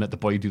brain off and let the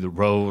body do the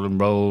roll and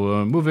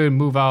move in,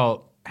 move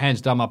out,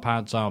 hands down my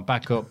pants out,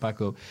 back up.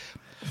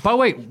 By the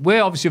way,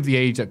 we're obviously of the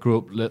age that grew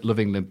up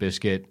loving Limp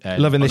Bizkit.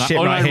 Loving this shit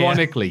right here.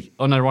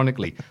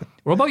 Unironically.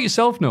 What about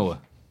yourself,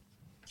 Noah?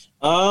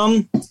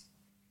 I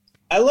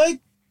like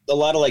a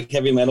lot of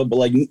heavy metal, but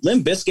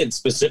Limp Bizkit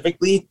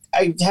specifically,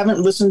 I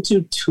haven't listened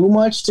to too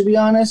much, to be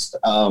honest.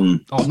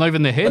 Not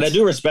even the hits? But I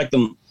do respect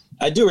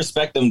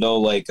them. Though,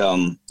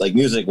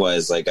 music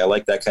wise. I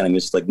like that kind of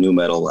music, like new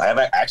metal.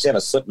 I actually have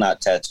a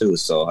Slipknot tattoo,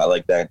 so I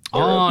like that.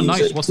 Oh,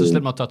 nice. What's the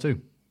Slipknot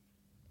tattoo?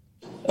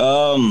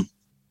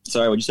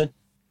 Sorry, what'd you say?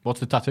 What's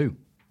the tattoo?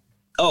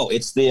 Oh,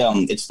 it's their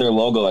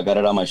logo. I got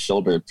it on my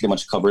shoulder. It pretty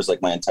much covers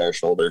my entire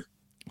shoulder.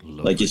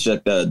 Lovely. It's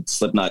just the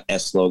Slipknot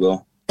S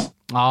logo.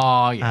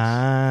 Oh,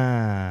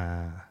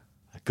 yes.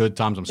 Good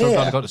times. I'm so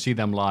glad I got to see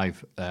them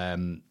live a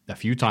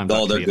few times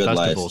actually, they're at good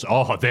festivals.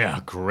 live. Oh, they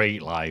are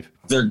great live.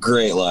 They're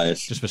great live.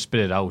 Just for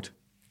spit it out.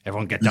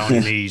 Everyone get down on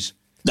your knees.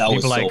 That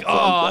People was so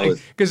fun.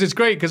 Because it's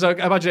great. Because I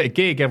imagine at a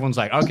gig, everyone's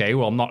like, okay,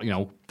 well, I'm not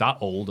that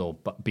old or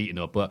beaten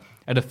up, but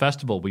at a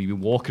festival where you've been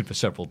walking for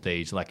several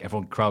days,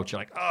 everyone crouch,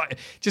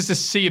 just to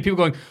see people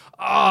going,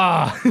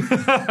 my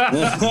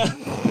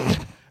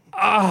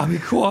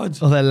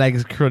quads. All their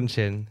legs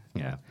crunching.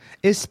 Yeah.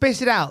 Is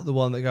Spit It Out the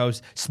one that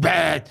goes,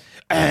 spit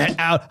it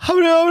out?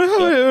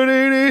 Beautiful.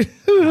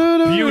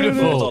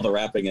 With all the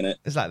rapping in it.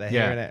 It's like they're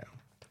hearing it.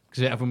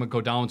 Because everyone would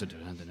go down to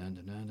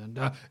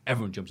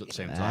everyone jumps at the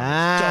same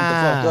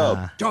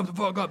time. Jump the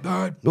fuck up,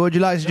 nerd. Would you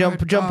like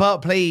to jump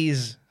up,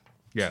 please?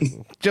 Yeah.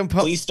 Jump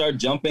up. Please start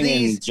jumping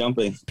and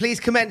jumping.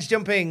 Please commence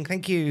jumping.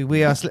 Thank you.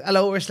 We are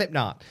hello, we're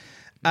Slipknot.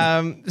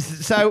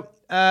 So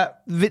the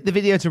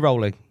video to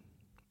Rolling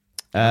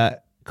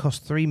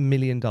cost $3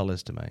 million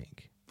to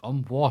make.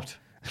 On what?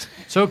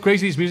 So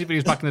crazy. These music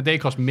videos back in the day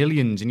cost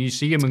millions, and you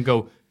see them and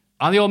go,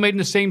 "Are they all made in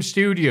the same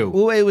studio?"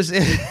 Well, it was.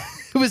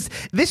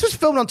 This was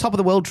filmed on top of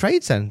the World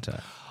Trade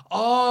Center.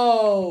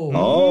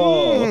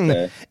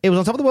 Okay. It was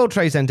on top of the World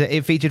Trade Center.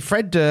 It featured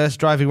Fred Durst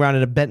driving around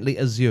in a Bentley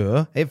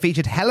Azure. It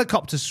featured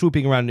helicopters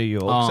swooping around New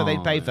York. So they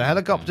paid for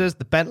helicopters,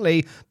 the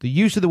Bentley, the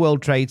use of the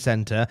World Trade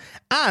Center,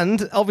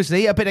 and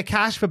obviously a bit of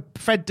cash for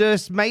Fred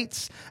Durst's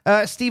mates,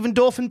 Stephen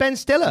Dorff and Ben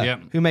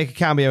Stiller, who make a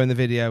cameo in the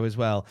video as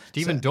well.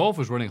 Stephen Dorff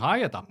was running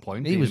high at that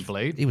point. He was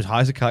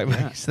high as a kite,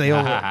 mate. So they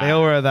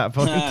all were at that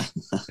point. All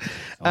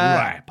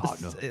right,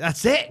 partner.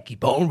 That's it.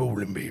 Keep on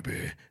rolling,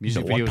 baby.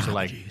 Music videos are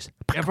like,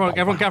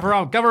 everyone gather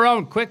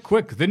around,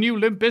 quick. The new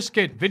Limp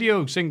Bizkit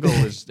video single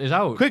is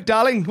out. Quick,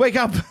 darling, wake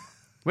up.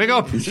 Wake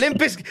up. Limp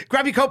Bizkit,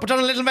 grab your coat, put on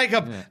a little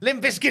makeup. Yeah.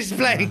 Limp Bizkit is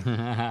playing.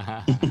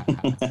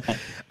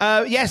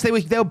 Yes, they were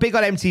big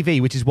on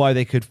MTV, which is why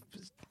they could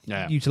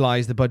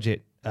utilize the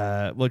budget.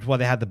 Why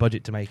they had the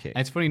budget to make it.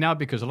 And it's funny now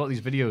because a lot of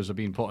these videos are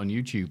being put on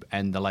YouTube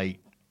and they're like,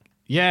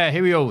 yeah,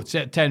 here we go, it's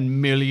at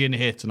 10 million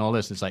hits and all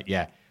this. It's like,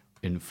 yeah,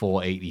 in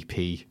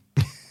 480p.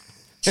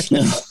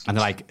 And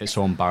they're like, it's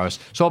so embarrassed.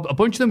 So a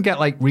bunch of them get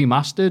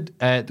remastered.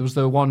 There was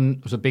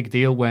it was a big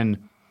deal when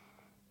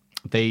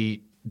they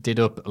did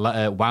up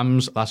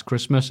Wham's Last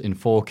Christmas in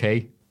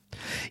 4K.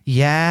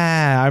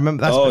 Yeah, I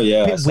remember. That's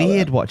a bit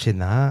weird watching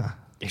that.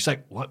 It's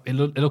like, what? It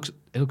looks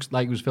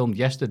like it was filmed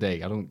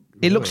yesterday.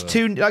 It looks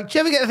too. Do you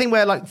ever get the thing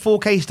where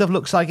 4K stuff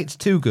looks like it's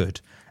too good?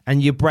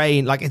 And your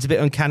brain, it's a bit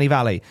uncanny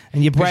valley,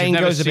 and your brain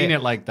goes a bit. I've never seen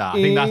it like that.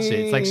 I think that's it.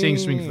 It's like seeing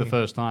something for the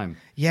first time.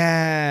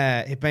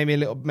 Yeah, it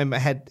made my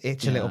head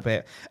itch a little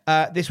bit.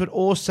 This would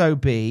also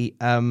be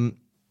Limp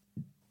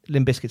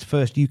Bizkit's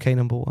first UK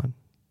number one.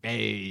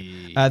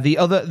 Hey.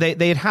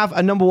 They'd have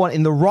a number one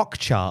in the rock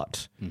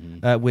chart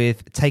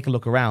with "Take a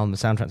Look Around," the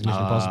soundtrack to Mission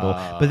Impossible.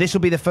 But this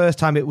will be the first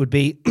time it would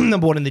be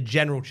number one in the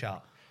general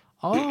chart.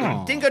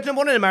 Oh, didn't go to number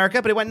one in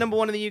America, but it went number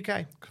one in the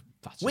UK.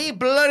 We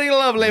bloody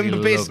love Limp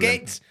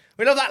Bizkit.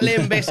 We love that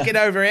Limp Bizkit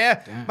over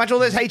here. Imagine all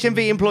those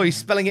HMV employees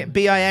spelling it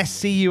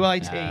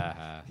BISCUIT.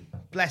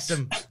 Bless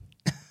them.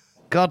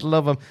 God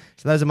love them.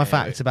 So those are my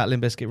facts about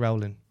Limp Bizkit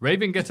rolling.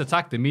 Raven gets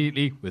attacked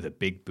immediately with a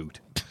big boot.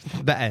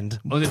 The end.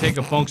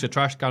 Undertaker bonks a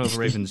trash can over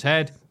Raven's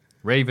head.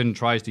 Raven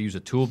tries to use a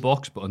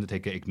toolbox, but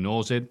Undertaker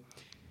ignores it.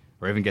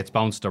 Raven gets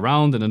bounced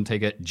around, and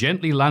Undertaker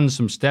gently lands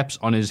some steps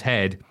on his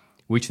head,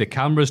 which the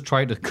cameras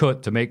tried to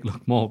cut to make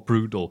look more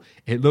brutal.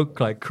 It looked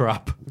like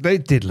crap. They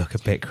did look a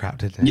bit crap,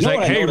 didn't they? He's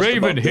like, hey,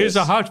 Raven, here's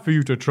a hat for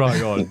you to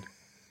try on.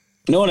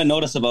 You know what I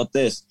noticed about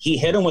this? He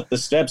hit him with the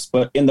steps,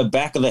 but in the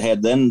back of the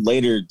head. Then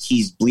later,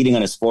 he's bleeding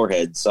on his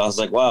forehead. So I was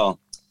like, wow.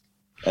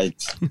 I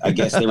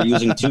guess they were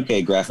using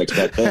 2K graphics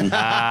back then.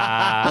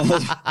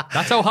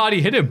 That's how hard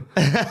he hit him.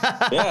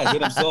 Yeah,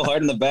 hit him so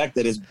hard in the back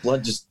that his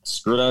blood just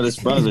squirted out his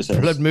front of his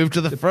head. Blood moved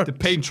to the front. The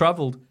pain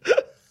traveled.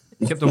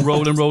 Kept on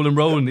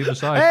rolling the other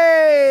side.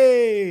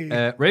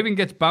 Hey! Raven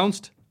gets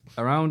bounced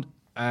around.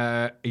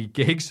 He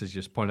gigs, as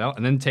just pointed out,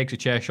 and then takes a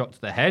chair shot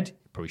to the head.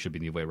 Probably should be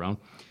the other way around.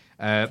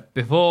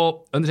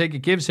 Before Undertaker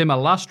gives him a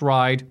last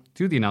ride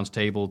to the announce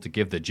table to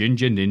give the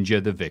Ginger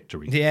Ninja the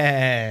victory.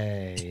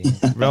 Yay.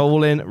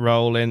 rolling.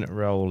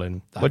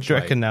 What do you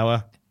reckon,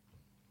 Noah?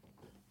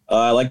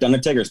 I liked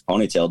Undertaker's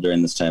ponytail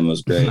during this time. It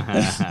was great.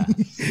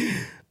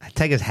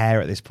 Taker's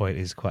hair at this point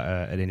is quite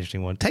an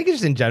interesting one. Taker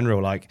just in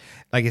general, like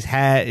his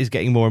hair is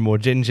getting more and more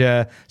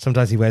ginger.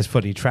 Sometimes he wears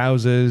funny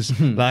trousers.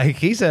 Like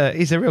he's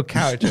a real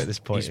character at this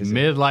point. He's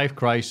midlife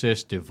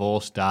crisis,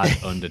 divorced dad,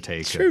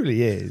 Undertaker.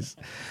 Truly is.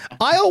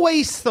 I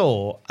always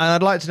thought, and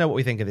I'd like to know what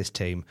we think of this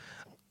team.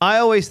 I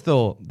always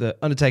thought that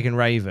Undertaker and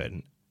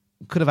Raven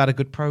could have had a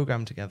good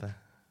program together.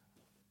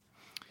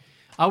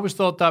 I always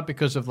thought that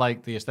because of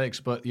like the aesthetics,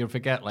 but you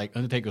forget like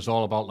Undertaker's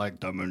all about like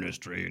the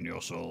ministry and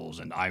your souls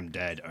and I'm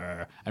dead.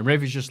 And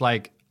Raven's just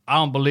like, I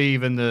don't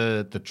believe in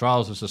the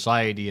trials of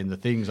society and the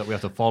things that we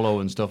have to follow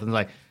and stuff. And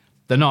like,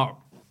 they're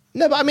not.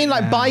 No, but I mean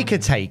like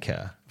Biker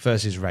Taker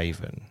versus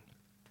Raven.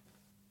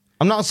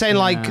 I'm not saying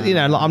like,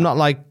 I'm not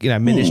like,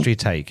 Ministry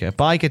Taker.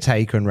 Biker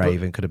Taker and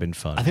Raven could have been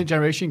fun. I think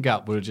Generation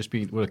Gap would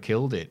have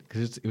killed it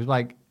because it was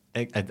like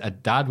a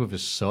dad with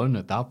his son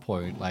at that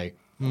point. Like,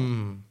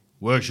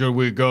 where should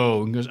we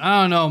go? And he goes,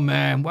 I don't know,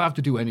 man. We'll have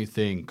to do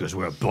anything because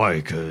we're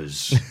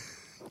bikers.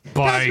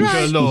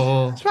 Biker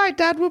law. That's right,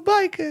 Dad. We're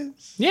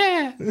bikers.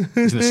 Yeah.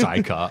 He's in a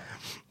sidecar.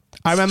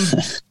 I remember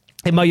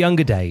in my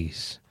younger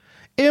days,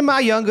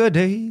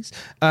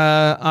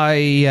 I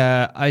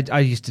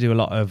used to do a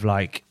lot of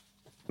like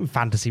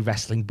fantasy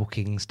wrestling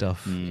booking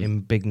stuff in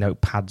big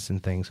notepads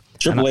and things.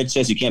 Triple H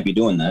says you can't be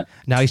doing that.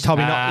 No, he's told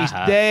me not.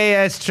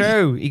 Yeah, it's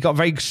true. He got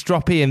very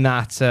stroppy in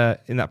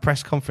that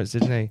press conference,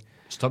 didn't he?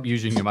 Stop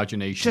using your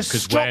imagination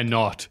because we're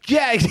not.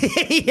 Yeah,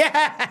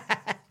 yeah.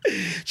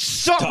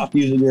 Stop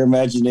using your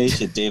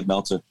imagination, Dave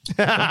Meltzer.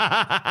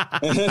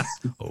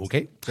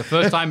 Okay. The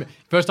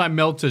first time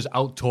Meltzer's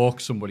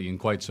out-talked somebody in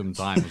quite some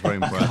time. I was very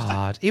impressed.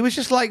 God, he was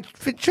just like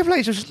Triple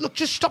H. Was just,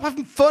 just stop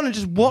having fun and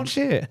just watch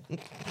it.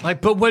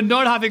 Like, but we're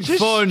not having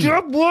fun.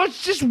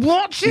 Just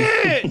watch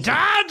it,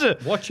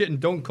 Dad. Watch it and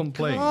don't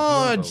complain.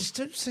 God, just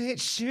don't say it.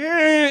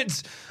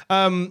 Shit.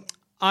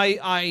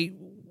 I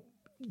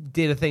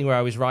did a thing where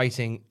I was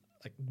writing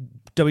like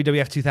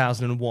WWF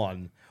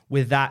 2001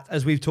 with that,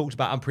 as we've talked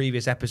about on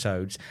previous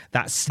episodes,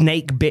 that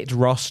snake bit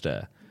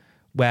roster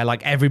where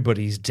like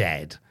everybody's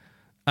dead.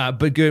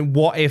 But going,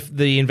 what if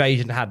the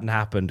invasion hadn't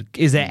happened?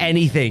 Is there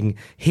anything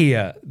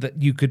here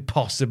that you could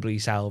possibly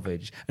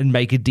salvage and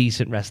make a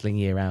decent wrestling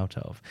year out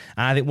of?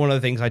 And I think one of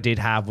the things I did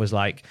have was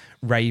like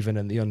Raven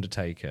and The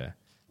Undertaker,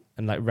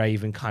 and like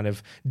Raven kind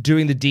of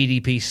doing the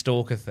DDP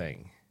stalker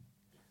thing.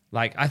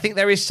 Like, I think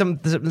there is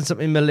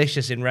something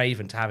malicious in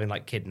Raven to having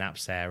like kidnap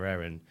Sarah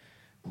and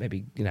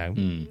maybe,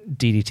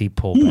 DDT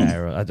Paul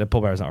Bearer.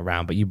 Paul Bearer's not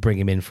around, but you bring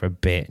him in for a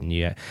bit and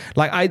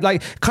I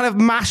kind of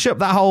mash up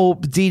that whole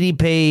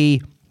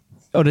DDP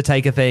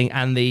Undertaker thing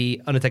and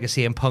the Undertaker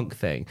CM Punk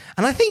thing.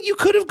 And I think you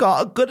could have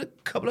got a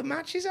couple of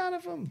matches out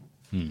of them.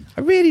 I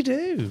really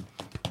do.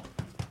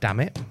 Damn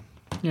it.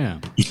 Yeah.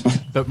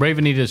 But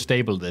Raven needed a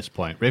stable at this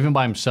point. Raven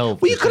by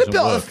himself. Well, you could have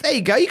built there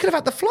you go. You could have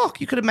had the flock.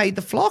 You could have made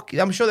the flock.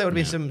 I'm sure there would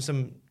have been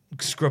some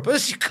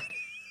scrubbers.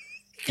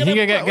 He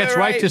gets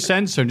right to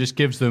censor and just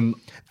gives them.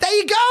 There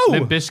you go.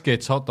 Limp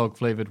Biscuits, hot dog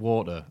flavored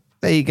water.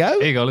 There you go.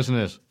 Here you go. Listen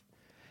to this.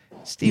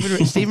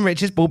 Stephen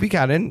Richards, Bull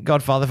Buchanan,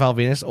 Godfather Val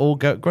Venus, all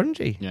go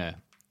grungy. Yeah.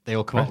 They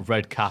all come out with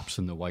red caps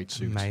and the white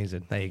suits.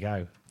 Amazing. There you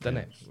go. Done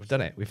it. We've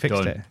done it. We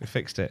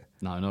fixed it.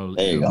 No.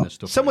 There you go.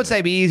 Some would say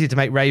it'd be easy to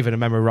make Raven a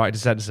member of Right to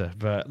Censor,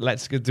 but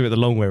let's do it the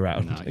long way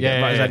around. No.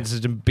 Right to Censor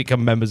to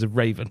become members of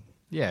Raven.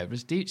 Yeah, but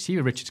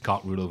Stephen Richards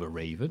can't rule over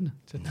Raven.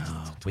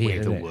 It's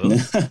weird, the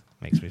world.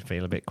 Makes me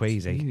feel a bit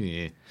queasy.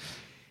 Yeah.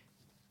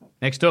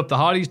 Next up, the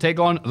Hardys take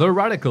on the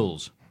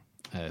Radicals.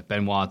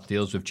 Benoit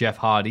deals with Jeff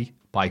Hardy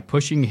by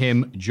pushing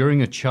him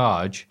during a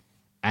charge,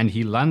 and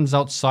he lands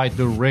outside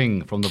the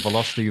ring from the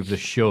velocity of the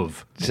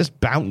shove. It just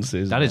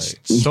bounces. That is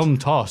some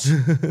toss.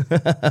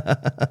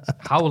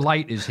 How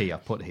light is he? I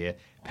put here.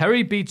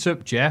 Perry beats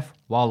up Jeff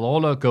while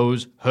Lawler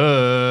goes,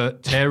 her.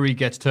 Terry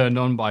gets turned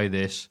on by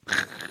this.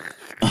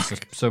 For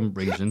some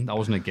reason. That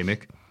wasn't a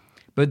gimmick.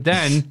 But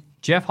then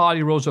Jeff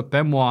Hardy rolls up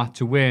Benoit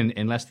to win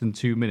in less than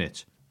 2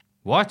 minutes.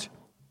 What?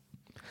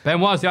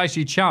 Benoit's the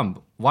IC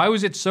champ. Why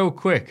was it so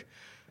quick?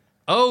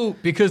 Oh,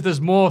 because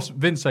there's more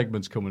Vince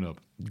segments coming up.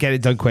 Get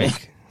it done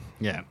quick.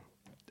 Yeah.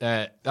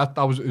 That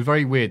was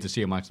very weird to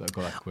see a match that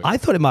got that quick. I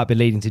thought it might be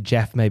leading to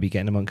Jeff maybe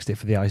getting amongst it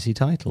for the IC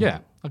title. Yeah,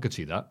 I could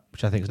see that.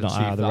 Which I think is Let's not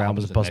see out if of the that realm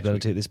as a happens next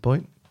possibility week. at this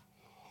point.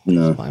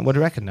 No. Fine. What do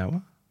you reckon,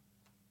 Noah?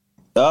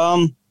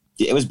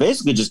 It was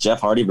basically just Jeff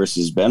Hardy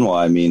versus Benoit.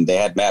 I mean, they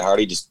had Matt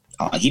Hardy just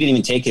he didn't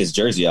even take his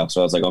jersey off,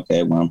 so I was like,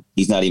 okay, well,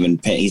 he's not even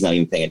paying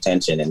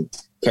attention. And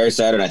Perry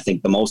Saturn, I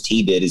think the most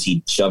he did is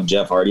he shoved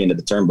Jeff Hardy into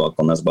the turnbuckle,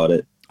 and that's about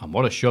it. And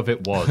what a shove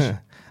it was.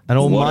 An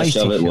almighty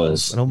shove it shove.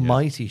 was. An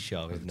almighty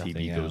shove. If TV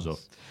nothing goes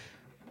else.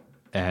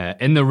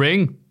 up. In the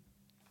ring.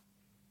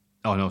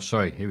 Oh no,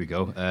 sorry. Here we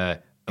go.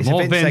 It's a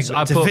more Vince Vince.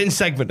 segment. It's a Vince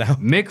segment now.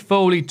 Mick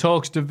Foley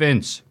talks to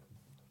Vince.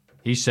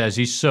 He says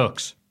he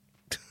sucks.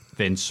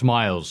 Vince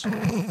smiles.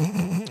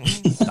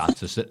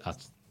 That's a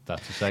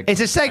segment.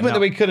 It's a segment that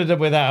we could have done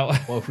without.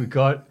 What have we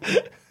got?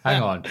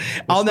 Hang on.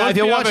 Oh no! If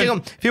you're watching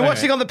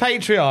Okay. on the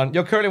Patreon,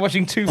 you're currently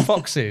watching two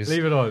foxes.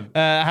 Leave it on.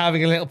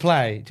 Having a little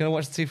play. Do you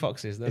want to watch the two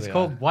foxes? There It's we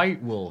called are.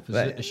 White Wolf. Is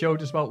it a show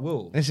just about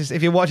wolves? It's just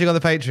if you're watching on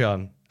the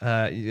Patreon,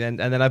 and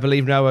then I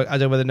believe Noah. I don't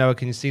know whether Noah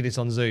can see this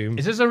on Zoom.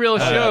 Is this a real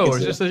show or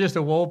is this just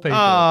a wallpaper thing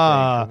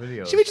for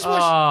videos? Should we just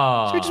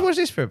watch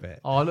this for a bit?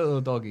 Oh,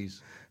 little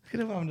doggies. Could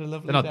have having a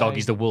lovely They're not day.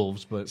 doggies, they're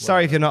wolves. But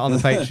Sorry if you're not on the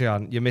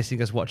Patreon. You're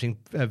missing us watching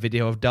a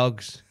video of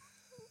dogs.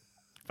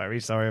 Very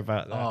sorry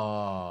about that.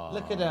 Oh.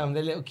 Look at them,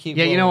 they're little cute.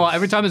 Yeah, you know wolves. what?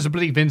 Every time there's a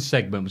bloody Vince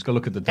segment, let's go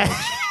look at the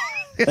dogs.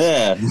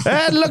 Yeah.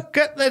 And look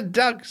at the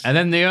dogs.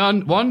 And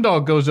then one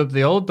dog goes up to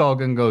the old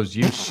dog and goes,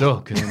 "You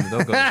suck," and then the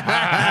dog goes,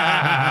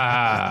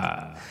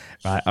 "Ah."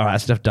 Right, all right,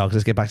 that's enough dogs.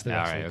 Let's get back to the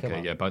All wrestling. right, Come okay,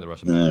 on. yeah, about the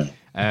wrestling.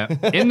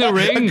 In the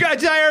ring, I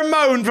hear a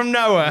moan from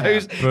Noah,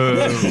 who's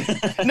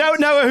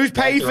Noah, who's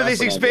paid the for this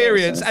wrestling, I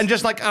experience, guess. and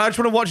just like I just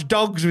want to watch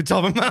dogs with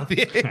Tom and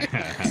Matthew.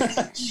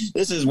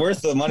 This is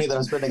worth the money that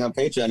I'm spending on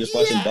Patreon just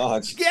watching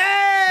dogs.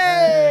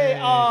 Yay!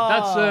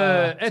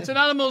 Oh, that's it's an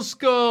animal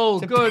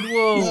skull. Good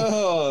wolf.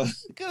 Oh,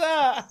 look at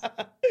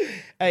that.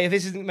 Hey, if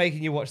this isn't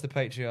making you watch the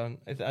Patreon,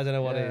 I don't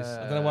know what is.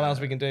 I don't know what else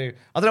we can do.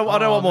 I don't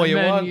know what more you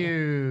want.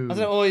 Menu. I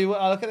don't know what you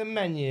want. Oh, look at the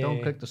menu.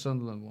 Don't click the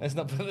Sunderland one. Let's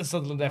not put the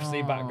Sunderland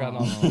FC background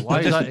on.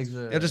 Why is that?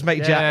 It'll just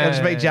make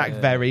Jack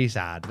very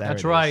sad. There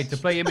That's it right. is. To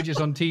play images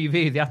on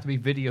TV, they have to be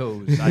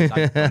videos. I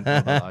can't do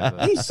that either.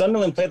 I think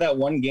Sunderland played that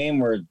one game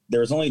where there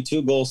was only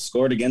 2 goals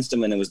scored against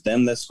them, and it was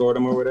them that scored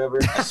them or whatever.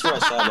 I swear I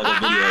saw like a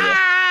video of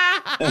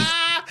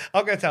that.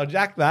 I'm going to tell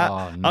Jack that. Oh,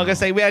 I'm no. going to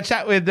say we had a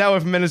chat with Noah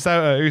from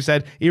Minnesota who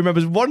said he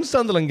remembers one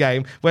Sunderland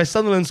game where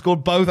Sunderland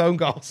scored both own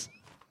goals.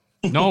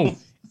 No,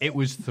 it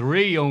was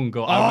 3 own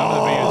goals. I remember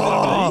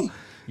the video.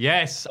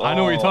 Yes, I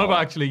know what you're talking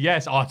about, actually.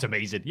 Yes. Oh, it's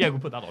amazing. Yeah, we'll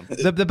put that on.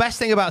 The best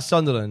thing about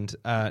Sunderland,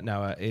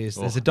 Noah, is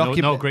there's a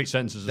document. No great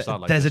sentences to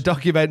start like There's this. a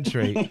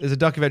documentary. There's a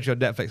documentary on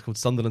Netflix called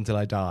Sunderland Till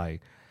I Die.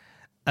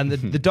 And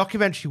the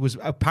documentary was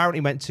apparently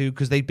meant to,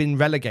 because they'd been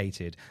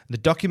relegated, the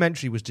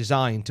documentary was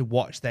designed to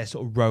watch their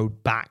sort of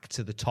road back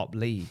to the top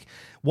league.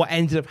 What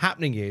ended up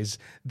happening is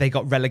they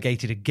got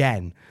relegated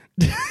again.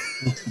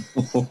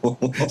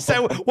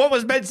 So what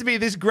was meant to be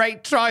this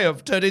great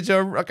triumph turned into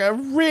a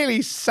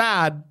really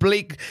sad,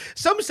 bleak...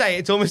 Some say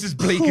it's almost as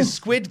bleak as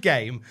Squid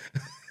Game.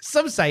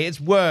 Some say it's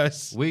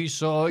worse. We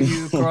saw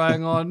you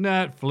crying on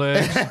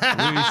Netflix.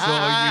 We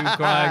saw you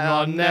crying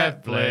on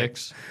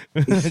Netflix.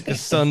 Because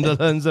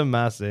Sunderland's a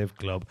massive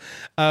club.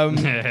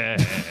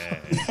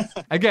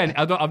 Again,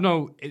 I've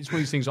no. It's one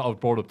of these things that I was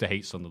brought up to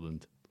hate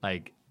Sunderland.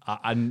 Like,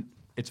 and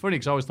it's funny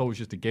because I always thought it was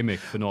just a gimmick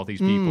for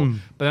Northeast people.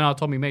 But then I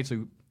told my mates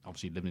who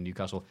obviously live in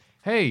Newcastle,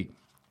 hey,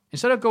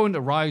 instead of going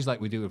to Rise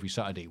like we do every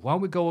Saturday, why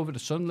don't we go over to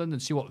Sunderland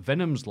and see what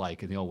Venom's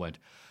like? And they all went,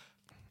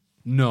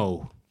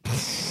 no.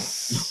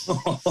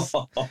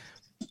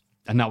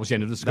 And that was the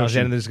end of the discussion. That was the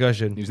end of the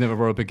discussion. He was never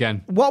brought up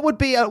again. What would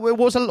be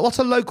what's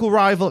a local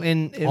rival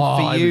in for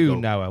here we you, go.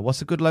 Noah?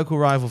 What's a good local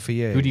rival for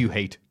you? Who do you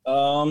hate?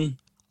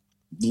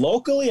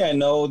 Locally, I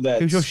know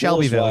that. Who's your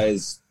Shelbyville?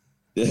 Wise,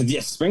 yeah,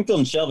 Springfield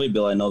and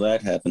Shelbyville. I know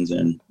that happens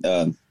in.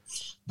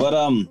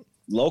 But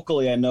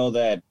locally, I know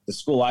that the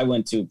school I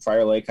went to,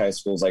 Prior Lake High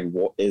School,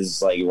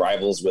 is like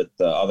rivals with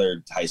the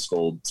other high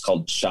school. It's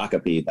called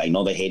Shakopee. I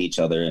know they hate each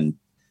other, and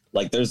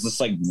like there's this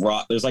like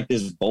rock. There's like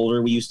this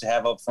boulder we used to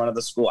have up front of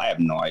the school. I have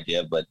no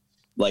idea, but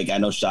like I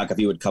know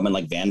Shakopee would come and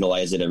like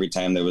vandalize it every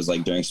time there was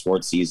like during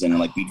sports season, and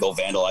like we'd go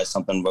vandalize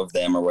something of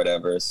them or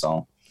whatever.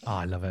 So. Oh,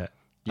 I love it.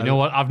 You know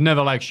what? I've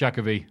never liked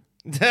Shakopee.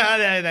 I've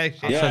I've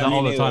said that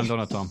all the time, don't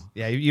I, Tom?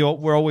 Yeah,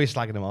 we're always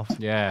slagging them off.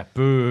 Yeah,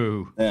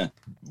 boo. Yeah.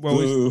 We're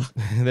always,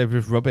 they're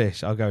just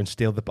rubbish. I'll go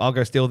steal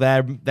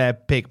their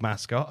pig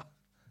mascot.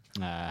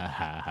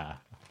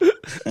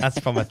 That's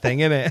from a thing,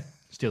 isn't it?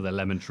 Steal their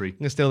lemon tree. I'm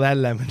gonna steal their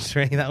lemon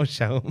tree. That will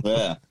show them.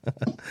 Yeah.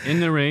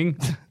 In the ring,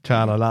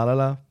 Tra la la la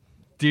la.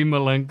 Dean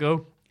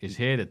Malenko is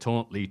here to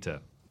taunt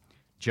Lita.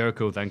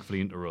 Jericho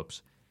thankfully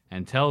interrupts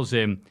and tells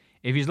him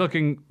if he's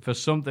looking for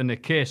something to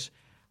kiss,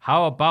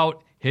 how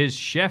about his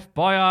Chef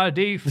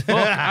Boyardee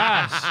fuck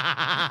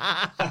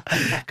ass?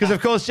 Because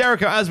of course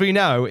Jericho, as we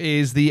know,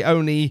 is the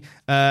only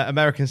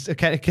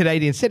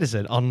Canadian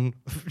citizen on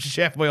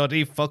Chef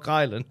Boyardee Fuck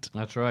Island.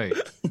 That's right.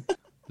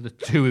 with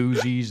the 2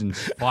 Uzis and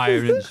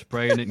firing and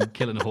spraying it and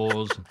killing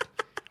whores.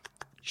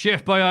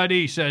 Chef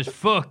Boyardee says,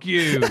 "Fuck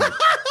you."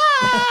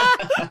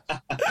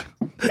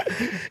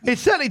 It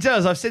certainly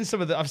does. I've seen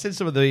some of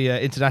the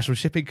international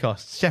shipping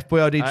costs. Chef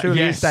Boyardee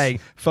truly is saying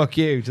 "fuck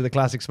you" to the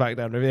classic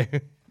SmackDown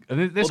review.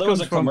 And there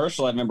was a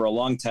commercial I remember a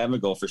long time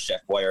ago for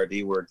Chef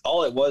Boyardee where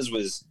all it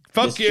was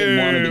 "fuck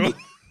you."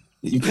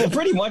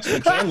 Pretty much the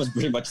can was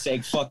pretty much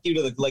saying "fuck you"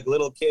 to the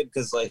little kid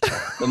because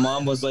the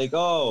mom was like,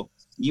 "Oh,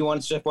 you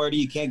want Chef Boyardee?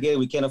 You can't get it.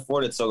 We can't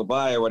afford it. So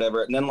goodbye," or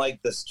whatever. And then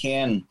this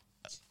can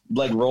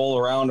roll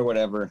around or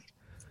whatever.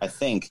 I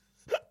think.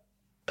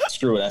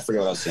 Screw it. I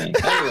forget what I was saying.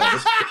 Anyway,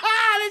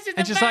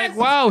 and she's like,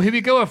 "Wow, here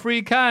we go, a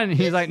free can."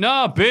 He's like,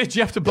 "No, bitch,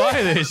 you have to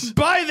buy this.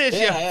 Buy this,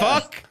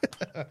 fuck."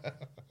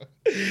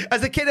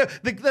 As a kid,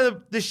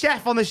 the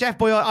chef on the Chef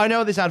Boyardee, I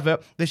know this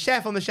advert. The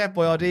chef on the Chef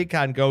Boyardee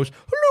can goes,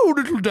 "Hello,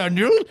 little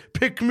Daniel,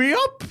 pick me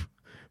up,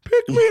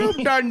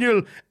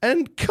 Daniel,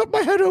 and cut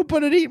my head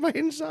open and eat my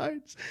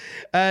insides."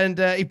 And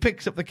he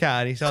picks up the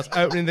can, he starts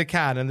opening the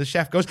can, and the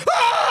chef goes,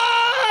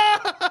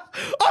 "Ah!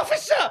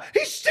 Officer,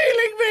 he's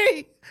stealing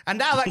me!" And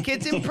now that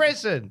kid's in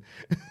prison.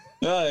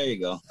 Oh, there you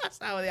go. That's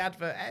how the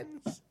advert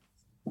ends.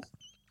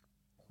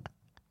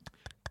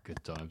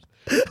 Good times.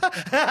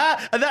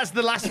 And that's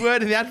the last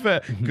word in the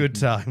advert. Good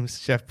times,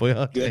 Chef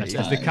Boyardee.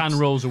 As the can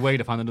rolls away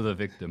to find another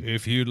victim.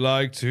 If you'd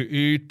like to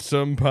eat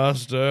some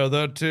pasta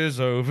that is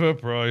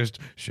overpriced,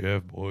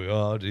 Chef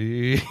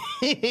Boyardee.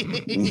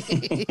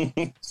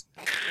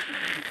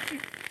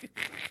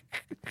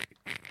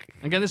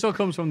 Again, this all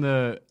comes from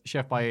the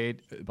Chef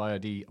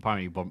Boyardee,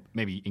 apparently, but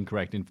maybe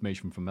incorrect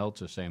information from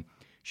Meltzer saying,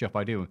 Chef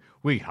Boyardee,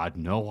 we had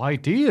no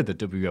idea that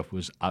WWF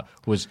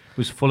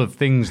was full of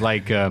things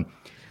like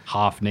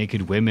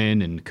half-naked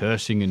women and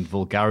cursing and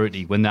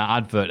vulgarity when that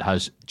advert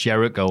has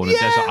Jericho on a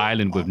desert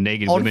island with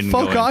naked women on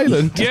Fuck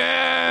Island.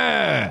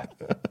 Yeah!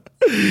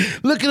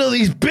 Look at all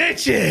these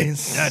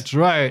bitches! That's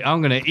right.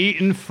 I'm going to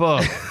eat and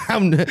fuck.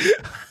 I'm going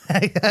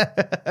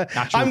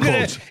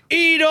to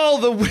eat all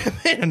the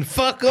women and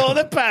fuck all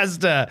the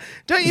pasta.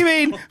 Don't you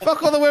mean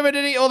fuck all the women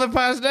and eat all the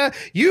pasta?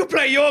 You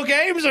play your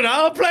games and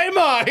I'll play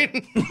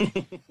mine.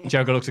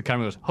 Jericho looks at the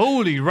camera and goes,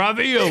 "Holy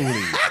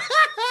ravioli."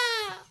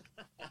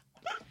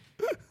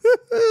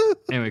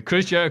 Anyway,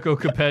 Chris Jericho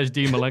compares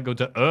Dean Malenko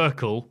to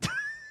Urkel.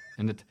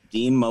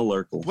 Dean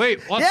Malenko.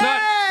 Wait, what's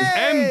that?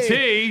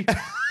 MT.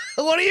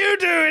 What are you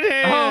doing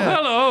here? Oh,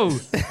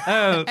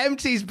 hello.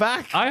 MT's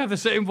back. I have the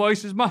same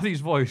voice as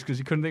Matthew's voice because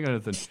he couldn't think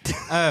of anything.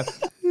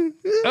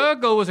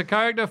 Urkel was a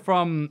character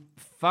from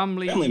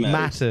Family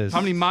Matters.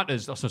 Family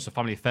Matters. That's not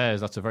Family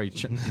Affairs. That's a very...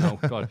 no,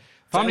 God.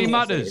 Family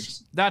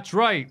Matters. That's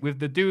right. With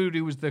the dude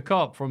who was the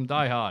cop from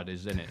Die Hard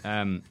is in it.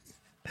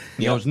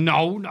 He goes,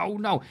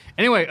 no.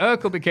 Anyway,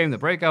 Urkel became the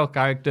breakout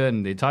character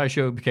and the entire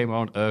show became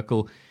around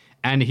Urkel.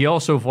 And he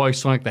also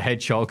voiced Sonic the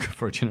Hedgehog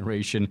for a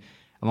generation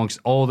amongst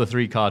all the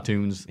 3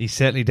 cartoons. He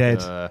certainly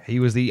did. He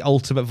was the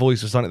ultimate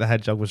voice of Sonic the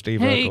Hedgehog with Steve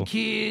Urkel. Hey,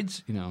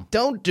 kids.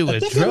 Don't do a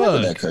drug. I remember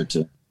that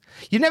cartoon.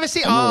 You never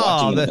see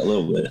a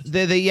little bit.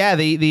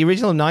 The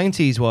original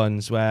 90s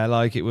ones where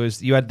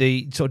you had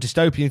the sort of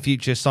dystopian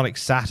future Sonic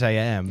Sat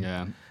AM.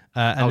 Yeah.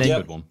 And then, a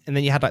good one. And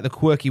then you had the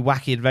quirky,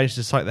 wacky adventures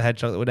of Sonic the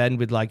Hedgehog that would end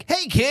with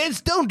 "Hey kids,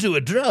 don't do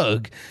a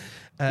drug.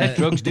 Let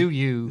drugs do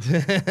you.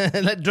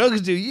 Let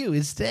drugs do you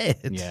instead."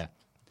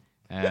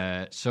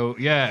 Yeah. So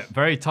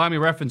very timely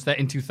reference there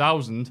in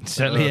 2000.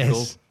 Certainly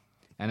is.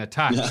 And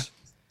Attacks. Yeah.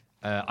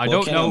 I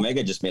don't know.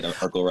 Omega just made an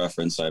Urkel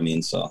reference, so.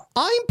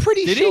 I'm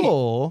pretty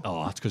sure.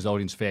 Oh, that's because the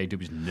audience for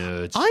AEW is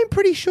nerds. I'm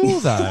pretty sure,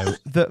 though,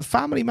 that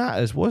Family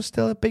Matters was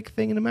still a big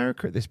thing in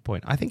America at this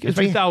point. I think it was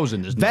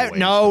 2000. There's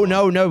no way.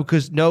 No,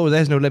 because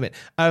there's no limit.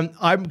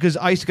 Because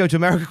I used to go to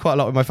America quite a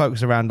lot with my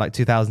folks around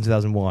 2000,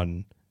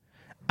 2001,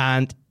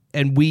 and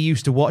we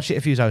used to watch it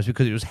a few times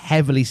because it was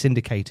heavily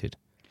syndicated.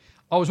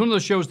 Oh, it's one of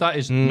those shows that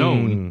is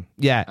known.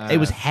 Yeah, it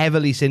was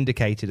heavily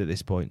syndicated at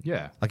this point.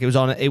 Yeah. It was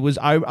on,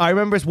 I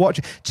remember us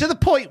watching, to the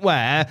point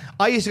where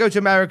I used to go to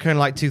America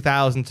in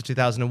 2000 to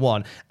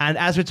 2001, and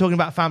as we're talking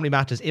about Family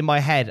Matters, in my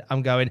head,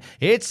 I'm going,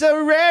 it's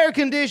a rare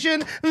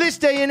condition this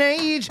day and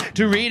age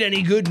to read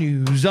any good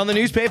news on the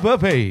newspaper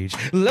page.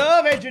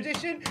 Love and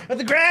tradition of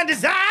the grand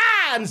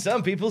design,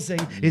 some people say,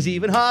 is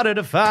even harder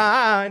to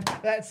find.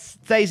 That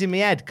stays in my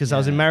head because I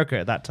was in America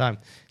at that time.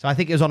 So I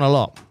think it was on a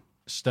lot.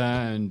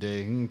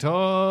 Standing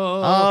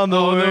tall on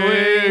the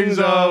wings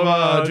of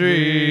our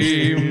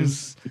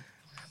dreams.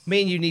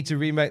 Me and you need to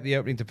remake the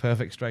opening to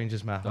Perfect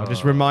Strangers, Matt. I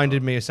just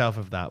reminded myself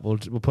of that. We'll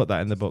put that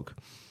in the book.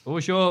 What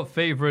was your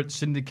favourite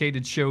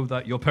syndicated show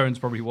that your parents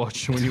probably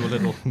watched when you were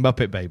little?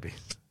 Muppet Babies.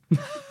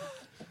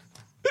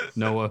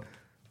 Noah.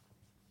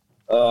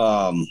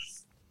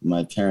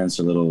 My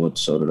parents are little. What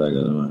show did I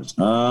go to watch?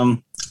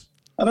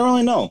 I don't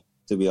really know,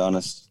 to be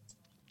honest.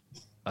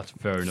 That's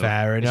fair enough.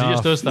 Fair enough. Is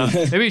it just us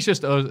that? Maybe it's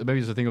just us. Maybe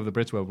it's a thing of the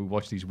Brits where we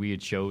watch these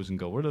weird shows and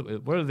go, "What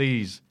are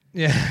these?"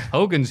 Yeah.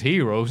 Hogan's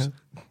Heroes.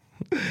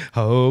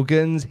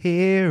 Hogan's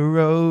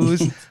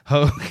Heroes.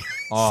 Hogan's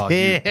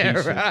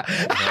Heroes.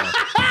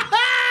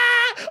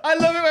 I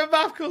love it when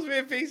Matt calls me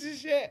a piece of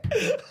shit.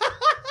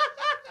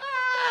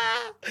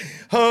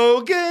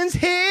 Hogan's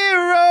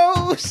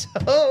Heroes.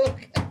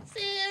 Hogan's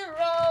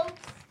Heroes.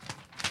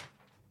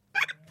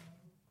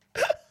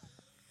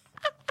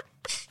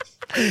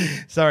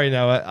 Sorry,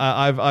 Noah.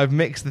 I've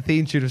mixed the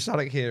theme tune of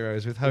Sonic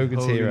Heroes with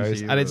Hogan's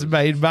Heroes, and it's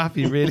made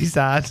Matthew really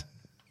sad.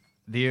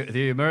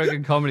 The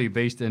American comedy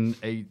based in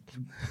a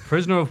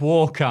prisoner of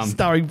war camp.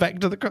 Starring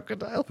Vector the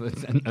Crocodile.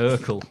 And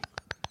Urkel.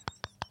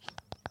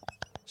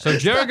 So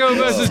Jericho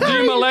versus D.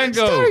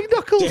 Malenko. Starring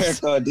Knuckles.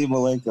 Jericho and D.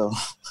 Malenko.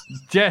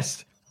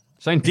 Yes.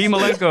 Saying D.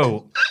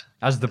 Malenko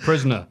as the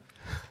prisoner.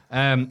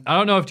 I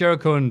don't know if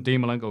Jericho and D.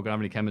 Malenko are going to have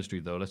any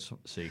chemistry, though. Let's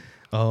see.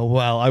 Oh,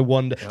 well, I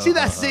wonder.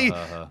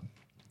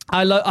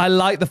 I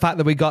like the fact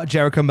that we got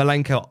Jericho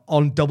Malenko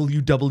on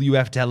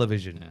WWF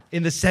television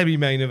in the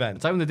semi-main event.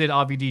 It's like when they did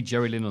RVD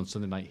Jerry Lynn on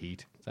Sunday Night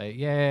Heat. It's like,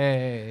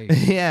 yay.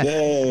 Yeah.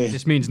 Yay.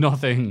 This means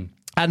nothing.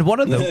 And one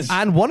of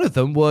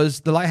them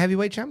was the light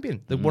heavyweight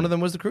champion. One of them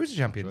was the cruiser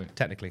champion,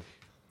 technically.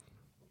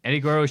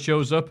 Eddie Guerrero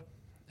shows up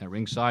at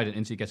ringside and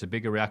instantly gets a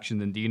bigger reaction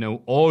than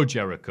Dino or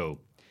Jericho.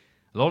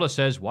 Lawler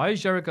says, why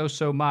is Jericho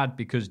so mad?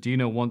 Because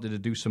Dino wanted to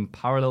do some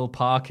parallel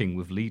parking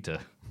with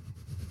Lita.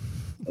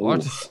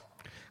 What?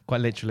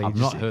 Quite literally. I've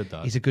not heard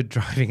that. He's a good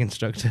driving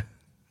instructor.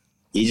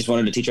 He just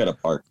wanted to teach her how to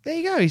park. There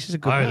you go. He's just a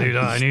good Hi, man. Lita,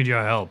 I need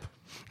your help.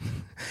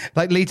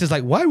 Like Lita's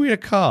like, why are we in a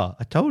car?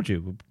 I told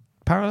you.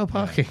 Parallel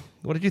parking.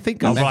 What did you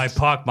think of? I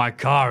park my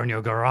car in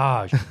your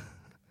garage.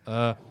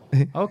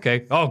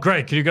 Okay. Oh,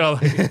 great. Can you go?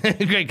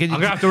 Great. Can you I'm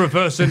going to have to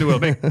reverse into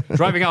it. Make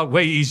driving out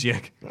way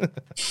easier. Can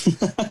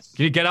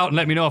you get out and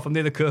let me know if I'm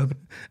near the curb?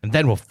 And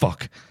then we'll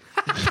fuck.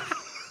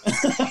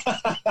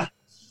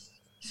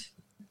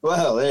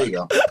 Well, there you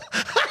go.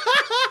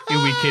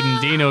 Are we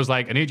kidding? Dino's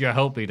like, I need your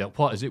help, Lita.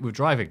 What is it with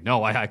driving?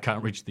 No, I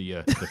can't reach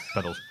the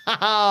pedals.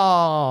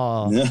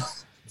 Oh. Yeah.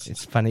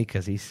 It's funny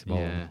because he's small.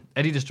 Yeah.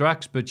 Eddie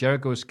distracts, but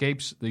Jericho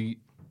escapes the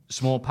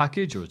small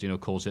package, or as Dino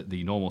calls it,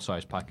 the normal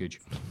size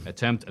package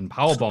attempt, and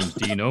powerbombs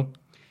Dino.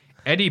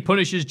 Eddie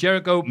punishes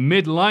Jericho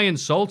mid-lion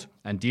salt,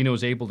 and Dino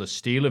is able to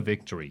steal a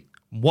victory.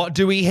 What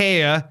do we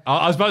hear?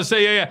 I was about to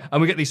say, yeah. And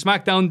we get the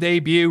SmackDown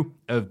debut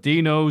of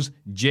Dino's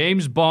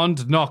James Bond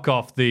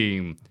knockoff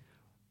theme.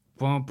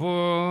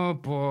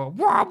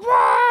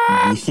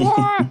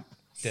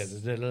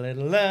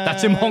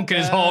 That's him honking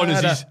his horn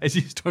as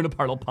he's trying to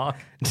parallel park.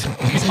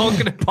 He's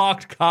honking at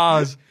parked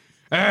cars.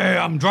 Hey,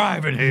 I'm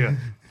driving here.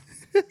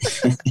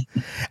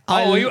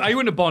 Are you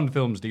into Bond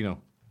films, Dino?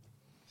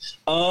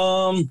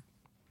 My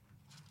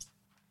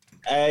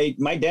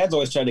dad's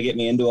always tried to get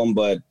me into them,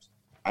 but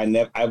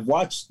I've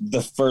watched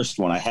the first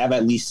one. I have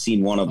at least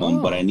seen one of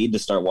them, but I need to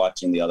start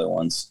watching the other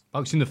ones. Oh,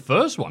 you've seen the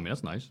first one? I mean,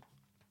 that's nice.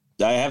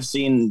 I have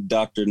seen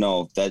Dr.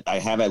 No. That I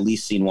have at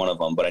least seen one of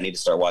them, but I need to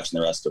start watching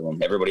the rest of them.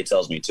 Everybody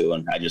tells me to,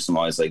 and I just am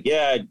always like,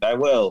 yeah, I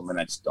will, and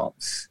I just don't.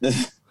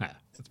 That's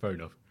fair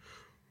enough.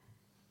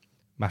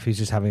 Matthew's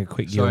just having a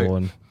quick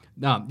yawn.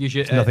 No, you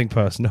should. It's nothing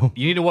personal.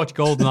 You need to watch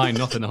GoldenEye,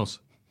 nothing else.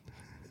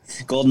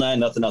 GoldenEye,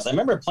 nothing else. I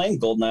remember playing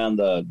GoldenEye on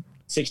the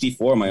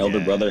 64. My older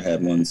brother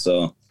had one,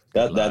 so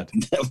that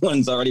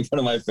one's already one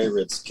of my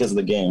favorites because of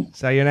the game.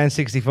 So you're an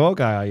N64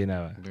 guy, are you,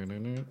 Noah?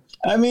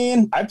 I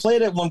mean, I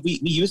played it when we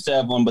used to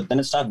have one, but then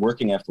it stopped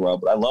working after a while.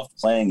 But I loved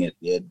playing it.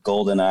 We had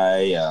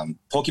GoldenEye.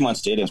 Pokemon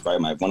Stadium is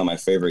probably one of my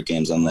favorite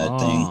games on that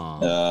thing.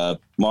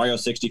 Mario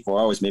 64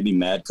 always made me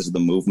mad because of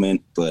the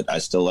movement, but I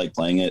still like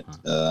playing it.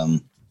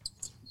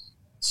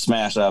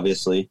 Smash,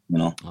 obviously.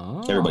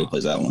 Everybody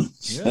plays that one.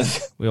 Yeah.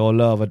 We all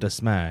love the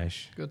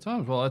Smash. Good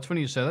times. Well, it's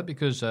funny you say that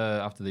because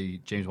after the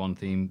James Bond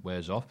theme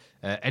wears off,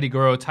 Eddie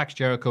Guerrero attacks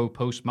Jericho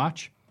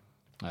post-match,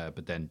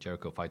 but then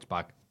Jericho fights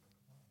back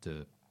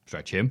to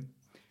stretch him.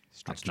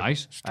 That's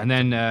nice. And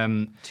then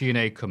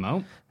TNA come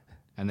out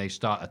and they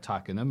start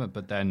attacking him,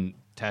 but then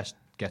Test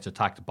gets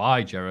attacked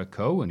by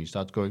Jericho and he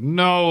starts going,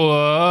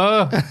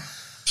 Noah!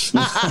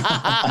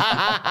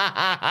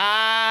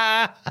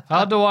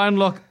 How do I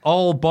unlock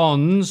all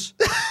bonds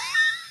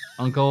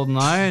on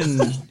GoldenEye? And,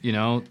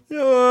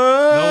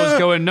 Noah's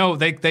going, no,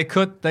 they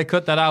cut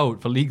that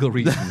out for legal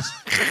reasons.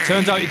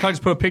 Turns out you can't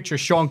just put a picture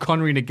of Sean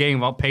Connery in a game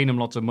without paying him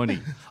lots of money.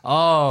 Oh,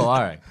 all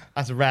right.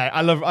 That's rare.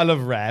 I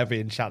love rare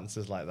being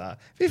chances like that.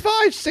 Be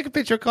fine, just take a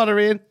picture of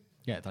Connery in.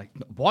 Yeah, like,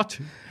 what?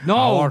 No.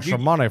 I want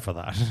some money for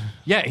that.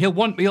 Yeah, he'll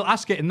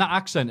ask it in that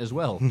accent as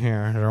well.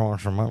 Yeah, I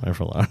want some money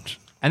for that.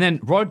 And then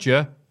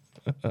Roger,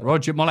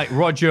 more like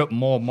Roger,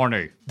 more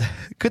money.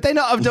 Could they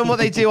not have done what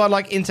they do on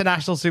like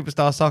International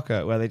Superstar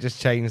Soccer, where they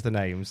just change the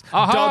names?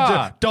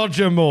 Aha!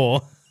 Dodger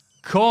Moore.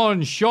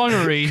 Corn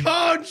Shonnery.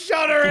 Corn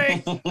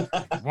Shonnery.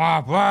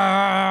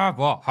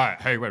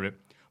 Hey, wait a minute.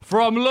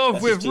 From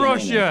Love with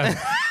Russia,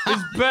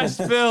 his best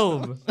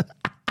film.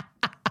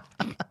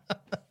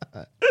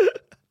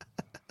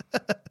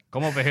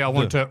 Come over here. I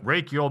want to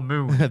rake your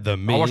moon. I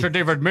watched a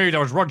David Mead. That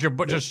was Roger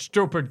Butcher's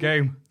stupid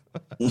game.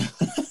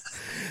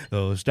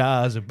 Those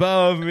stars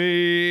above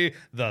me,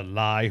 the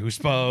lie who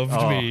spoved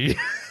me.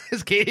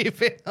 Just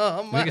keep it on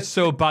I my... think it's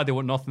so bad they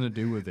want nothing to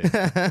do with it.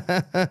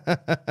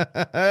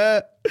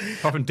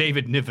 Apart from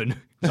David Niven.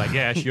 It's like,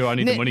 yeah, sure, I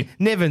need the money.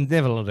 Niven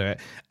will do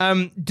it.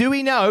 Do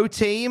we know,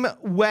 team,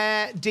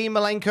 where Dean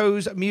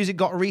Malenko's music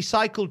got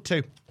recycled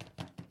to?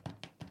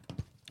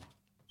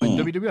 In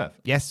WWF?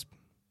 Yes.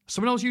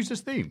 Someone else used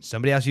this theme?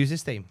 Somebody else used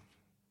this theme.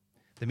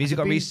 The music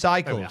got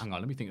recycled. Wait, hang on,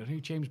 let me think. Are there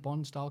any James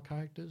Bond style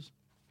characters?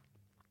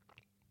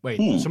 Wait,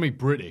 somebody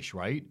British,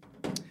 right?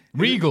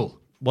 Regal.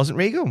 Wasn't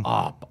Regal?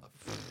 Oh,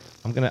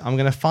 I'm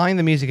gonna find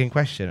the music in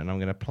question and I'm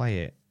gonna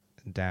play it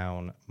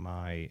down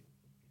my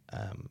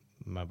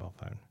mobile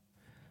phone.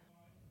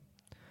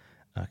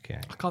 Okay.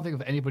 I can't think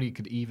of anybody who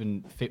could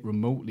even fit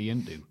remotely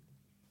into.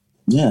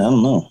 Yeah, I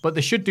don't know. But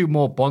they should do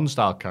more Bond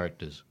style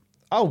characters.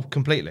 Oh,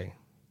 completely.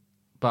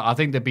 But I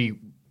think they'd be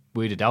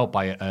weirded out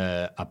by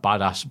a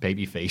badass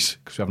baby face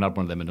because we haven't had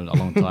one of them in a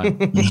long time.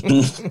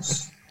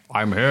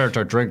 I'm here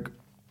to drink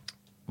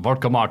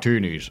vodka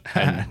martinis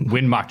and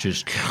win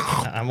matches.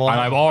 I'm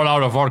all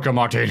out of vodka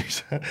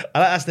martinis.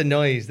 That's the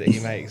noise that he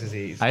makes as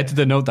he's... I had to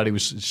denote that he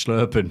was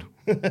slurping.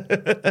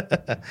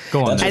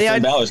 Go on. That's what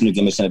Finn Balor's new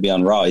gimmick's going to be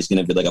on Raw. He's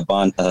going to be like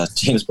a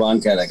James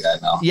Bond kind of guy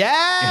now.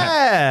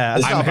 Yeah!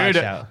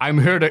 I'm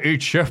here to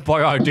eat Chef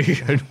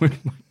Boyardee and win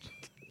matches.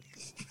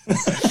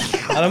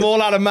 And I'm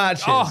all out of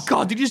matches. Oh,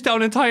 God, did you just down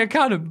an entire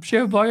can of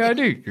Chef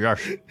Boyardee?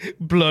 Yes.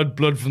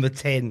 Blood from the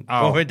tin.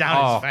 Pouring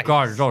down his face.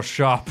 God, it's all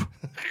sharp.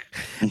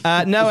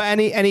 Noah,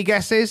 any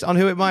guesses on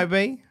who it might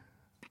be?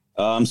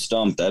 I'm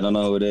stumped. I don't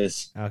know who it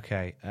is.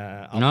 Okay.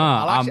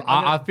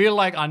 I feel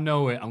like I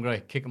know it. I'm going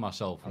to kick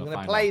myself. I'm going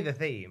to play the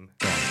theme.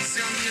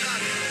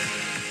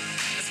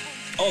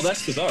 Oh,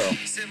 that's Cesaro.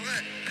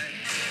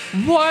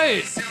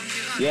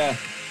 What? Yeah.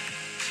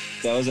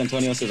 That was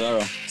Antonio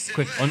Cesaro.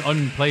 Quick,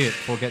 unplay it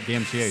before get the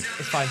MCA.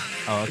 It's fine.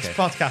 Oh, okay. It's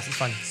a podcast, it's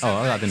fine. Oh,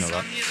 I didn't know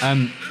that.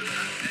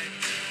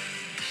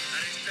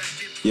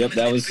 Yep,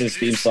 that was his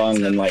theme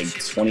song in like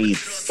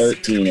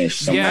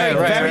 2013-ish. Yeah,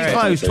 right, very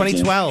close,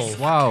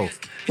 2012. Wow.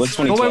 What's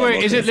 2012? Oh,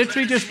 wait, is it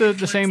literally just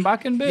the same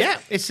backing bit? Yeah,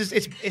 it's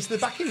the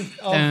backing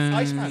of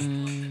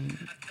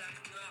Iceman.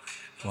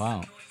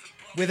 Wow.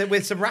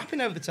 With some rapping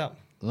over the top.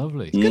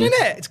 Lovely. It's good,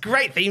 isn't it? It's a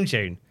great theme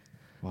tune.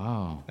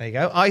 Wow. There you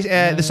go.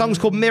 The song's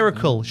called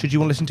Miracle. Should you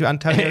want to listen to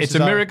Antonio It's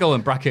Cesaro? a miracle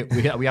in bracket.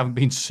 We haven't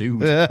been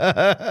sued.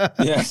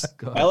 Yes.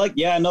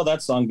 I know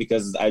that song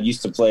because I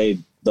used to play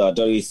the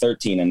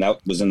W13 and that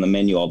was in the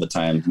menu all the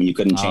time when you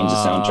couldn't change the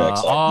soundtrack.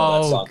 So I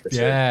know that song for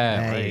sure.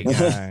 Yeah. There you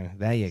go.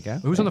 There you go.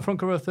 Who was on the front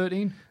cover of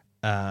 13?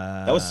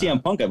 That was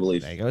CM Punk, I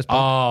believe. There you go.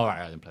 Oh,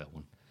 right. I didn't play that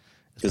one.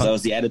 Because that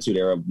was the Attitude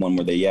Era one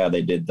where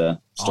they did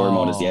the story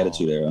mode as the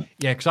Attitude Era.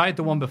 Yeah, because I had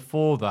the one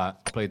before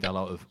that I played that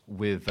out of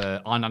with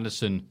Arn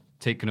Anderson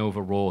taking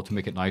over Raw to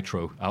make it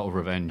Nitro out of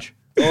revenge.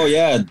 Oh,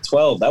 yeah,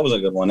 12. That was a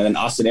good one. And then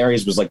Austin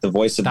Aries was like the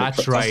voice of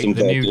That's the right,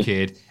 the new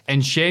kid.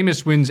 And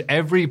Sheamus wins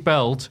every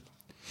belt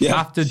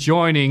after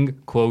joining,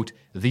 quote,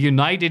 the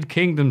United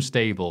Kingdom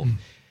stable.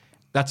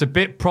 That's a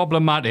bit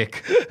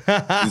problematic.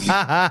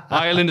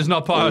 Ireland is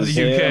not part of the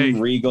UK. Him,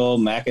 Regal,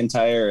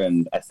 McIntyre,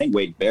 and I think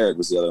Wade Barrett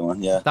was the other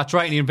one. Yeah, that's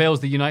right. And he unveils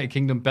the United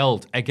Kingdom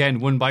belt again,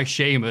 won by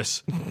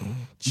Sheamus.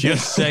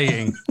 Just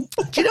saying.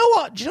 Do you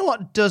know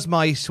what does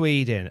my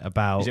Sweden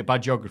about? Is it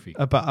bad geography?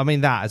 I mean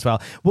that as well.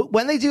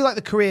 When they do like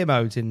the career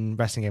modes in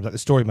wrestling games, like the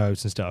story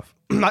modes and stuff,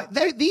 like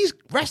these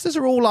wrestlers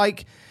are all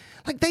like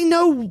they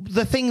know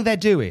the thing they're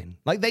doing.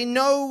 Like they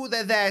know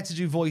they're there to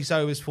do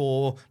voiceovers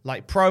for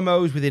like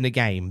promos within a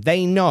game.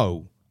 They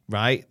know,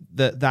 right,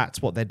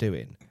 that's what they're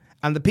doing.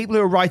 And the people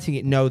who are writing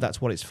it know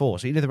that's what it's for.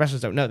 So even if the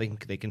wrestlers don't know,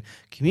 they can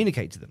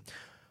communicate to them.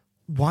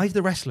 Why do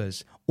the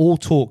wrestlers all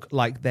talk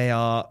like they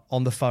are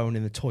on the phone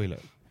in the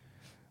toilet?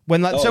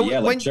 When like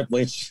Triple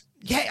H.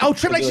 Yeah,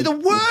 Triple H is the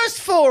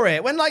worst for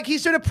it. When like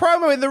he's doing a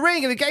promo in the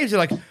ring and the games are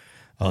like,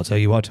 I'll tell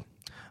you what.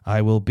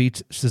 I will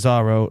beat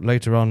Cesaro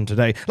later on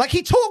today. Like,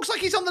 he talks like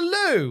he's on the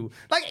loo.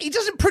 Like, he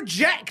doesn't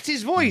project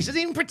his voice. Doesn't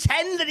even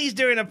pretend that he's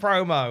doing a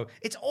promo.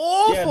 It's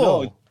awful. Yeah,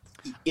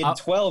 no. In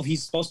 12,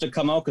 he's supposed to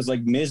come out because,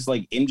 like, Miz,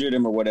 like, injured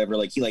him or whatever.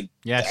 Like, he, like,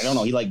 I don't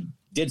know. He, like,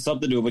 did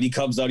something to him, but he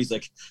comes out. He's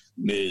like,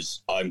 Miz,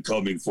 I'm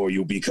coming for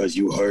you because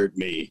you hurt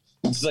me.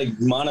 It's, like,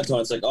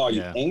 monotone. It's like, oh, are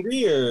you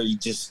angry or are you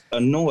just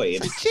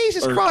annoyed?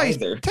 Jesus Christ.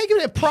 Take a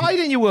bit of pride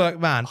in your work,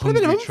 man. Put a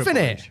bit of oomph in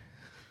it.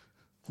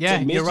 Yeah,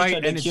 like you're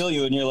right. And to kill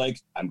you, and you're like,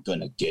 I'm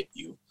gonna get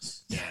you.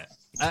 Yeah,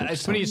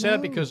 it's funny you say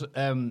that because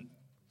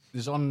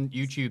there's on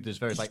YouTube. There's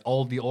various like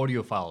all the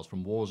audio files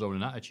from Warzone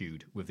and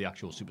Attitude with the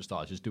actual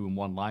superstars just doing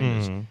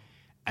one-liners,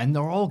 and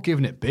they're all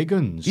giving it big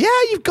uns. Yeah,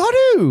 you've got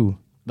to.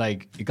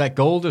 Like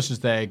Goldust is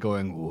there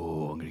going,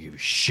 "Oh, I'm gonna give you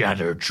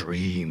shattered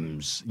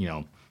dreams," you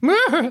know,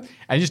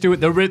 and just do it.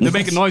 They're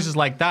making noises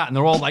like that, and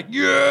they're all like,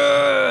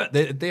 "Yeah!"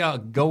 They are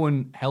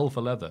going hell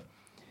for leather,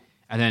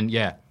 and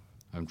then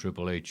I'm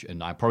Triple H,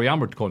 and I probably am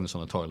recording this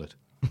on the toilet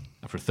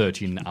after a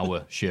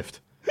 13-hour shift.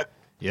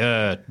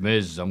 Yeah,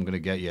 Miz, I'm going to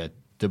get you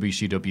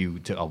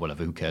WCW, or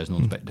whatever, who cares? No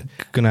one's better.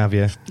 Gonna have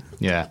you.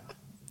 Yeah.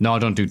 No, I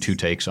don't do 2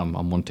 takes. I'm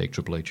 1 take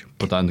Triple H.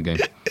 Put that in the game.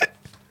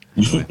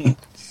 Anyway.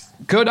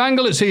 Kurt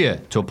Angle is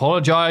here to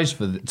apologise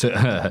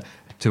to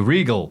to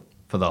Regal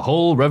for the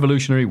whole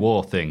Revolutionary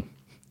War thing.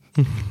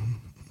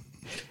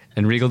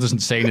 And Regal doesn't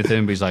say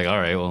anything, but he's like, all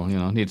right, well,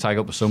 I need to tag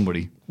up with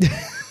somebody.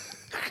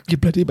 You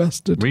bloody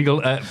bastard.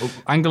 Regal,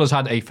 Angle has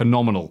had a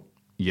phenomenal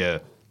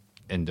year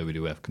in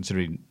WWF,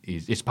 considering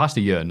it's past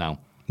a year now.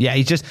 Yeah,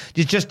 we've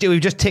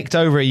just ticked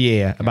over a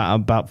year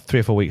about 3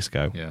 or 4 weeks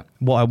ago. Yeah.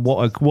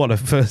 What a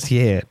first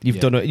year. You've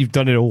done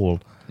it all.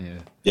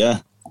 Yeah.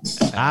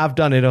 I've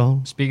done it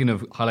all. Speaking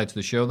of highlights of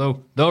the show,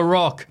 though, The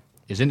Rock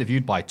is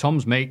interviewed by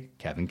Tom's mate,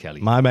 Kevin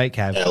Kelly. My mate,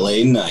 Kev.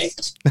 LA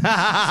Knight.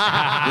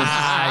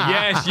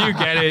 Yes, you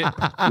get it.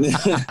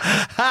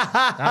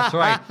 That's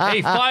right.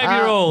 A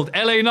 5-year-old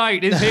LA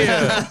Knight is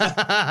here.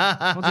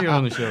 What's he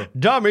on the show?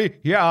 Dummy,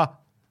 yeah.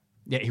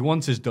 Yeah, he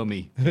wants his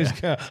dummy.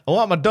 I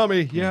want my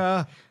dummy,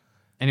 yeah.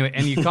 Anyway,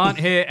 and you can't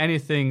hear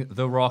anything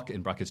The Rock,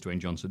 in brackets Dwayne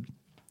Johnson,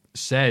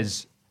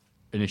 says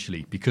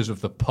initially because of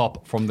the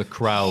pop from the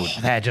crowd.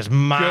 They're just Good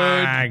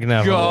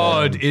magnificent.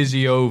 God, is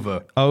he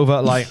over?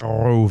 Over like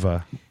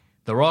over.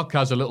 The Rock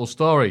has a little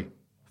story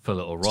for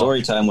Little Rock.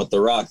 Story time with The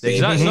Rock, baby.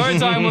 Exactly. Story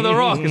time with The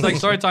Rock. It's like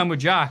story time with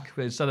Jack,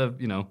 but instead of,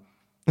 thinking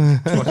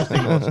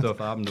about stuff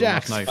that happened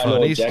Jack's last night. I know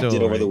what Jack story.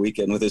 did over the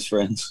weekend with his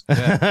friends.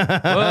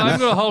 Yeah. Well, I'm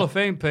going to Hall of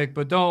Fame pick,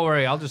 but don't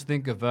worry. I'll just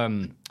think of,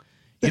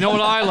 you know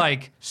what I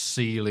like?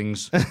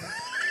 Ceilings.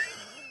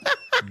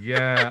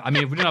 Yeah. I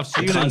mean, if we didn't have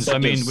ceilings,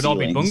 we'd all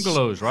be ceilings.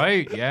 bungalows,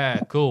 right? Yeah,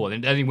 cool.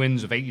 And then he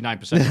wins of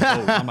 89% of the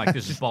vote. I'm like,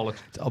 this is bollocks.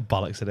 It's all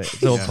bollocks, isn't it?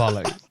 It's all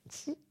bollocks.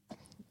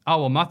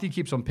 Oh, well, Matthew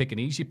keeps on picking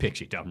easy picks.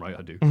 You damn right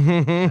I do.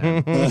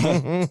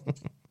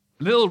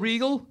 Little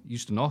Regal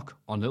used to knock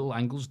on Little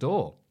Angle's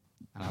door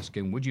and ask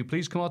him, would you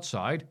please come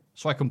outside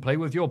so I can play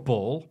with your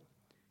ball?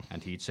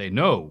 And he'd say,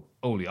 no,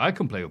 only I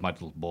can play with my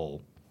little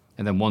ball.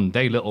 And then one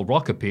day Little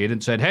Rock appeared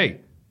and said,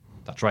 hey,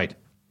 that's right.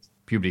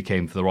 Puberty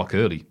came for The Rock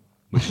early,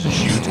 which is a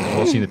shoot. We've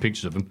all seen the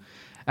pictures of him.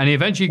 And he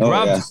eventually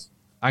grabbed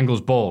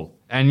Angle's ball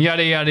and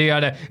yada, yada,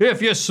 yada.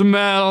 If you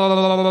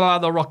smell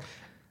The Rock.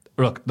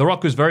 Look, The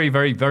Rock was very,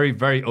 very, very,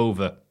 very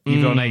over,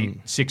 even on a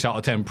 6 out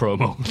of 10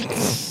 promo.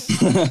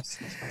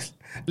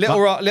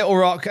 Little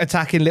Rock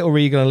attacking Little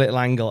Regal and Little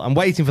Angle. I'm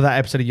waiting for that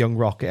episode of Young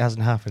Rock. It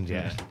hasn't happened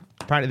yet. Yeah.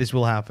 Apparently this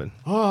will happen.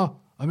 Oh,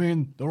 I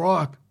mean, The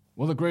Rock,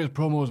 one of the greatest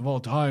promos of all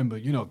time,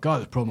 but, God,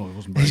 his promo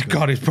wasn't very good.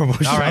 God, his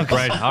promotion. All right,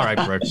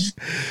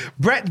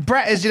 Brett.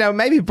 Brett is,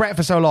 maybe Brett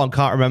for so long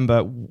can't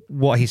remember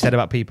what he said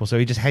about people, so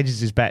he just hedges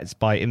his bets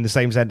by, in the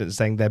same sentence,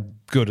 saying they're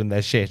good and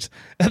they're shit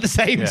at the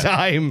same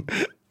time.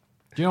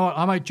 Do you know what?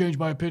 I might change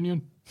my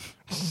opinion.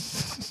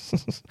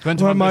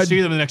 Depends on if I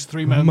see them in the next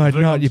 3 minutes. I might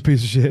not, you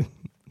piece of shit.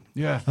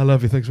 Yeah. I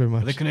love you. Thanks very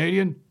much. Are they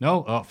Canadian?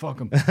 No? Oh, fuck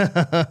them.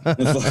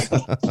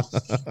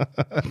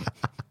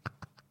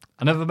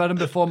 I never met him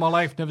before in my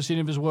life. Never seen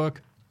him his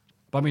work.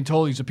 But I've been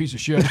told he's a piece of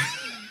shit.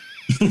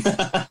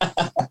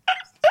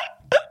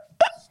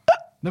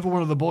 Never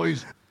one of the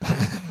boys.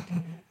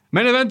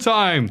 Main event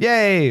time.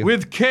 Yay.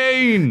 With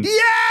Kane. Yeah!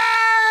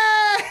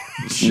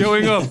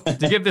 Showing up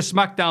to give the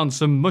SmackDown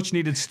some much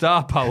needed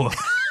star power.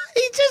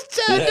 He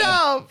just turned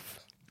up.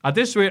 At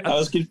this rate, I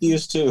was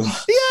confused too. Yeah,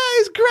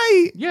 it's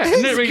great. yeah,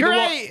 it's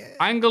great.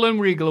 Angle and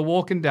Regal are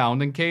walking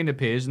down, and Kane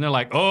appears, and they're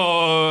like,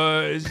 "Oh,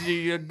 is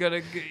he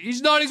gonna?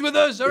 He's not. He's with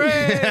us!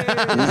 Hooray!"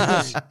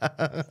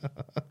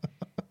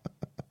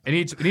 He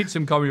needs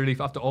some comedy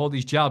relief after all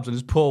these jabs on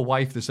his poor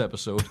wife this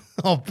episode.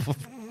 Oh.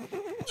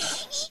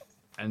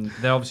 And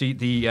then obviously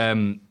the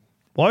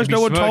Why has no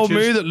one told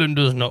besmirches- me that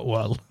Linda's not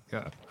well?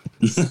 Yeah.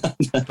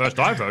 First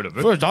I've heard of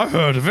it. First I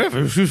heard of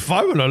it. She was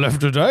fine when I left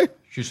today.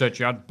 She said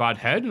she had bad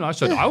head, and I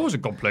said I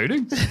wasn't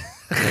complaining.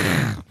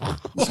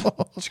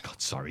 God,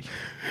 sorry.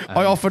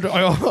 I offered her 2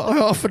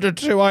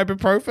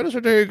 ibuprofen. I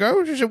said, "There you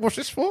go." She said, "What's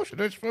this for?" She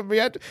said, "It's for my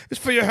head. It's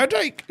for your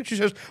headache." And she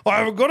says, "I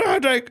haven't got a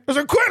headache." I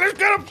said, "Quick, let's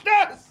get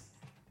upstairs."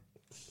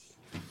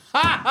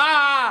 Ha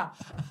ha!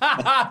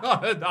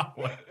 That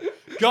one.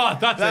 God,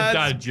 that's a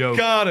dad joke.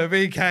 Gotta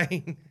be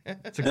Kane.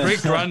 It's a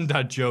great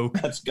granddad joke.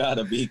 That's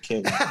gotta be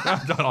King.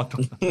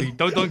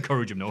 don't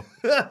encourage him, no.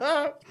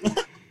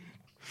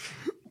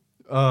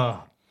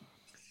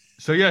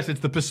 So yes, it's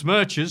the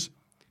besmirchers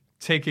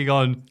taking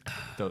on.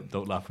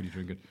 Don't laugh when you're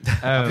drinking.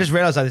 I just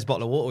realised I had this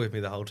bottle of water with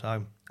me the whole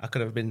time. I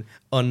could have been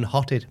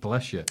unhotted.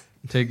 Bless you.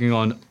 Taking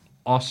on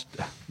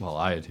Well,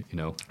 I had,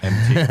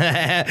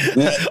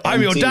 empty.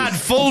 I'm your dad,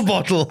 full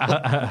bottle.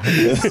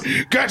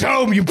 Get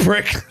home, you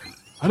prick.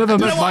 I never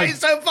met why he's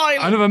so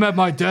violent. I never met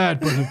my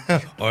dad, but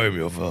I am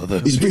your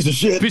father. He's a piece of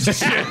shit. piece of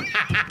shit.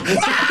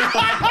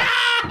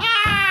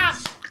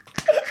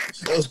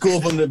 That was cool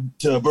from the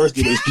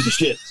birthday, but he's a piece of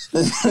shit.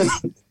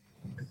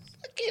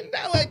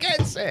 Noah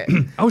gets it.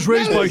 I was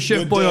raised by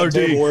Chef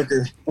Boyardee.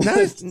 Worker.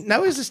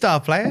 Noah's the star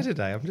player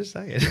today. I'm just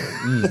saying.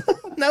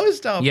 Noah's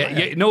star player.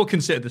 Yeah, Noah can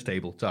sit at this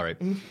table. It's all right.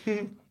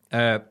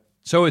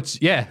 So it's,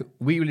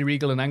 Wheelie,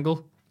 Regal, and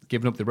Angle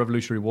giving up the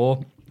Revolutionary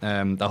War.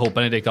 The whole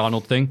Benedict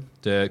Arnold thing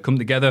to come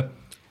together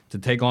to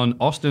take on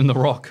Austin and The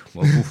Rock.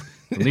 Well,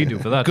 we'll need to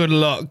for that. Good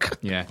luck.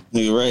 Yeah.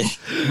 You're right.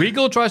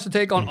 Regal tries to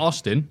take on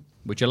Austin,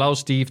 which allows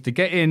Steve to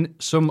get in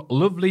some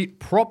lovely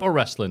proper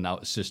wrestling out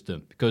of the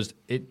system because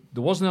there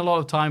wasn't a lot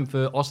of time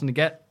for Austin to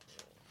get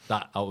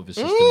that out of his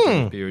system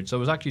during the period. So it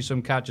was actually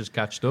some catch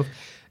stuff.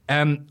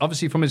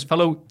 Obviously from his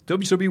fellow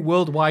WCW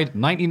Worldwide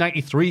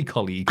 1993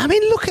 colleague. I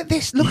mean, look at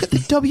this. Look at the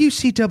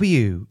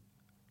WCW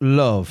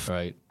love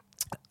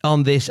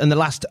on this and the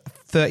last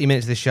 30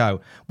 minutes of the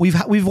show.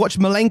 We've watched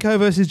Malenko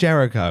versus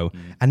Jericho,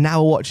 and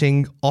now we're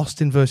watching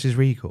Austin versus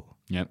Regal.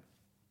 Yep.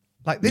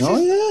 Like, this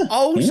is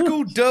old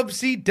school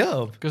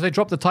dub-C-dub. Because they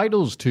dropped the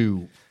titles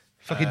to...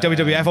 Fucking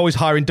WWF always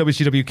hiring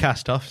WCW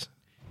cast-offs.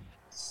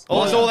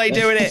 That's all they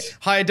do in it.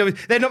 Hire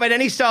They've not made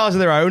any stars of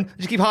their own. They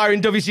just keep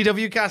hiring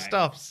WCW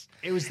cast-offs.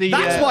 It was the...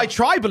 That's why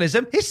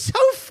tribalism is so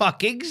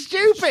fucking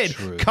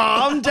stupid.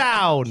 Calm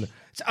down.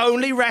 It's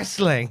only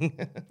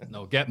wrestling.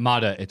 No, get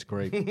madder. It's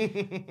great.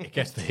 It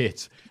gets the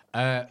hits.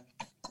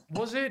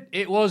 Was it?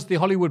 It was the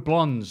Hollywood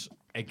Blondes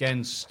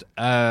against...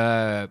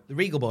 the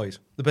Regal Boys.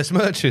 The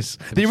Besmirchers.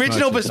 The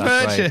original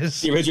Besmirchers.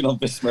 Right. The original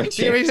Besmirchers.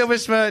 The original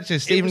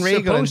Besmirchers. Steven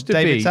Regal and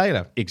David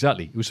Taylor.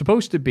 Exactly. It was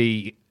supposed to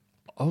be...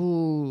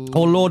 Or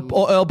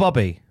Earl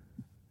Bobby.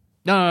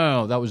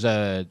 No. That was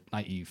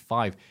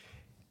 95.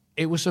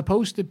 It was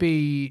supposed to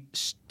be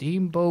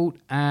Steamboat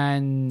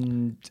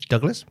and...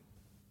 Douglas?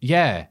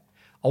 Yeah.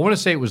 I want to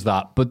say it was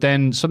that, but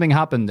then something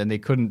happened and they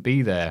couldn't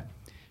be there.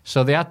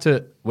 So they had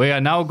to... We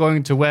are now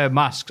going to wear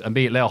masks and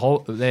be their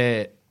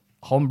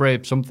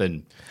hombre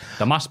something.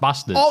 The masked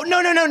bastards. Oh, no.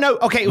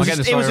 Okay, it was a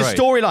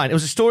storyline. It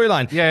was a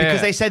storyline.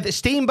 Because they said that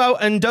Steamboat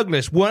and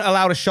Douglas weren't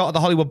allowed a shot at the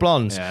Hollywood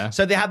Blondes. Yeah.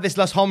 So they had this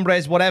Los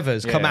Hombres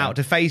whatevers come out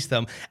to face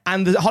them.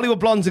 And the Hollywood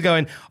Blondes are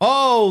going,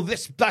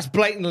 that's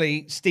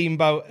blatantly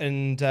Steamboat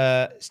and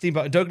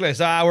Douglas.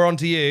 We're on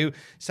to you.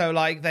 So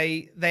like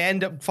they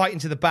end up fighting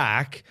to the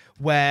back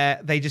where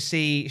they just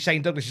see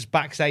Shane Douglas just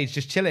backstage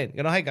just chilling.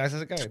 You know, hey guys,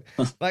 how's it going?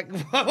 Like,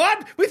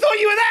 what? We thought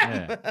you were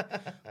them!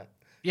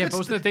 Yeah, but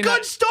wasn't the thing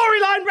good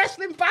storyline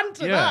wrestling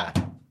banter,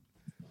 that.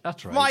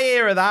 That's right. My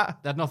era, that.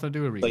 That had nothing to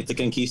do with Regal. Like the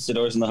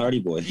Conquistadors and the Hardy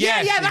Boys.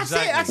 Yeah, that's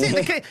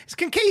it. It's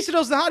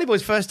Conquistadors and the Hardy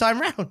Boys first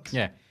time round.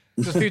 Yeah.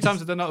 There's a few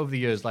times that they're not over the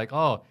years, like,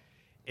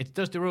 it's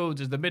Dusty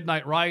Rhodes is the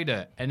Midnight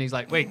Rider. And he's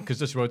like, wait, because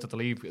Dusty Rhodes had to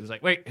leave. It's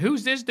like, wait,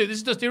 who's this dude? This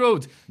is Dusty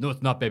Rhodes. No,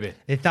 it's not, baby.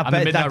 It's not I'm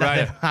the Midnight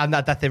Rider. I'm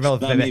not Dusty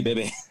Rhodes, Not me,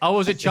 baby. Oh,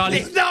 was it Charlie?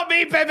 It's not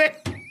me, baby.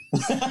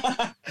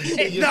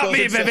 It's not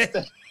me,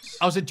 baby.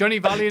 Oh, was it Johnny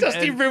Valiant?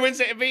 Dusty ruins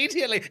it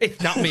immediately.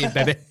 It's not me,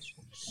 baby.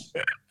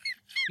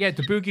 Yeah,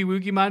 the Boogie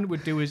Woogie Man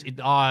would do his... he's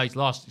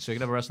lost, so he can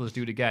never wrestle this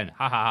dude again.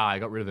 Ha, ha, ha, I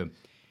got rid of him.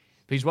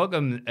 Please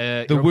welcome...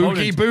 the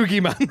Woogie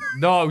Boogie Man.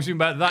 No, I was talking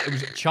about that. It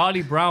was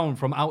Charlie Brown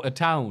from Out of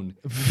Town.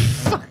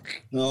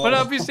 No. But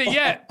obviously,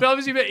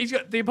 he's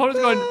got... The opponent's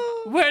going,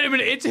 wait a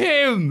minute, it's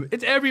him.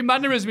 It's every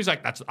mannerism. He's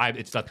like, that's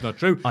not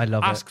true. I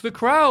love Ask the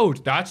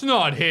crowd. That's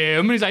not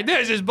him. And he's like,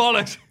 this is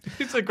bollocks.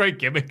 It's a great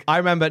gimmick. I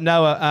remember,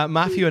 Noah,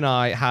 Matthew and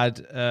I had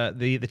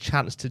the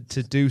chance to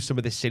do some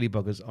of this silly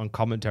buggers on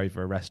commentary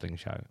for a wrestling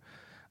show.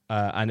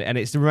 And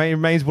it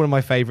remains one of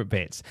my favourite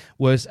bits,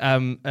 was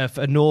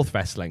for North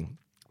Wrestling,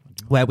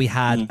 where we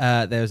had,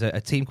 there was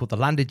a team called the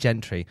Landed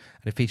Gentry,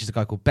 and it features a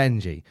guy called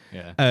Benji,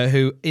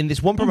 who in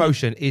this one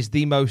promotion is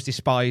the most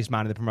despised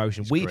man in the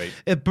promotion.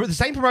 The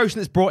same promotion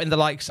that's brought in the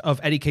likes of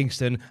Eddie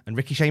Kingston and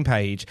Ricky Shane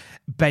Page,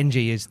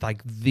 Benji is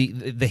like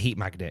the heat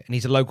magnet, and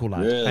he's a local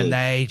lad. Really? And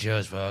they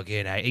just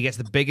fucking hate. He gets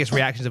the biggest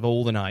reactions of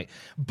all the night.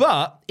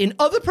 But in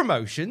other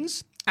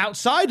promotions,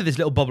 outside of this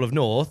little bubble of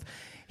North,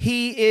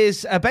 he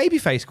is a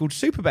babyface called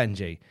Super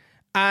Benji.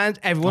 And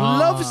everyone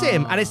loves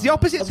him. And it's the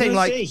opposite thing.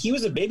 Like, he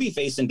was a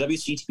babyface in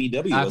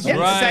WCPW. That's wasn't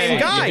he? right. Same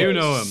guy. You do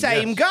know him.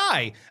 Same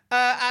guy.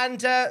 And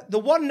the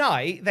one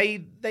night,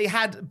 they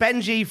had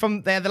Benji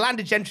from the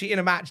Landed Gentry in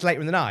a match later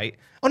in the night.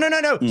 Oh, no.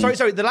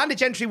 Sorry. The Landed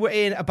Gentry were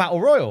in a Battle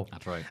Royal.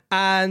 That's right.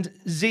 And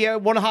Zio,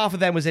 one half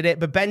of them was in it,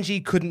 but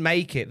Benji couldn't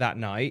make it that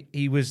night.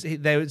 He was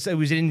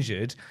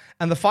injured.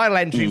 And the final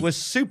entry was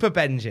Super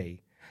Benji.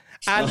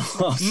 And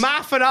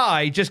Maff and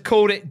I just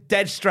called it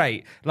dead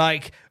straight.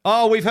 Like,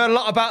 we've heard a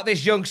lot about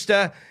this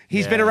youngster.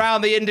 He's been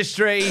around the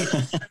industry.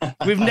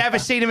 We've never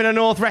seen him in a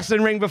North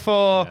wrestling ring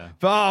before. Yeah.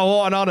 But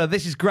what an honor.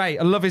 This is great.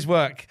 I love his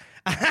work.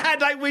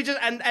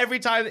 And every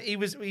time that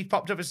he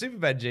popped up as Super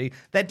Benji,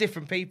 they're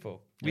different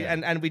people.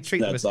 And we treat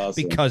them as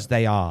awesome. because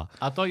they are.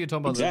 I thought you were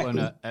talking about that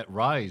one at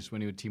Rise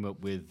when he would team up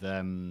with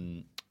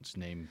what's his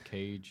name?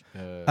 Cage?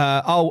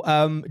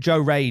 Joe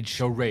Rage.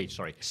 Joe Rage,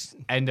 sorry.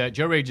 And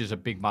Joe Rage is a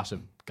big,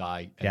 massive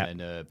guy, and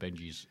then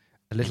Benji's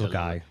a little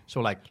guy.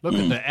 So like, look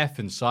at the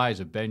effing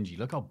size of Benji.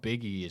 Look how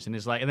big he is, and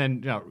it's like, and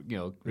then you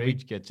know,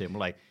 Rage gets him.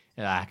 We're like,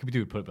 I could be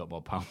doing put a bit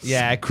more pounds.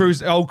 Yeah,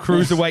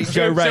 cruiserweight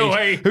Joe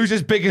Rage, who's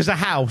as big as a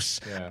house.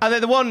 Yeah. And then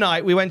the one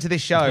night we went to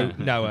this show,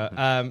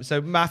 Noah.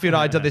 So Matthew and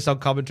I did this on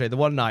commentary. The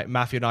one night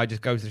Matthew and I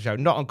just go to the show,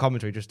 not on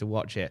commentary, just to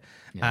watch it.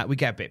 Yeah. We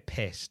get a bit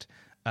pissed.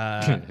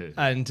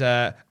 And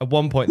at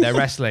one point they're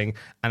wrestling,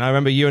 and I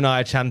remember you and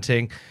I are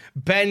chanting,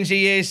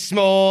 Benji is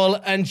small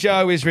and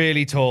Joe is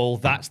really tall.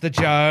 That's the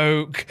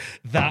joke.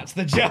 That's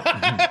the joke.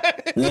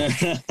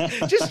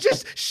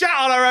 just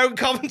shout on our own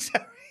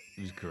commentary.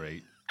 It was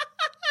great.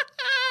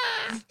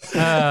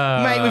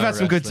 Mate, we've had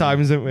some good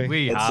times, haven't we?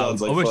 We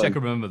have. I wish I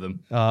could remember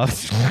them.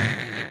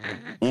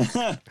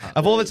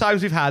 Of all the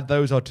times we've had,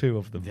 those are two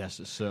of them. Yes,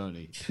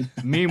 certainly.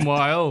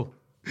 Meanwhile,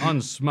 on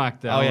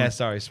SmackDown. Oh, yeah,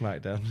 sorry,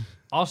 SmackDown.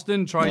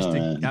 Austin tries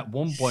to, at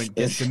one point,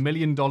 get the $1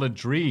 Million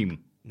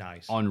Dream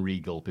on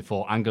Regal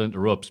before Angle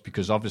interrupts,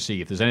 because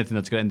obviously if there's anything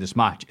that's going to end this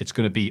match, it's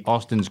going to be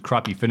Austin's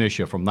crappy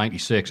finisher from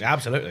 96.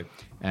 Absolutely.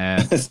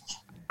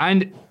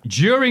 And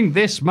during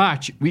this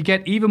match, we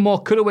get even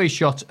more cutaway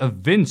shots of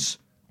Vince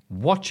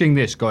watching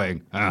this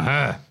going,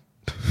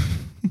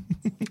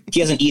 He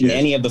hasn't eaten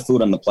any of the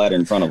food on the platter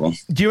in front of him.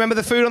 Do you remember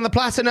the food on the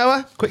platter,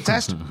 Noah? Quick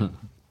test.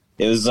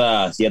 It was,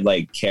 he had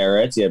like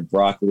carrots, he had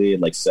broccoli, he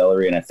had like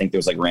celery, and I think there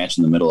was like ranch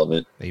in the middle of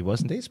it. He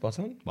was indeed, spot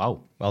on.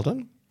 Wow. Well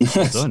done.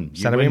 Well done.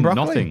 Celery and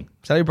broccoli. Nothing.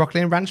 Celery,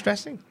 broccoli, and ranch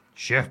dressing.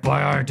 Chef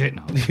Boyardee.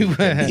 No.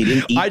 He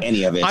didn't eat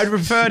any of it. I'd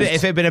preferred it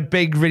if it had been a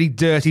big, really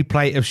dirty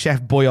plate of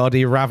Chef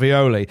Boyardee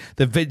ravioli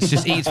that Vince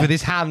just eats with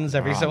his hands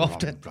every so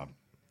often.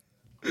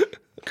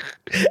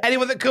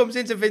 Anyone that comes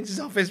into Vince's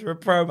office for a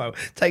promo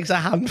takes a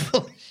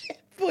handful of Chef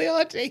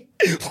Boyardee.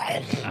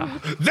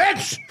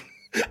 Vince!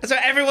 So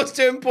everyone's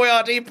doing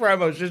Boyardee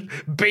promos, just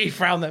beef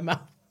around their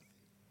mouth.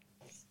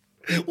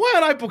 Why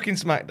aren't I booking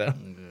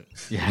SmackDown?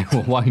 Yeah,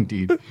 well, why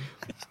indeed?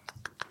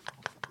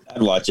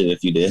 I'd watch it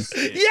if you did.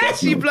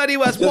 Yes, you bloody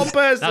was. One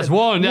person. That's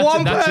one.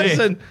 That's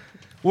person. It.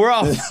 We're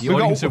off. The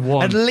audience of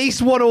one. At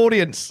least one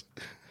audience.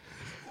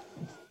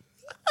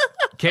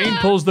 Kane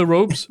pulls the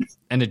ropes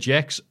and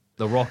ejects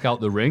The Rock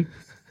out the ring,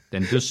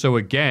 then does so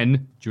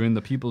again during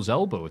the People's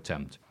Elbow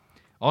attempt.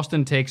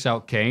 Austin takes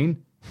out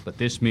Kane, but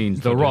this means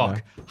The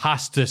Rock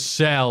has to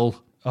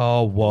sell.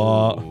 Oh,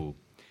 what? Ooh.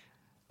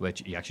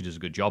 Which he actually does a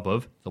good job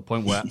of. The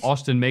point where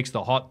Austin makes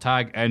the hot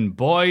tag, and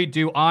boy,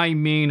 do I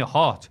mean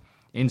hot.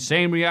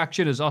 Insane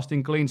reaction as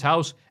Austin cleans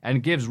house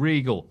and gives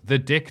Regal the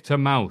dick to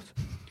mouth.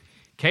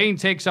 Kane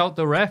takes out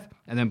the ref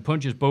and then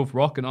punches both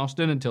Rock and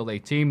Austin until they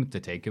team to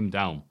take him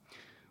down.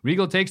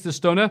 Regal takes the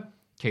stunner.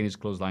 Kane is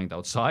clotheslined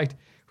outside.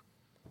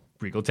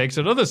 Regal takes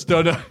another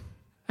stunner.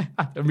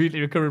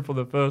 Immediately recovering from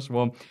the first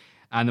one.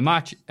 And the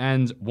match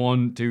ends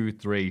 1, 2,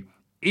 3.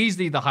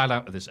 Easily the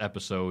highlight of this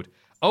episode.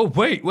 Oh,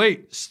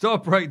 wait.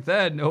 Stop right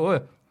there,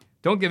 Noah.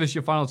 Don't give us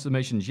your final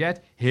submissions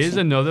yet. Here's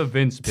another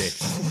Vince pick.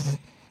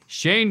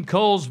 Shane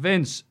calls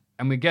Vince,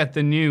 and we get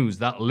the news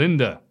that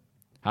Linda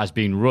has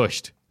been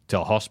rushed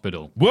to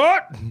hospital.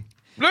 What?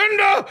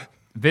 Linda!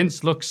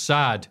 Vince looks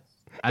sad,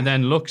 and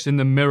then looks in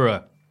the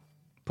mirror,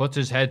 puts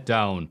his head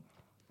down,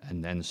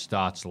 and then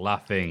starts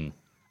laughing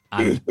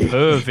and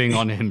perving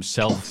on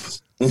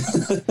himself.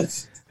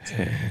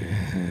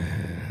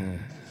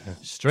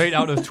 Straight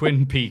out of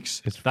Twin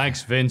Peaks.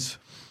 Thanks, Vince.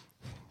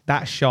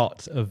 That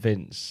shot of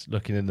Vince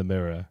looking in the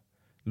mirror,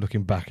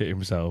 looking back at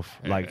himself,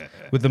 like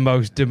with the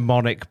most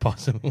demonic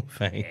possible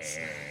face,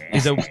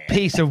 is a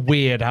piece of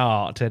weird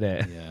art, isn't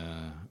it?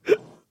 Yeah.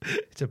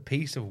 It's a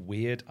piece of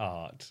weird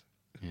art.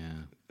 Yeah.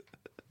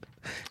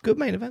 Good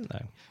main event,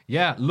 though.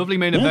 Yeah, lovely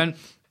main event.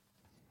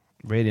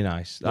 Really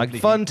nice. Like, Lovely.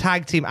 fun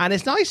tag team. And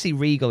it's nice to see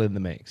Regal in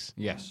the mix.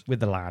 Yes. With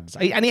the lads.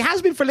 And he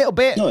has been for a little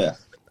bit. Oh,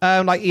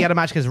 yeah. Like, he had a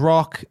match against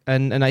Rock,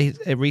 and I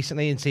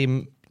recently, and see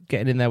him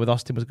getting in there with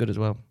Austin was good as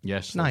well.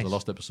 Yes, nice. That was the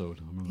last episode.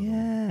 I remember that.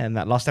 Yeah, and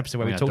that last episode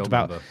where we talked don't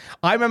about... remember.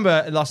 I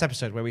remember last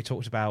episode where we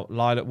talked about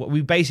Lilac...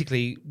 We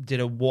basically did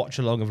a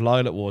watch-along of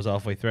Lilac Wars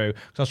halfway through. So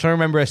I was trying to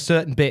remember a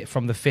certain bit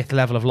from the 5th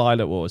level of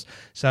Lilac Wars.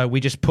 So we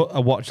just put a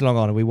watch-along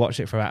on and we watched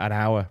it for about an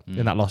hour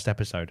in that last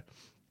episode.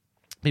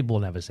 People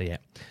will never see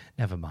it.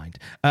 Never mind.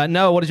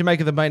 Noah, what did you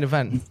make of the main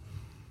event?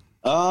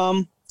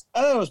 I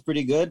thought it was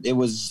pretty good. It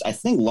was, I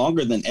think,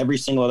 longer than every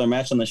single other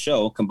match on the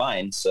show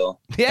combined. So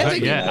Yeah,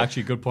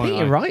 actually, good point.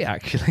 you're right,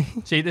 actually.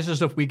 See, this is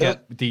stuff we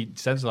get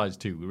desensitized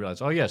to. We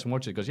realize, oh yes, and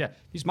watch it because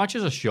these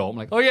matches are short. I'm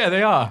like, oh yeah,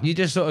 they are. You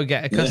just sort of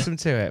get accustomed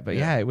to it. But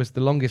yeah, it was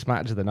the longest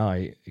match of the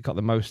night. It got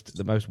the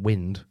most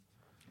wind.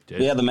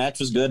 yeah, the match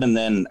was good. And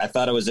then I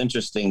thought it was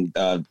interesting.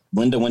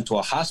 Linda went to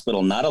a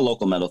hospital, not a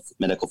local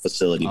medical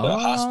facility, but a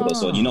hospital.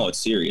 So you know it's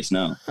serious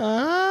now.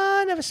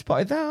 I never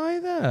spotted that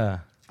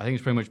either. I think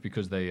it's pretty much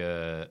because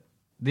the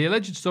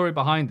alleged story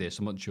behind this,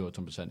 I'm not sure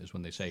 100%, is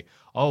when they say,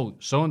 oh,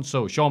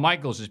 so-and-so, Shawn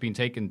Michaels has been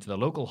taken to the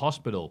local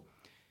hospital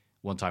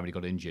one time when he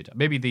got injured.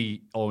 Maybe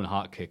the Owen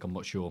Hart kick, I'm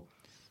not sure.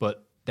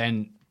 But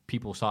then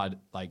people started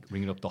like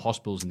ringing up the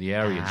hospitals in the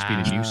area and just being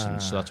a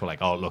nuisance. So that's why,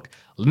 like, oh, look,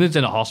 Linda's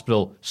in a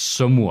hospital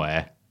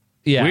somewhere.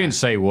 Yeah. We didn't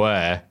say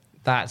where.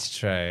 That's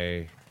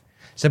true.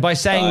 So by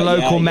saying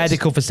local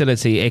medical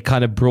facility, it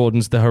kind of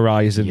broadens the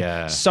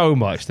horizon so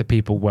much that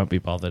people won't be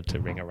bothered to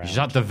ring around. She's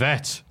at the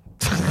vet.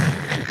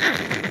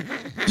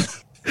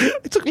 I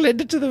took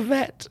Linda to the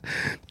vet.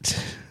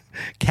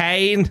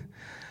 Kane.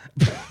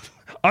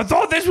 I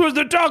thought this was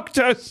the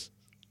doctors.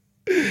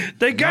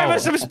 They gave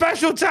us some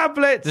special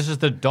tablets. This is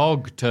the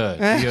dog turd.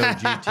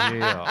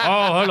 D-O-G-T-E-R.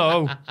 Oh,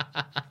 hello.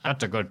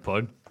 That's a good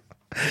pun.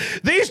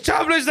 These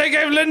tablets they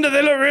gave Linda,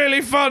 they look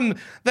really fun.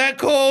 They're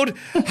called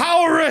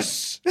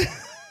Haurus.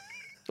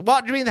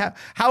 What do you mean that?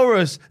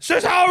 Haurus. It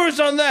says Haurus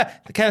on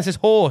there. The can says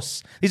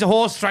horse. These are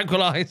horse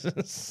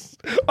tranquilizers.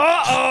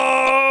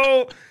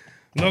 Uh-oh.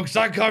 Looks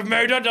like I've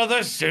made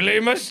another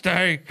silly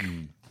mistake.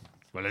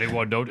 Will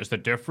anyone notice the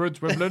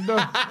difference with Linda?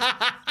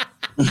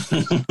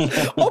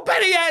 Or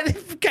better yet,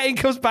 if Kane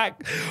comes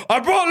back, I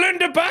brought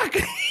Linda back.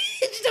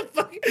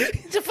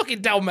 It's a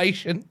fucking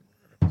Dalmatian.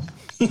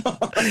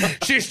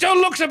 She still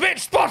looks a bit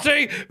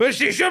spotty, but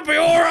she should be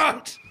all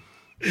right.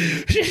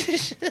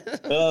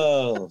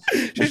 Oh.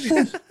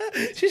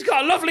 She's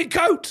got a lovely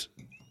coat.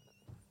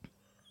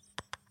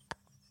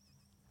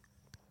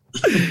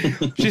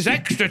 She's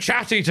extra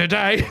chatty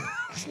today.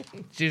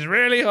 She's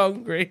really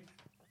hungry.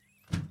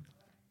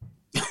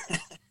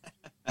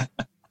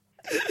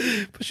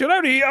 But she'll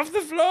only eat off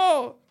the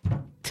floor.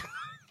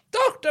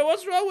 Doctor,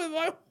 what's wrong with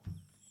my...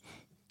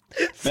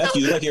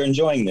 Matthew, you look like you're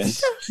enjoying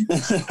this.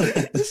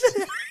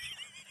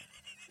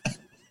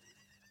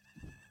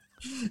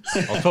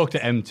 I'll talk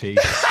to MT.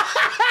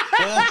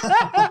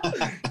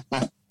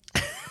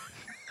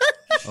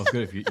 Oh,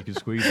 good if you can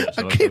squeeze it.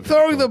 So I keep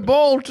throwing the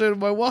ball to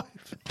my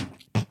wife.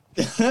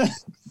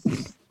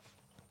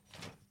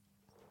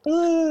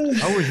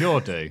 How was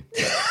your day?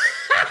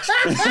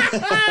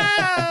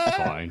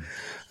 Fine.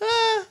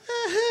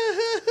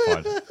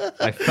 Fine.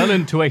 I fell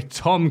into a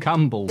Tom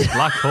Campbell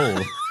black hole.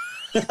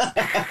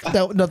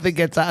 No, nothing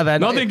gets out of there.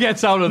 Nothing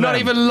gets out of there. Not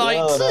even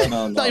light.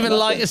 No, not even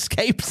light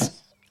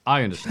escapes.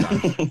 I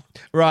understand.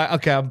 Right,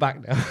 okay, I'm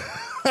back now.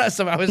 That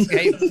somehow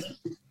escaped.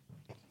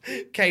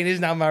 Kane is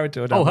now married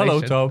to a Dalmatian. Oh,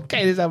 hello, Tom.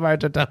 Kane is now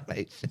married to a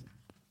Dalmatian.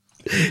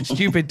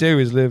 Stupid do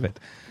is livid.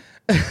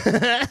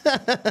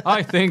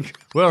 I think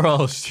we're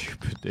all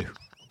stupid, dude.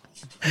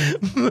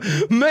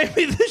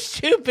 Maybe the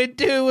stupid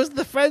do was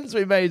the friends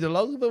we made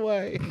along the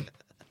way.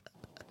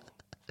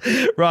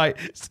 Right,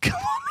 come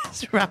on,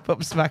 let's wrap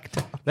up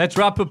SmackDown. Let's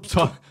wrap up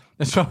Tom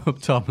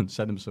and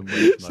send him somewhere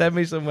nice. Send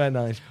me somewhere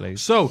nice,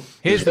 please. So,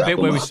 here's the bit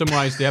where we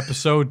summarise the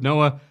episode.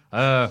 Noah,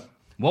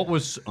 what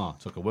was... Oh, it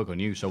took a work on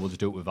you, so we'll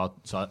just do it without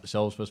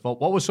ourselves first of all.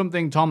 What was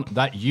something, Tom,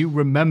 that you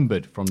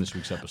remembered from this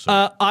week's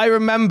episode? I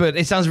remembered,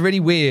 it sounds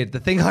really weird, the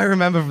thing I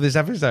remember from this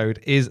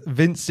episode is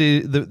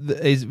Vince's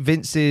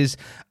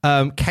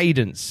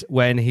cadence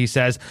when he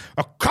says,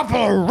 a couple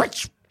of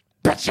rich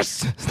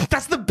bitches.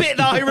 That's the bit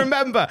that I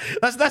remember.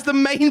 That's the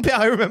main bit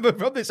I remember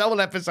from this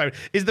whole episode,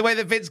 is the way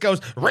that Vince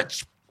goes,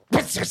 rich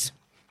bitches.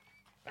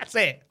 That's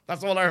it.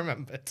 That's all I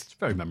remembered. It's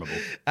very memorable.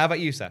 How about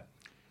you, sir?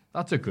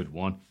 That's a good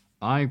one.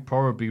 I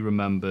probably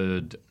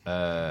remembered...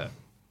 God,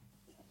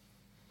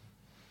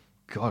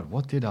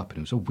 what did happen?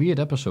 It was a weird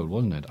episode,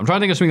 wasn't it? I'm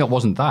trying to think of something that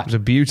wasn't that. It was a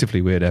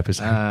beautifully weird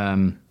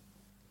episode.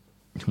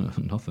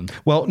 Nothing.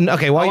 Well,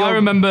 okay. I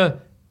remember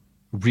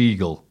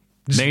Regal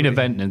main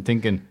event and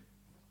thinking,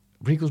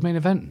 Regal's main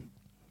event?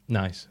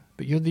 Nice.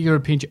 But you're the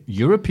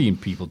European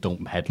people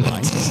don't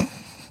headline.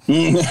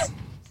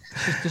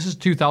 This is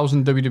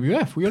 2000 WWF.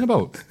 What are you on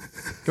about?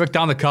 Go back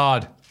down the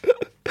card.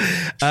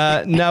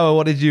 Noah,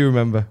 what did you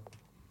remember?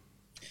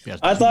 Yes,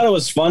 I thought it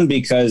was fun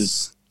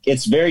because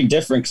it's very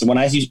different. Because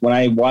when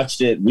I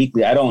watched it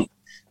weekly, I don't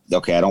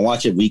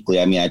watch it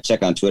weekly. I mean, I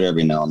check on Twitter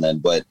every now and then.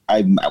 But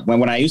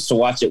when I used to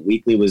watch it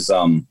weekly was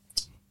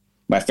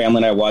my family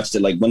and I watched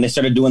it like when they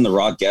started doing the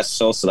Raw guest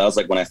show. So that was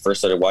like when I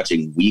first started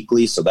watching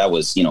weekly. So that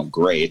was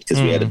great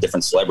because we had a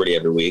different celebrity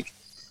every week.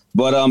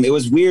 But it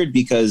was weird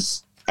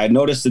because I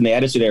noticed in the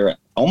Attitude Era,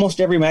 almost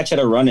every match had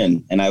a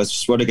run-in, and I was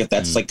just wondering if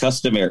that's like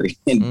customary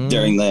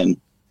during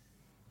then.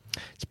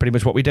 It's pretty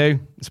much what we do.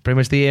 It's pretty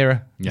much the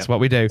era. It's what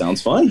we do.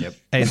 Sounds fun. Yep.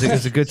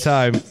 It's a good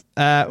time.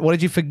 What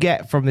did you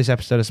forget from this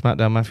episode of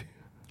SmackDown, Matthew?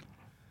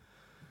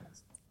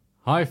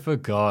 I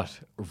forgot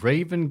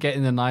Raven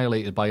getting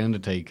annihilated by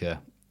Undertaker,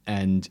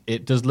 and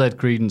it does lead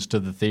credence to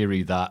the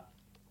theory that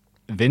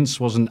Vince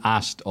wasn't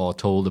asked or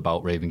told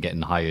about Raven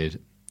getting hired,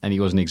 and he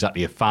wasn't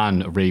exactly a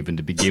fan of Raven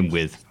to begin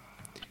with.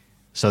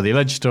 So the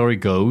alleged story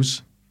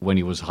goes, when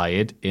he was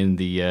hired in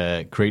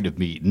the creative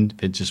meeting,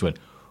 Vince just went,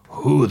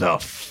 who the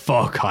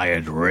fuck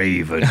hired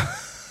Raven?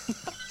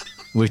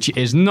 Which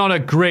is not a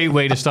great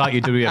way to start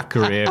your WWF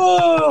career.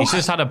 He's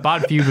just had a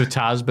bad feud with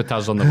Taz, but Taz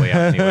was on the way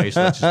out anyway,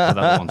 so let's just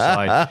put that on one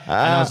side. And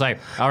I was like,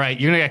 all right,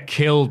 you're going to get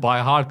killed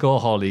by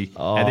Hardcore Holly,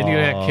 and then you're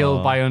going to get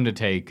killed by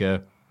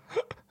Undertaker.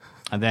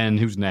 And then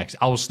who's next?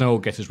 Al Snow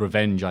gets his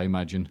revenge, I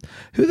imagine.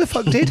 Who the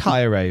fuck did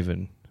hire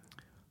Raven?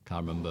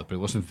 Can't remember, but it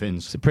wasn't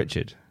Vince. Is it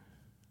Pritchard?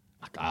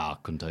 I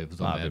couldn't tell you if it was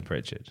Might on have been there.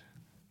 Pritchard.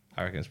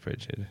 I reckon it's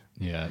Pritchard.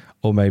 Yeah.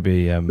 Or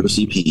maybe...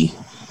 OCP.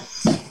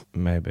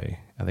 Maybe.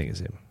 I think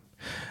it's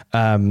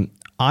him.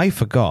 I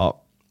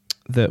forgot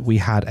that we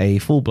had a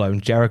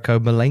full-blown Jericho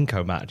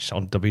Malenko match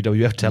on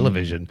WWF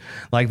television.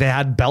 Like, they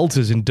had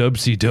belters in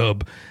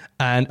WCW.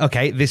 And,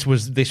 okay, this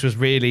was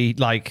really,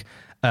 like...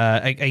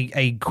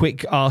 a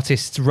quick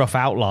artist's rough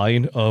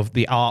outline of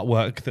the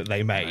artwork that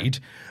they made,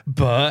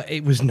 but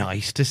it was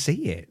nice to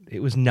see it.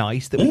 It was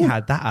nice that we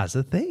had that as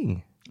a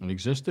thing. It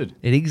existed.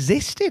 It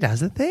existed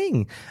as a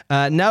thing.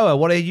 Noah,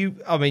 what are you?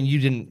 I mean,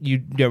 you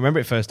don't remember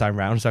it first time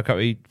round, so I can't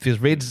really, it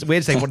feels weird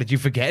to say what did you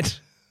forget.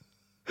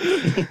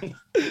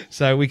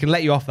 So we can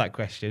let you off that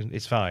question.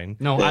 It's fine.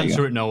 No,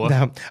 answer it, Noah.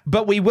 No,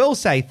 but we will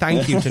say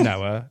thank you to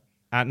Noah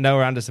and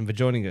Noah Anderson for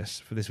joining us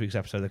for this week's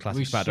episode of the Classic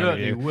We SmackDown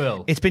certainly Review.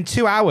 will. It's been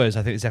 2 hours.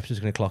 I think this episode's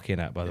going to clock in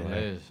at. By the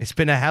way, is. it's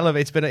been a hell of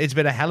an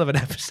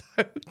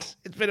episode.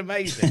 It's been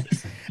amazing.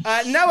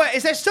 Noah,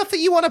 is there stuff that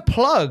you want to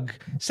plug?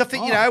 Stuff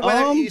that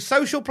whether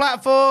social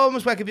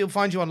platforms, where can people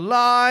find you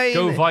online?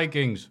 Go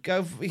Vikings.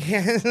 Go,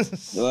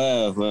 yes.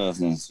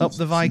 Up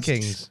the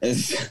Vikings.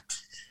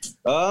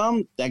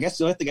 I guess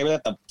the only thing I really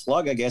have to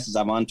plug, is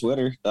I'm on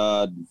Twitter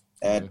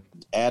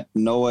at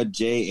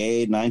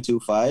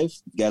NoahJA925.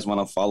 If you guys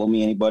want to follow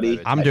me, anybody?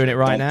 I'm doing it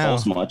right now.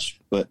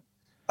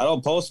 I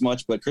don't post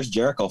much, but Chris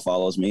Jericho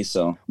follows me,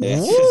 so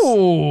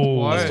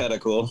Ooh. That's kind of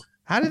cool.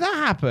 How did that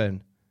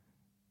happen?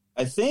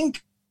 I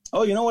think.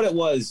 Oh, you know what it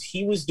was?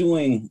 He was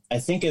doing. I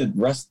think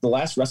the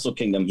last Wrestle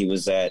Kingdom he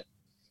was at.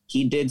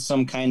 He did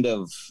some kind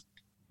of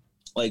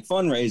like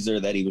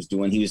fundraiser that he was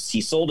doing. He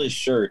sold his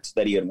shirt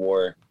that he had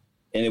wore.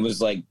 And it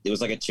was like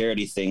a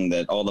charity thing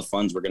that all the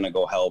funds were going to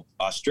go help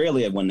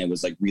Australia when it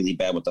was like really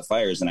bad with the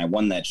fires. And I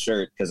won that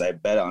shirt because I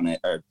bet on it,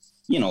 or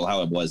you know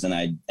how it was. And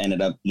I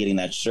ended up getting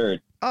that shirt.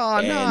 Oh,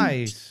 and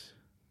nice.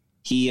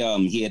 He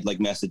had like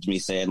messaged me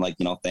saying like,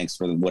 thanks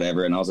for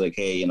whatever. And I was like,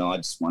 hey, I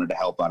just wanted to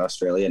help out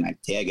Australia, and I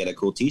get a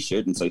cool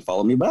T-shirt. And so he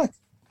followed me back.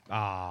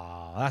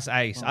 Ah, that's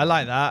ace. I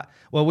like that.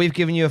 Well, we've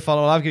given you a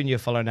follow. I've given you a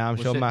follow now. I'm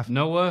sure Matt.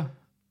 Noah.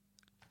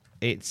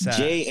 It's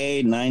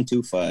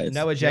JA925.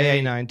 Noah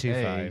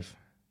JA925.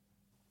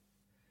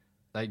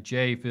 Like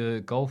J for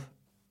golf?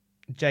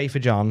 J for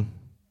John.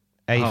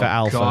 A for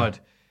Alpha. God.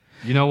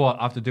 You know what?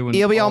 After doing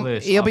He'll be all on,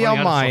 this, he'll be I've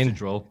on only had a mine.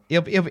 sausage roll.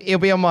 He'll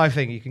be on my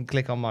thing. You can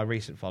click on my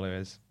recent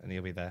followers and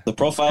he'll be there. The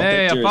profile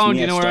picture is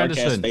me at Noah StarCast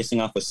Anderson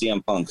facing off with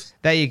CM Punk.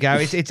 There you go.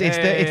 It's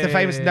the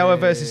famous Noah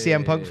versus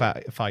CM Punk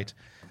fight.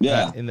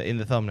 Yeah. In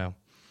the thumbnail.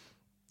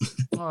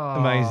 Oh,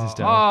 Amazing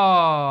stuff.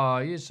 Oh,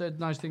 you said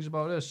nice things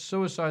about us.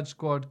 Suicide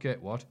Squad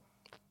get what?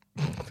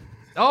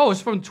 Oh, it's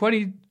from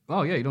 20...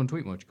 Oh, yeah, you don't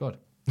tweet much. God.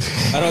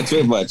 I don't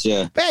tweet much,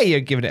 yeah. There you're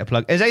giving it a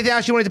plug. Is there anything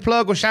else you wanted to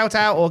plug or shout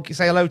out or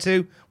say hello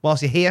to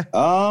whilst you're here?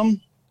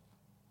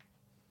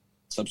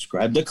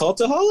 Subscribe to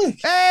Cultaholic.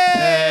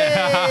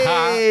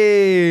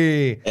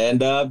 Hey! And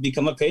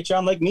become a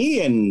Patreon like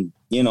me, and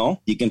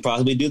you can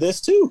probably do this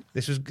too.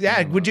 This was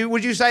Would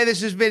you say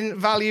this has been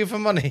value for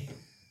money?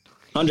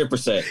 100%.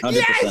 100%.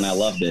 Yes! I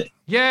loved it.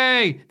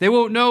 Yay! They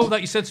won't know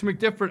that you said something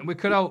different. We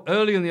cut out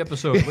early in the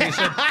episode when you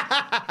said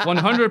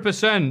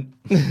 100%.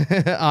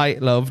 I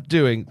love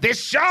doing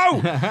this show.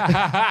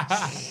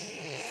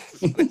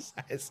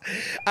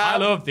 I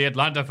love the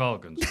Atlanta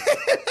Falcons.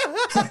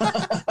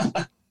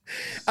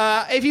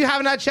 If you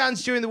haven't had a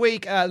chance during the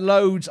week,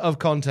 loads of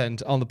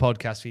content on the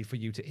podcast feed for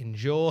you to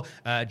enjoy.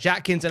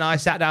 Jackins and I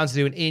sat down to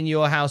do an In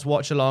Your House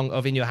watch-along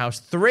of In Your House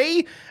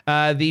 3,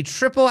 the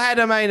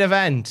triple-header main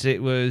event.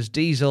 It was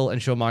Diesel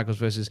and Shawn Michaels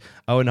versus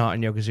Owen Hart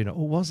and Yokozuna.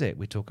 Or was it?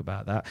 We talk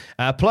about that.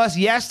 Plus,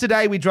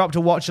 yesterday we dropped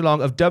a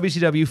watch-along of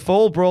WCW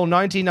Fall Brawl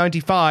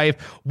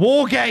 1995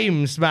 War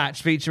Games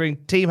match featuring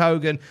Team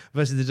Hogan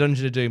versus the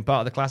Dungeon of Doom, part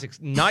of the Classics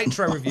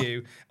Nitro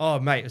review. Oh,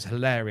 mate, it was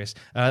hilarious.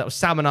 That was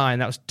Sam and I,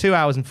 and that was 2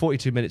 hours and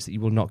 42 minutes that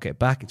you will not get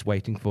back. It's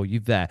waiting for you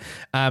there.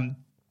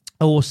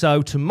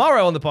 Also,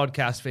 tomorrow on the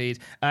podcast feed,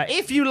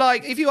 if you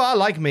are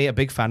like me, a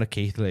big fan of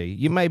Keith Lee,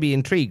 you may be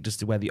intrigued as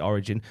to where the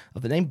origin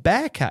of the name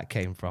Bearcat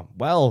came from.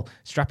 Well,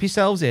 strap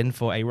yourselves in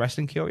for a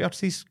Wrestling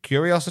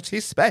Curiosity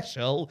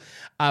special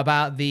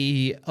about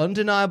the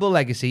undeniable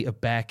legacy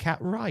of Bearcat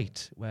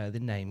Wright, where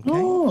the name came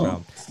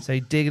from. So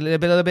dig a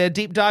little bit of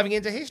deep diving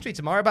into history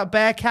tomorrow about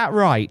Bearcat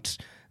Wright.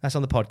 That's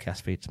on the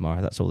podcast feed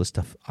tomorrow. That's all the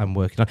stuff I'm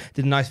working on.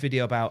 Did a nice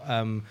video about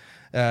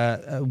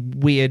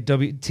weird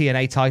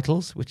TNA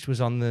titles, which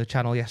was on the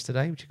channel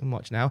yesterday, which you can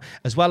watch now,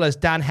 as well as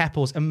Dan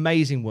Heppel's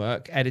amazing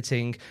work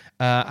editing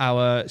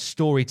our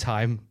story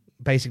time.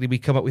 Basically, we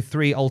come up with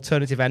 3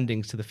 alternative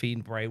endings to The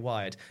Fiend Bray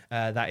Wyatt.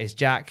 That is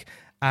Jack,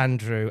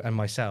 Andrew, and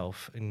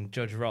myself, and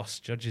Judge Ross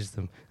judges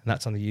them, and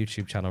that's on the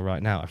YouTube channel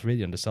right now. I've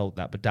really undersold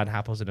that, but Dan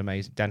Heppel's an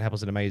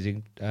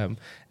amazing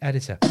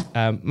editor.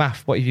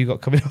 Maff, what have you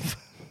got coming up?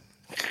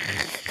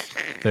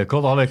 The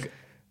Cultaholic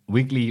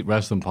weekly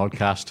wrestling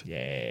podcast,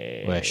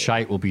 where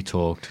shite will be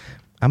talked.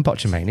 And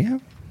Botchamania.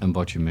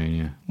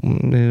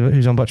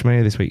 Who's on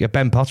Botchamania this week? Yeah,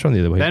 Ben Potter on the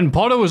other week. Ben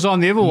Potter was on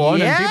the other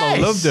one, and people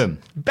loved him.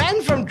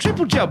 Ben from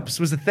Triple Jumps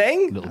was the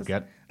thing. Little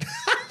get.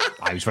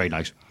 He was very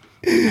nice.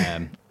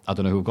 I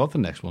don't know who got the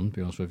next one, to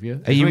be honest with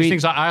you. Are you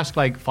things I ask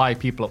like 5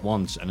 people at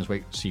once, and just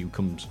wait to see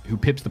who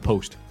pips the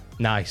post.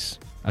 Nice.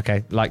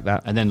 Okay, like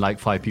that. And then like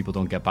 5 people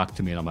don't get back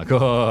to me, and I'm like,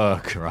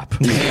 oh crap.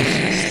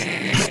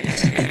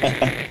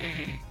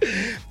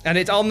 And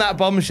it's on that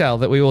bombshell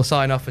that we will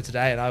sign off for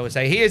today. And I would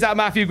say, he is at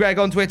Matthew Gregg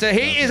on Twitter.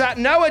 He is at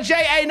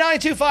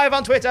NoahJA925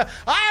 on Twitter.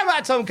 I am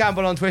at Tom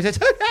Campbell on Twitter.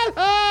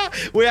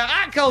 We are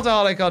at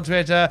Cultaholic on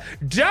Twitter.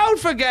 Don't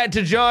forget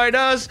to join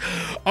us.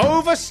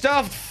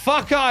 Overstuffed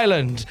Fuck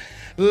Island.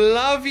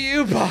 Love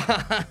you.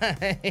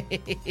 Bye.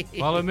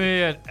 Follow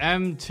me at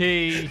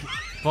MT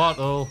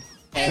Bottle.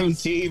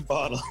 MT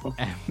Bottle.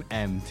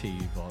 MT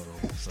Bottle.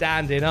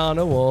 Standing on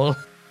a wall.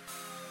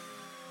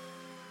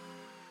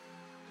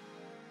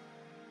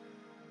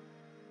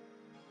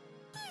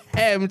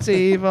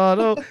 empty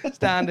bottle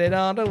standing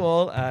on the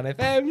wall. And if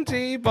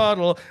empty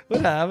bottle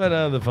would have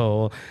another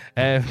fall.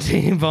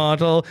 Empty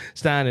bottle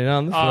standing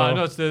on the floor. All right,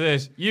 let's do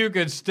this. You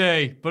can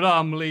stay, but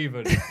I'm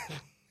leaving.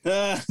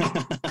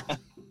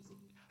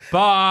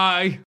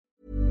 Bye.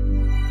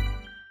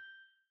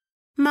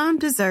 Mom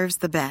deserves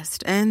the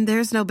best, and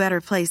there's no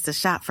better place to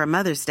shop for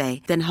Mother's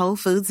Day than Whole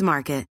Foods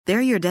Market.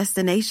 They're your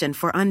destination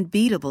for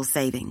unbeatable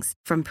savings,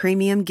 from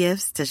premium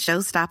gifts to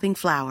show-stopping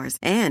flowers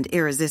and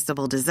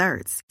irresistible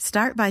desserts.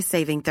 Start by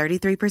saving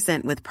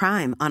 33% with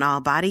Prime on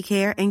all body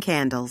care and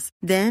candles.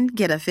 Then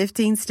get a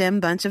 15-stem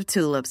bunch of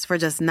tulips for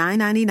just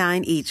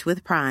 $9.99 each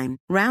with Prime.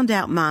 Round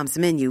out Mom's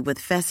menu with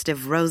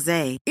festive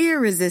rosé,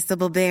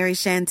 irresistible berry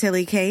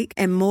chantilly cake,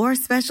 and more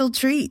special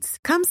treats.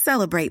 Come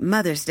celebrate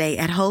Mother's Day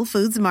at Whole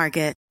Foods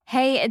Market.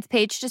 Hey, it's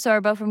Paige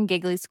DeSorbo from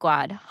Giggly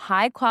Squad.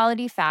 High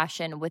quality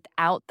fashion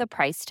without the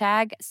price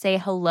tag. Say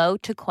hello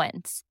to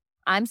Quince.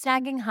 I'm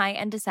snagging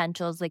high-end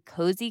essentials like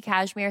cozy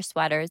cashmere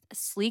sweaters,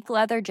 sleek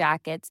leather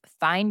jackets,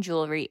 fine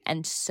jewelry,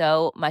 and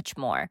so much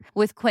more.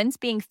 With Quince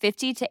being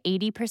 50 to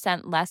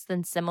 80% less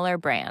than similar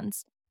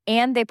brands.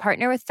 And they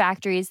partner with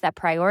factories that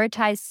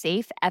prioritize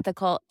safe,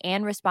 ethical,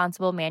 and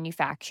responsible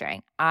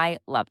manufacturing. I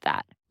love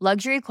that.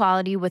 Luxury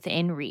quality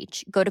within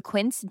reach. Go to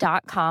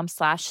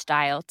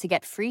quince.com/style to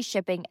get free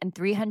shipping and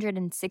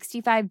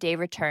 365-day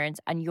returns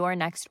on your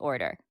next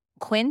order.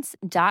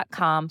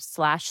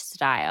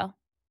 Quince.com/style.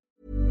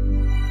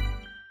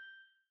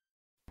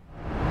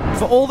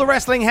 For all the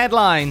wrestling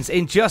headlines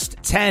in just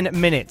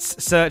 10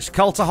 minutes, search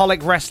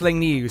Cultaholic Wrestling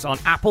News on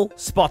Apple,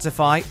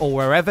 Spotify, or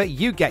wherever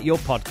you get your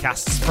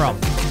podcasts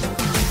from.